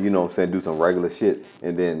going, do some regular shit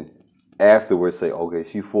and then afterwards say, okay,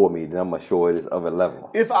 she for me, then I'm gonna show her this other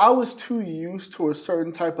level? If I was too used to a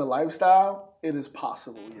certain type of lifestyle, it is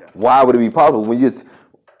possible. Yes. Why would it be possible when you?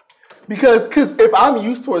 Because if I'm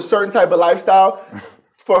used to a certain type of lifestyle,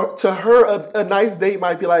 to her a nice date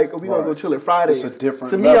might be like, we gonna go chill at Fridays. It's a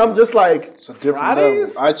different to level. me, I'm just like, it's a different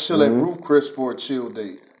Fridays? level. I chill at Roof Chris for a chill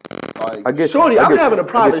date. Like, I get Shorty, you. I'm having a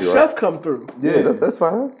private you, chef come through. Yeah, that's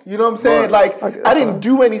fine. You know what I'm saying? Like, I didn't fine.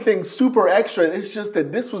 do anything super extra. It's just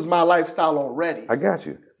that this was my lifestyle already. I got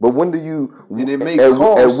you. But when do you? and it may at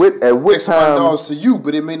cost what X amount of time? dollars to you,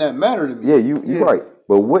 but it may not matter to me. Yeah, you're right.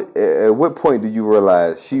 But at what point do you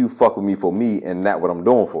realize she fuck with me for me and not what I'm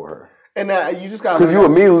doing for her? And you just gotta, because you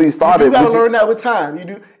immediately started. You gotta learn that with time. You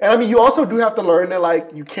do, and I mean, you also do have to learn that like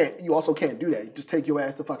you also can't do that. You just take your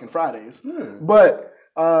ass to fucking Fridays. But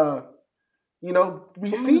we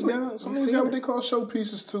see some of these got what they call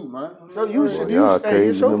showpieces too, man. So you should y'all use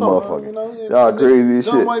crazy show motherfucker. Y'all crazy as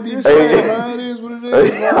shit. Y'all might be bad, man. It is what it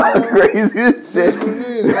is. Y'all crazy as shit. It is what it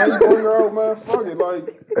is, man. You bring her out, man. Fuck it,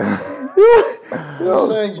 like. You know what I'm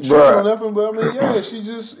saying? You try on nothing, but I mean, yeah,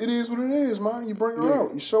 it is what it is, man. You bring her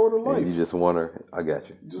out. You show her the life. You just want her. I got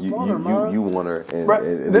you. You want her, man. You want her.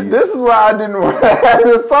 This is why I didn't want to have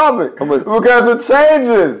this topic. Because it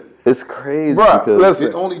changes. It's crazy. Bruh, because listen.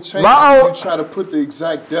 It only changes when you try to put the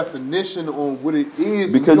exact definition on what it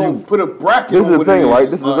is. Because you don't put a bracket this on is what the thing, it is. right?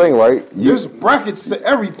 This is the thing, right? There's brackets to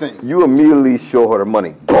everything. You immediately show her the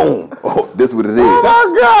money. Boom. Oh, this is what it is. Oh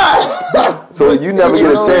my God! So you never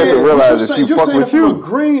get a chance to realize that she fuck with You're saying you. from a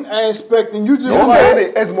green aspect, and you're just You're like, saying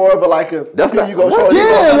it as more of a like a. That's not. You go show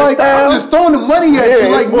yeah, like I'm just throwing the money at you.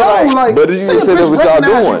 Like, no, like. But did you say say a that's bitch what y'all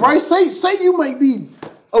recognize you, doing? right? Say you might be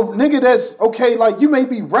a nigga that's okay. Like you may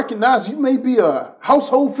be recognized. You may be a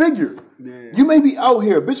household figure. Yeah. You may be out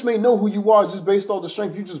here. A bitch may know who you are just based off the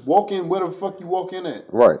strength. You just walk in where the fuck you walk in at.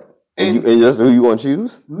 Right. And that's who you want to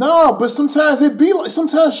choose? No, but sometimes it be like,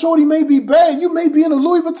 sometimes shorty may be bad. You may be in a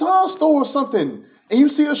Louis Vuitton store or something, and you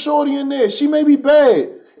see a shorty in there. She may be bad.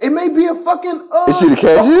 It may be a fucking is she the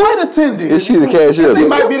cashier? a flight attendant. Is she the cashier? She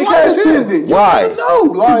might be the cashier. Attendant. Why? No,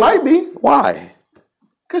 like, she might be. Why?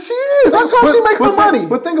 Cause she is. That's how she make her money.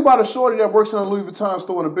 But think about a shorty that works in a Louis Vuitton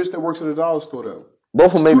store and a bitch that works at a dollar store though.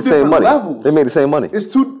 Both of them made the same money. Levels. They made the same money.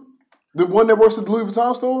 It's two. The one that works at the Louis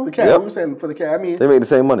Vuitton store. The cat. Yep. We were saying for the cat. I mean, They made the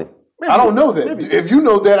same money. I don't know that. Maybe. If you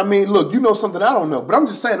know that, I mean, look, you know something I don't know. But I'm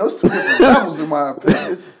just saying those two different levels in my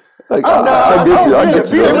opinion. Like, I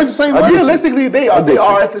get you. They make the same money. Realistically, they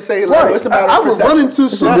are at the same level. Right. It's a matter I of would run into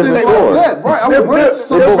something like store. that. Right. I would run into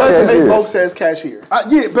something Their like that. resume both says cashier.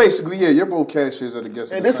 Yeah, basically, yeah. You're both cashiers at the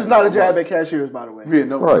guest. And this is not a jab at cashiers, by the way. Yeah,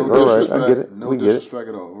 no, Right, no disrespect. I get it. No We get disrespect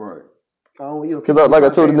at all. Right. Because like I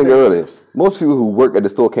told this nigga earlier, most people who work at the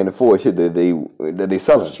store can't afford shit that they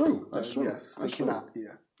selling. That's true. That's true. Yes, That's they true. cannot. Yeah.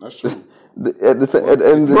 That's true. At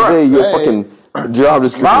the end of the day, your fucking job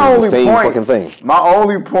description is the same fucking thing. My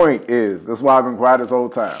only point is, that's why I've been quiet this whole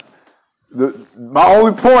time. My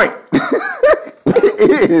only point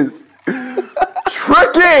is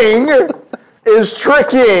tricking is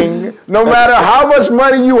tricking no matter how much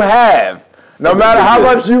money you have, no matter how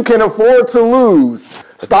much you can afford to lose.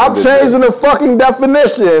 Stop changing the fucking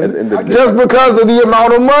definition just because of the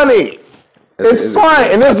amount of money. It's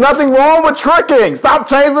fine, and there's nothing wrong with tricking. Stop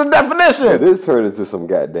changing the definition. This turned into some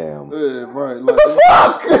goddamn. Yeah, right. Like, What the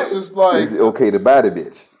fuck? It's just like It's okay to buy the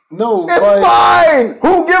bitch. no. It's like, fine.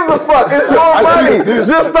 Who gives a fuck? It's your money.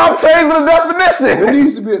 Just stop changing the There definition.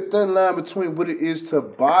 needs to be a thin line between what it is to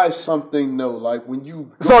buy something, though. Like when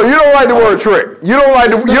you. So you don't like the word trick. You don't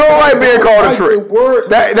like being called a trick. You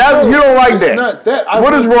don't like it's that. Not that.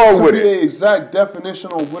 What is wrong to with be it? an exact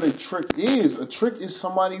definition on what a trick is. A trick is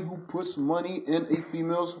somebody who puts money in a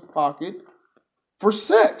female's pocket for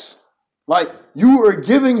sex. Like you are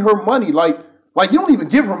giving her money. Like you don't even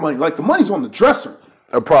give her money. Like the money's on the dresser.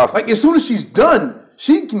 A prostitute. Like as soon as she's done,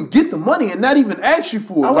 she can get the money and not even ask you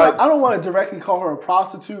for it. I don't want to directly call her a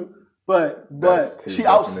prostitute, But That's his she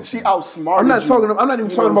definition. outsmarted. I'm not you. talking. I'm not even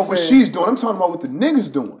You talking know about what I'm she's doing. I'm talking about what the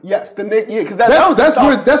niggas doing. Yes, the nigga. Yeah, because That's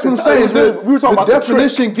what I'm saying. We were talking about the the trick.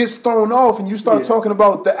 definition gets thrown off, and you start talking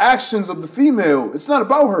about the actions of the female. It's not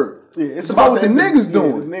about her. Yeah, it's about what the niggas yeah,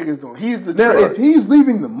 doing. The niggas doing. He's the Now, trick. if he's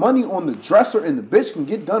leaving the money on the dresser and the bitch can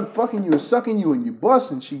get done fucking you and sucking you and you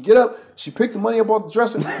bust and she get up, she pick the money up off the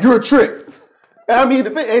dresser, you're a trick. And I mean, the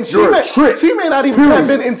thing, and You're a trick. she may not even have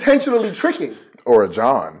been intentionally tricking. Or a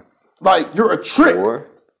John. Like, you're a trick. Or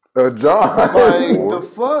A John. Like, the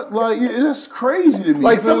fuck? Like, that's crazy to me.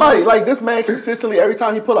 Like You feel somebody, me? like this man consistently every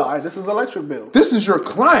time he pull out, all right, this is electric bill. This is your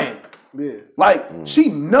client. Yeah. Like, she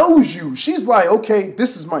knows you. She's like, okay,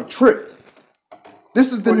 this is my trick.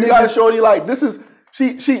 This is the When you got a nigga. shorty like this is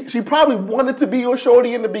she probably wanted to be your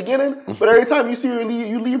shorty in the beginning, but every time you see her leave,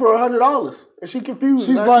 you leave her $100 and she confused.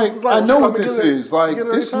 She's Now like, I know I'm what gonna this get her- is. Like, get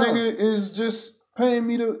her this every time. nigga is just paying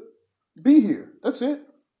me to be here. That's it.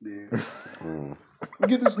 Yeah. I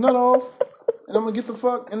get this nut off, and I'm gonna get the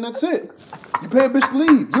fuck, and that's it. You pay a bitch to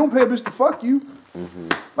leave. You don't pay a bitch to fuck you.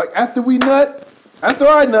 Like, after we nut, after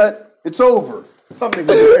I nut, it's over. Some niggas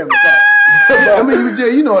do him with that. I mean, yeah,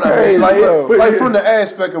 you know what I mean. Like, bro. like from the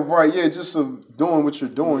aspect of right, yeah, just of doing what you're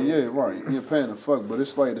doing, yeah, right. You're paying the fuck, but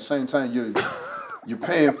it's like at the same time you're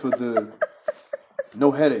paying for the no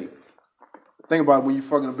headache. Think about it when you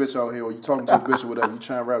fucking a bitch out here, or you talking to a bitch or whatever. You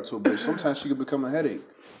trying to rap to a bitch. Sometimes she can become a headache.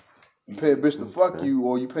 You pay a bitch to fuck you,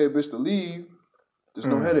 or you pay a bitch to leave. There's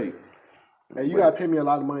no headache. Hey, you gotta pay me a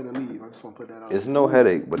lot of money to leave. I just want to put that out. it's no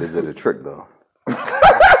headache, but is it a trick though?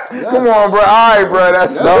 Come on, bro. All right, bro.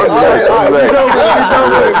 That's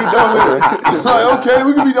Like, okay,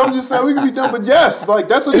 we can be. I'm just saying we can be done, but yes, like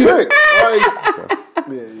that's a trick. Like,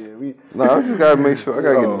 Yeah. No, I just gotta make sure. I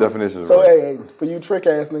gotta get the definition So right. hey, for you trick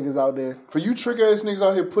ass niggas out there, for you trick ass niggas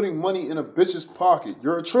out here putting money in a bitch's pocket,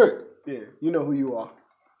 you're a trick. yeah, you know who you are.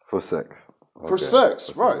 For sex. For Okay.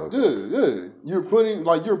 sex, right? Okay. Yeah. You're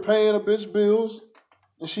you're paying a bitch bills,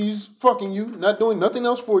 and she's fucking you, not doing nothing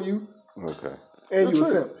else for you. Okay. And You're you a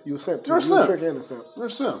a trick. simp. You a simp too. You're a You simp. a trick and a simp. You're a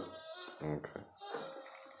simp.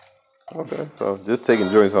 Okay. So just taking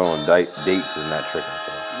joints on dates is not tricking.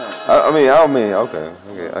 So. I mean, okay,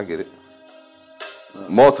 I get it.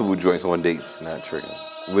 Multiple joints on dates, not tricking.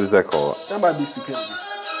 What is that called? That might be stupidity.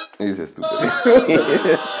 He said stupid.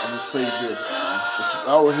 I'm just say this, man. If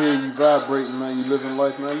you out here, you vibrating, man. You living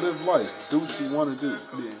life, man. Live life. Do what you want to do.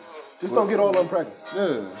 Yeah. Just don't get all unpregnant.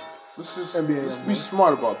 Yeah. Let's NBA, be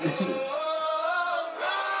smart about this shit.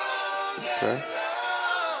 Okay.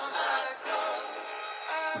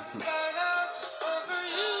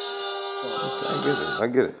 I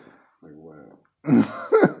get it.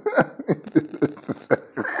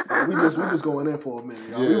 We just going in for a minute,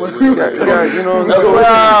 y'all. You know,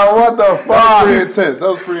 what the fuck? Pretty intense. That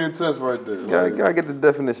was pretty intense right there. gotta get the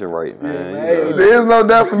definition right, man. man. There is no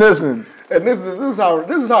definition. And this is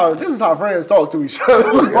how friends talk to each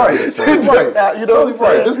other. Right. Just, Right. you know what I'm Totally saying?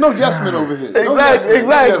 right. There's no yes men over here. No yes men.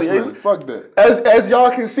 Exactly. No yes men. Fuck that. As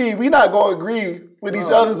y'all can see, we not gonna agree with each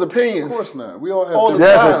other's opinions. Of course not. We all have All the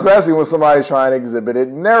different. Yes, time. especially when somebody's trying to exhibit it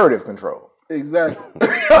narrative control. Exactly. Fucking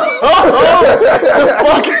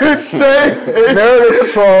shame. Narrative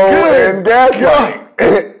control and gaslighting.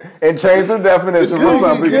 And change the definition for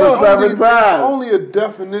something for 7 It's times. only a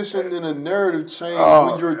definition and a narrative change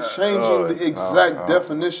when you're changing the exact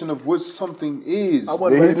definition of what something is. I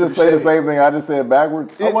wasn't Did ready he just for say the shade. same thing I just said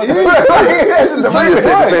backwards? It is. It's It's the You same just said the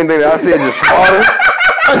thing. same thing that I said, just smarter.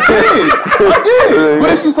 I did. But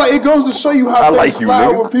it's just like it goes to show you how like things you, fly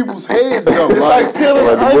nigga. over people's heads, though. It's like peeling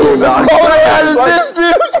an onion.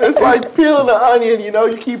 It's like peeling an onion. You know,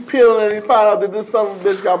 you keep peeling it and you find out that this some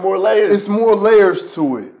bitch got more layers. It's more layers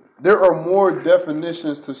to it. There are more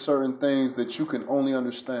definitions to certain things that you can only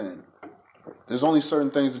understand. There's only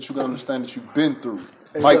certain things that you can understand that you've been through.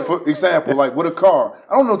 Like, for example, like with a car.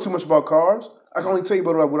 I don't know too much about cars. I can only tell you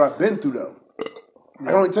about what I've been through, though. I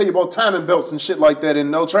can only tell you about timing belts and shit like that and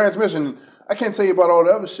no transmission. I can't tell you about all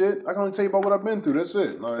the other shit. I can only tell you about what I've been through. That's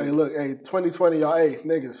it. Like, Hey, look, 2020, y'all, hey,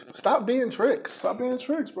 niggas, stop being tricks. stop being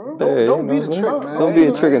tricks, bro. Don't be the trick, man. Don't be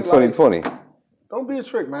a Hey, trick in like, 2020. Don't be a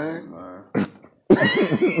trick, man.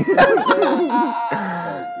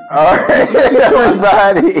 All right,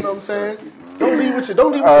 everybody. You know what I'm saying? Don't leave with your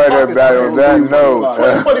All right, everybody. On that note,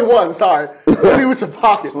 2021, sorry. Don't leave with your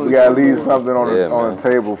pockets. we gotta leave something on Yeah, on man. the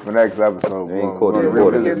table for next episode. They ain't We're caught gonna the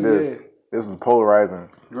water. revisit this. This was polarizing.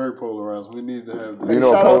 Very polarizing. We need to have You this.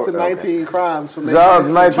 know, Shout out to okay. 19 Crimes for Shout out to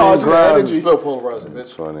 19 charging the Crimes. energy. Spell polarizing,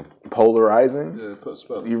 bitch. Funny. Polarizing. Yeah,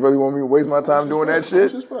 spell it. You really want me to waste my time doing that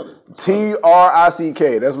shit? Just spell it.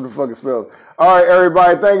 TRICK. That's what the fuck it spells. All right,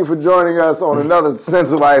 everybody. Thank you for joining us on another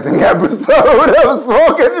sensibilizing episode of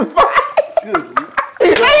Smoking the Fire.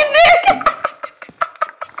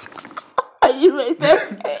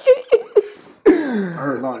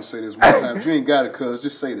 say this one time. If you ain't got it, cuz,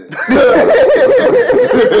 just say that.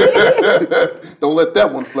 Don't let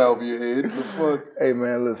that one fly over your head. The fuck? Hey,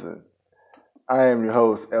 man, listen. I am your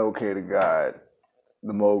host, LK the God,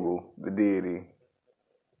 the mogul, the deity.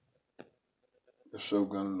 The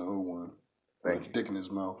Shogun and the O1. Thank you. Dick in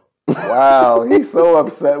his mouth. Wow, he's so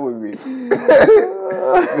upset with me. This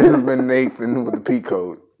has been Nathan with the P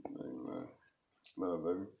code. Hey, man. It's love,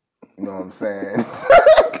 baby. You know what I'm saying?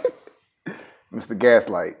 Mr.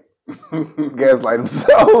 Gaslight. Gaslight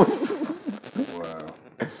himself. Wow.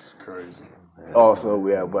 This is crazy. Also,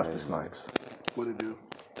 we have Buster Snipes. What it do?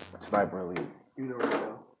 Sniper Elite. You know right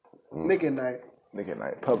now. Nick at night. Nick at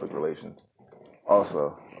Night. Public Relations.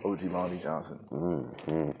 Also, OG Lonnie Johnson.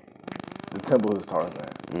 The Temple is Tarzan.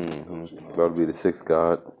 About to be the sixth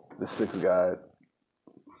god. The sixth god.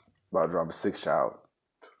 About to drop a sixth child.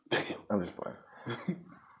 I'm just playing.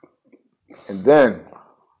 And then,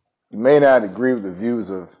 you may not agree with the views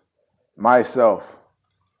of myself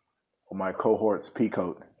or my cohorts,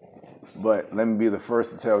 Peacoat, but let me be the first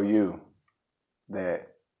to tell you that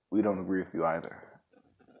we don't agree with you either.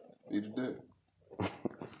 Eat a dick.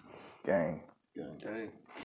 Gang. Gang.